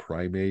species of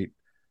primate.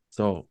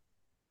 So,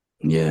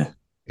 Yeah.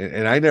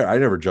 and I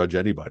never judge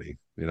anybody.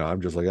 You know,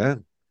 I'm just like, I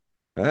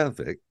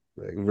think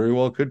very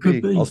well could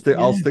Could be. I'll be. stay.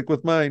 I'll Yeah. stick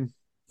with mine.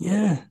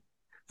 Yeah.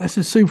 That's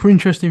a super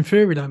interesting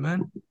theory, though,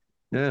 man.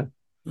 Yeah,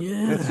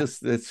 Yeah.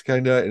 it's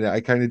kind of, and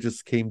I kind of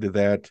just came to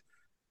that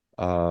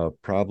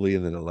probably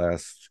in the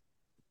last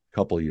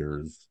couple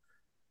years.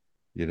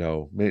 You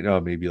know,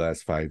 maybe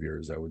last 5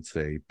 years, I would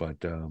say,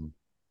 but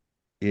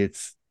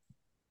it's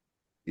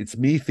it's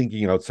me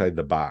thinking outside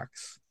the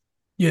box,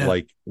 Yeah.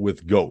 like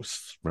with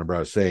ghosts. Remember, I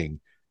was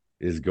saying,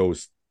 is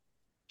ghost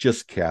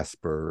just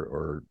Casper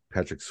or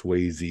Patrick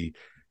Swayze,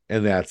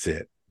 and that's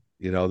it.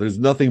 You know, there's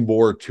nothing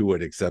more to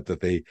it except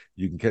that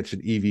you can catch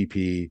an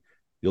EVP.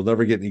 You'll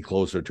never get any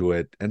closer to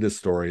it. End of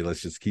story.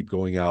 Let's just keep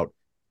going out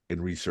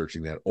and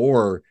researching that.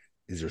 Or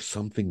is there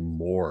something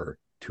more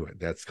to it?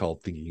 That's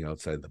called thinking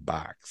outside the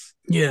box.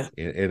 Yeah.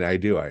 And I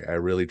do. I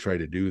really try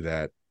to do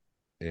that.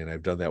 And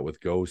I've done that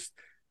with Ghost.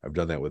 I've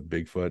done that with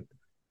Bigfoot.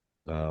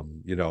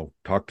 You know,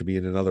 talk to me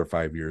in another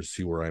 5 years,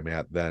 see where I'm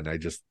at then. I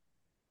just,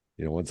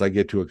 you know, once I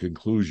get to a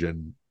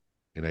conclusion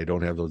and I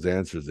don't have those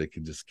answers, they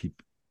can just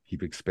keep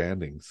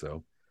expanding.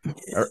 So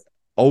are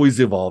always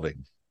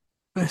evolving.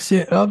 That's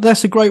it.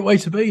 That's a great way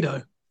to be,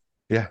 though.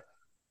 Yeah.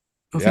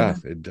 I think Yeah, it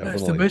that's the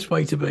definitely. best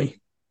way to be.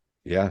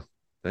 Yeah.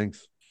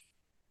 Thanks.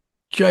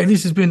 Jay,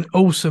 this has been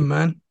awesome,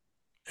 man.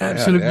 Yeah, it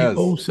Absolutely has.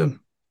 awesome.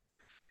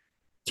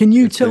 Can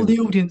you It's tell been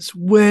the audience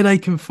where they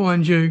can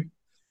find you,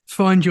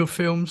 find your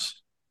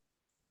films,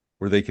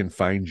 where they can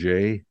find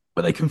Jay.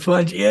 where they can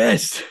find you?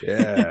 Yes.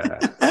 Yeah.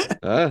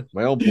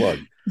 My own plug.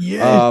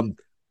 Yes. Um,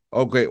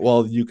 okay,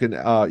 well you can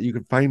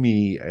find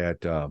me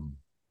at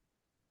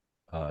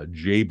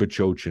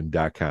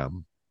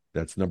jaybachochin.com.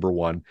 That's number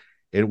one.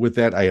 And with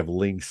that, I have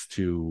links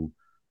to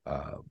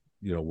uh,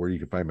 you know, where you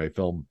can find my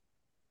film,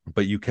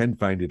 but you can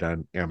find it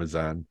on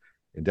Amazon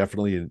and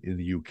definitely in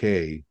the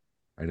UK.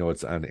 I know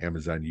it's on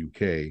Amazon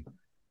UK.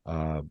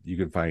 You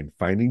can find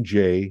Finding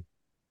Jay,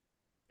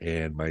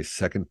 and my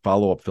second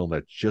follow-up film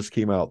that just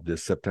came out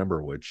this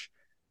September, which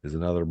is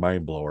another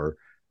mind blower,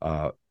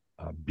 uh,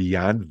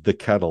 Beyond the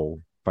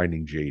Kettle,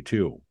 Finding Jay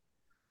 2.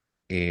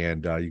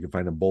 And you can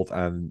find them both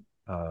on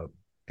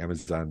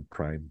Amazon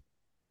Prime.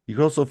 You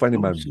can also find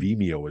them on Awesome.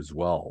 Vimeo as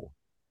well.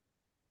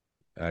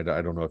 I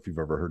don't know if you've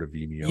ever heard of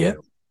Vimeo. Yep.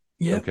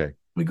 Yep. Okay.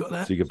 We got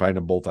that. So you can find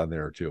them both on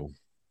there too.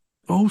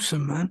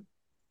 Awesome, man.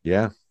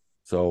 Yeah.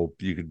 So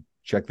you can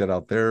check that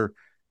out there.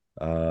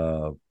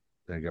 I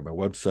got my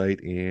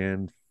website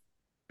and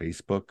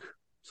Facebook.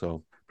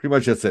 So pretty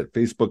much that's it.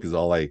 Facebook is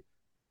all I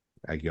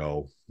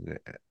go.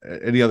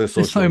 Any other There's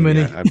social so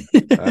media,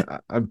 many.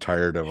 I'm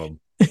tired of them.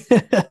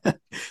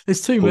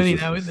 There's too many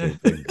Closest now, the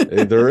isn't same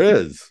thing. There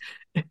is.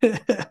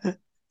 there?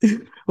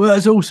 Well,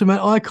 that's awesome, man.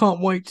 I can't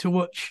wait to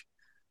watch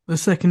the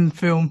second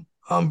film.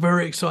 I'm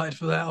very excited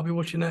for that. I'll be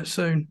watching that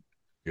soon.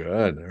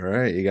 Good. All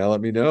right. You gotta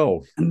let me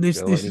know. And You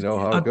gotta let me this, know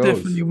how I it goes.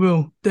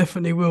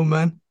 definitely will,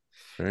 man.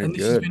 All right, And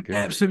this has good, been good.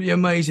 absolutely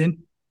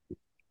amazing.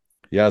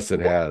 Yes, it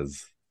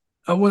has.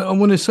 I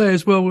want to say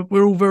as well,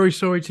 we're all very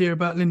sorry to hear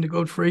about Linda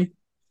Godfrey.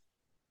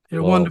 You're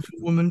a Well, wonderful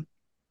woman.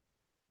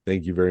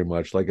 thank you very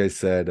much. Like I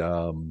said,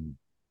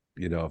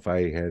 if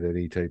I had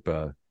any type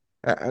of,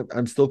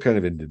 I'm still kind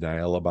of in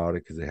denial about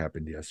it because it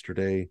happened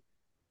yesterday,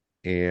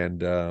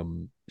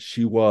 and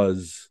she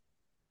was,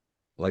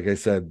 like I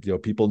said,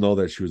 people know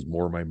that she was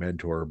more my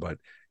mentor, but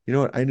you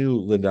know what? I knew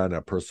Linda on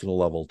a personal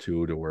level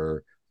too, to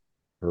where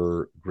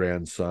her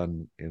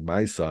grandson and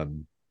my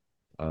son,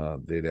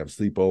 they'd have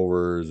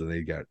sleepovers and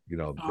they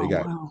Oh,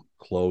 got wow.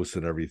 close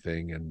and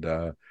everything.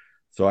 And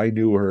so I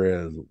knew her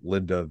as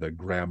Linda, the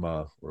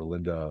grandma, or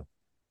Linda,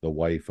 the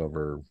wife of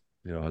her,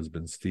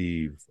 husband,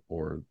 Steve,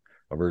 or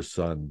of her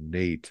son,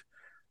 Nate.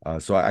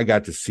 So I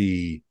got to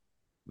see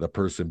the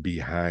person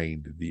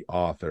behind the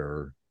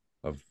author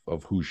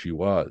of who she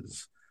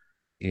was.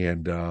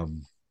 And, I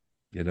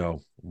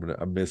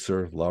miss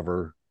her, love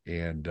her.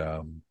 And,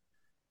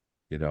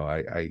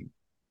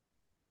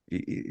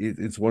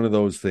 it's one of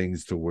those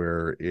things to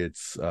where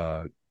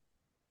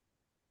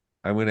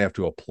I'm going to have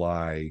to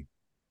apply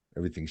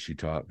everything she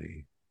taught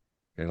me,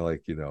 kind of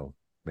like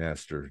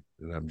master,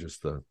 and I'm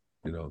just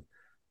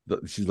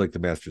she's like the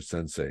master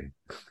sensei,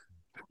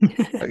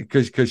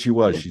 because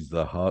Yeah. she's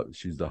the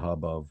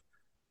hub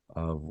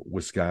of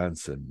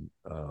Wisconsin,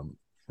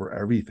 for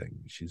everything.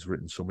 She's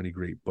written so many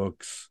great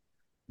books,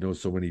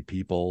 knows so many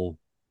people,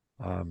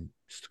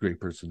 just a great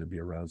person to be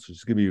around. So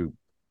she's gonna be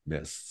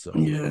missed. So,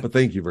 Yeah. but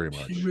thank you very She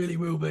much. really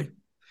will be.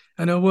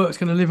 And her work's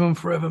going to live on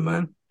forever,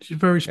 man. She's a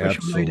very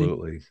special lady.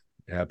 Absolutely,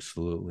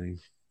 absolutely.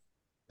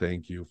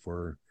 Thank you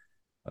for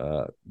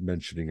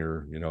mentioning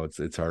her.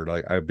 It's hard.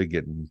 I've been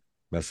getting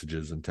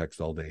messages and texts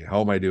all day.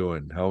 How am I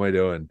doing? How am I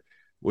doing?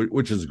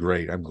 Which is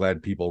great. I'm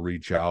glad people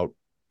reach out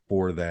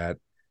for that.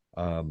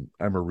 I'm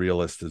a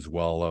realist as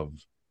well of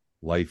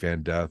life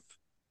and death.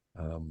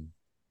 Um,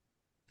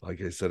 like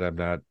I said, I'm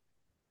not,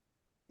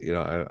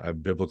 I'm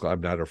biblical.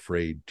 I'm not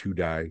afraid to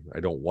die.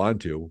 I don't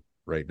want to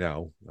right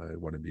now. I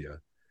want to be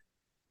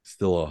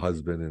still a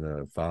husband and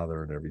a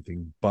father and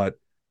everything, but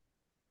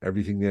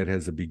everything that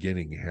has a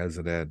beginning has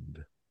an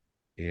end.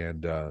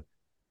 And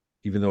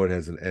even though it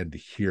has an end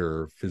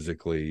here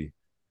physically,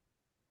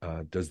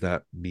 does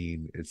not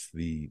mean it's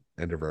the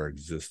end of our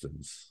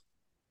existence.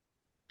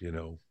 You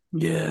know,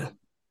 Yeah.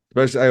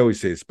 especially I always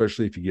say,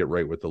 especially if you get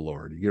right with the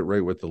Lord. You get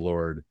right with the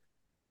Lord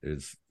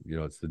is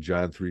it's the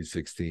John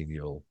 3:16.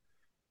 You'll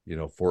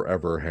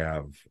forever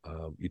have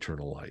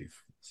eternal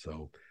life.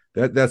 So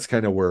that's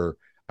kind of where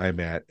I'm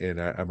at, and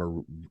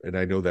and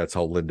I know that's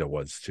how Linda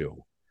was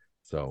too.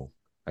 So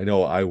I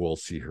know I will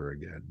see her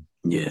again.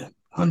 Yeah.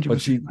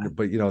 100%, man.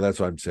 But that's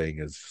what I'm saying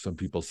is some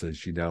people say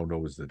she now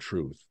knows the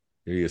truth.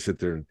 You sit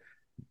there and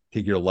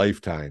take your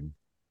lifetime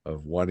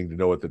of wanting to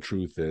know what the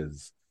truth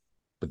is,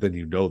 but then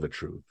you know the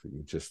truth.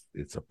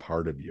 It's a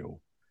part of you.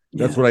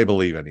 That's Yeah. what I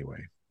believe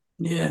anyway.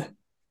 Yeah.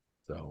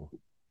 So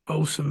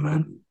Awesome,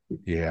 man.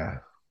 yeah.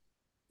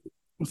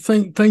 Well,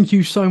 thank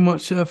you so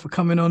much, sir, for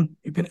coming on.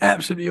 You've been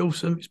absolutely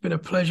awesome. It's been a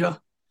pleasure.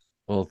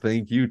 Well,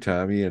 thank you,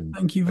 Tommy. And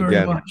Thank you very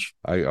again, much.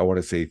 I want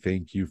to say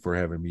thank you for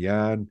having me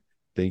on.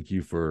 Thank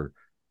you for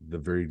the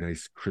very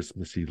nice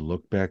Christmassy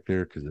look back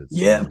there, because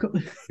Yeah,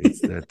 I've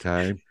it's that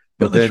time.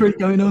 got the tree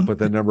going on. But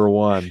then number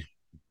one,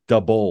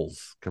 the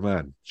Bulls. Come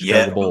on, Yeah, Chicago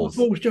I've got the Bulls.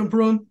 Bulls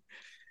jumper on.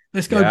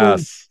 Let's go,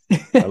 Bulls.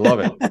 Yes, I love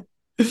it.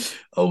 I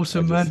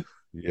Awesome, just man.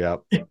 yeah,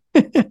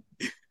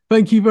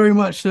 Thank you very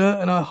much, sir.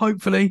 And I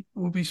hopefully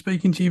will be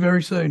speaking to you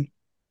very soon.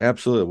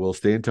 absolutely. We'll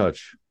stay in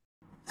touch.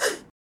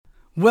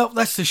 Well,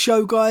 that's the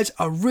show, guys.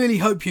 I really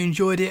hope you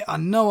enjoyed it. I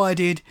know I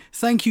did.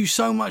 Thank you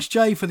so much,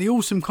 Jay, for the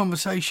awesome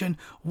conversation.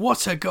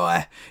 What a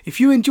guy.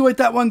 If you enjoyed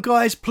that one,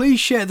 guys, please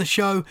share the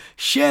show.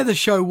 Share the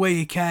show where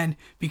you can,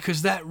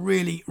 because that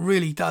really,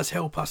 really does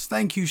help us.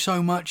 Thank you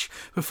so much.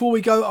 Before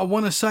we go, I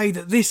want to say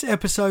that this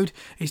episode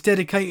is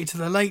dedicated to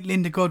the late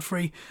Linda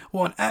Godfrey.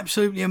 What an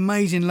absolutely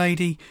amazing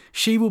lady.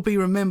 She will be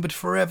remembered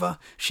forever.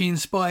 She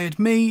inspired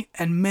me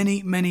and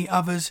many, many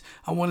others.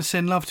 I want to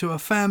send love to her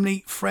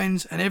family,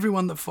 friends, and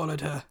everyone that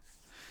followed her.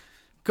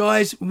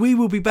 Guys, we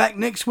will be back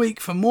next week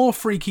for more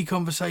freaky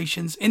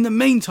conversations. In the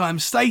meantime,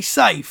 stay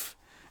safe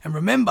and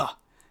remember,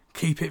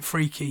 keep it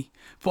freaky.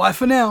 Bye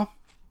for now.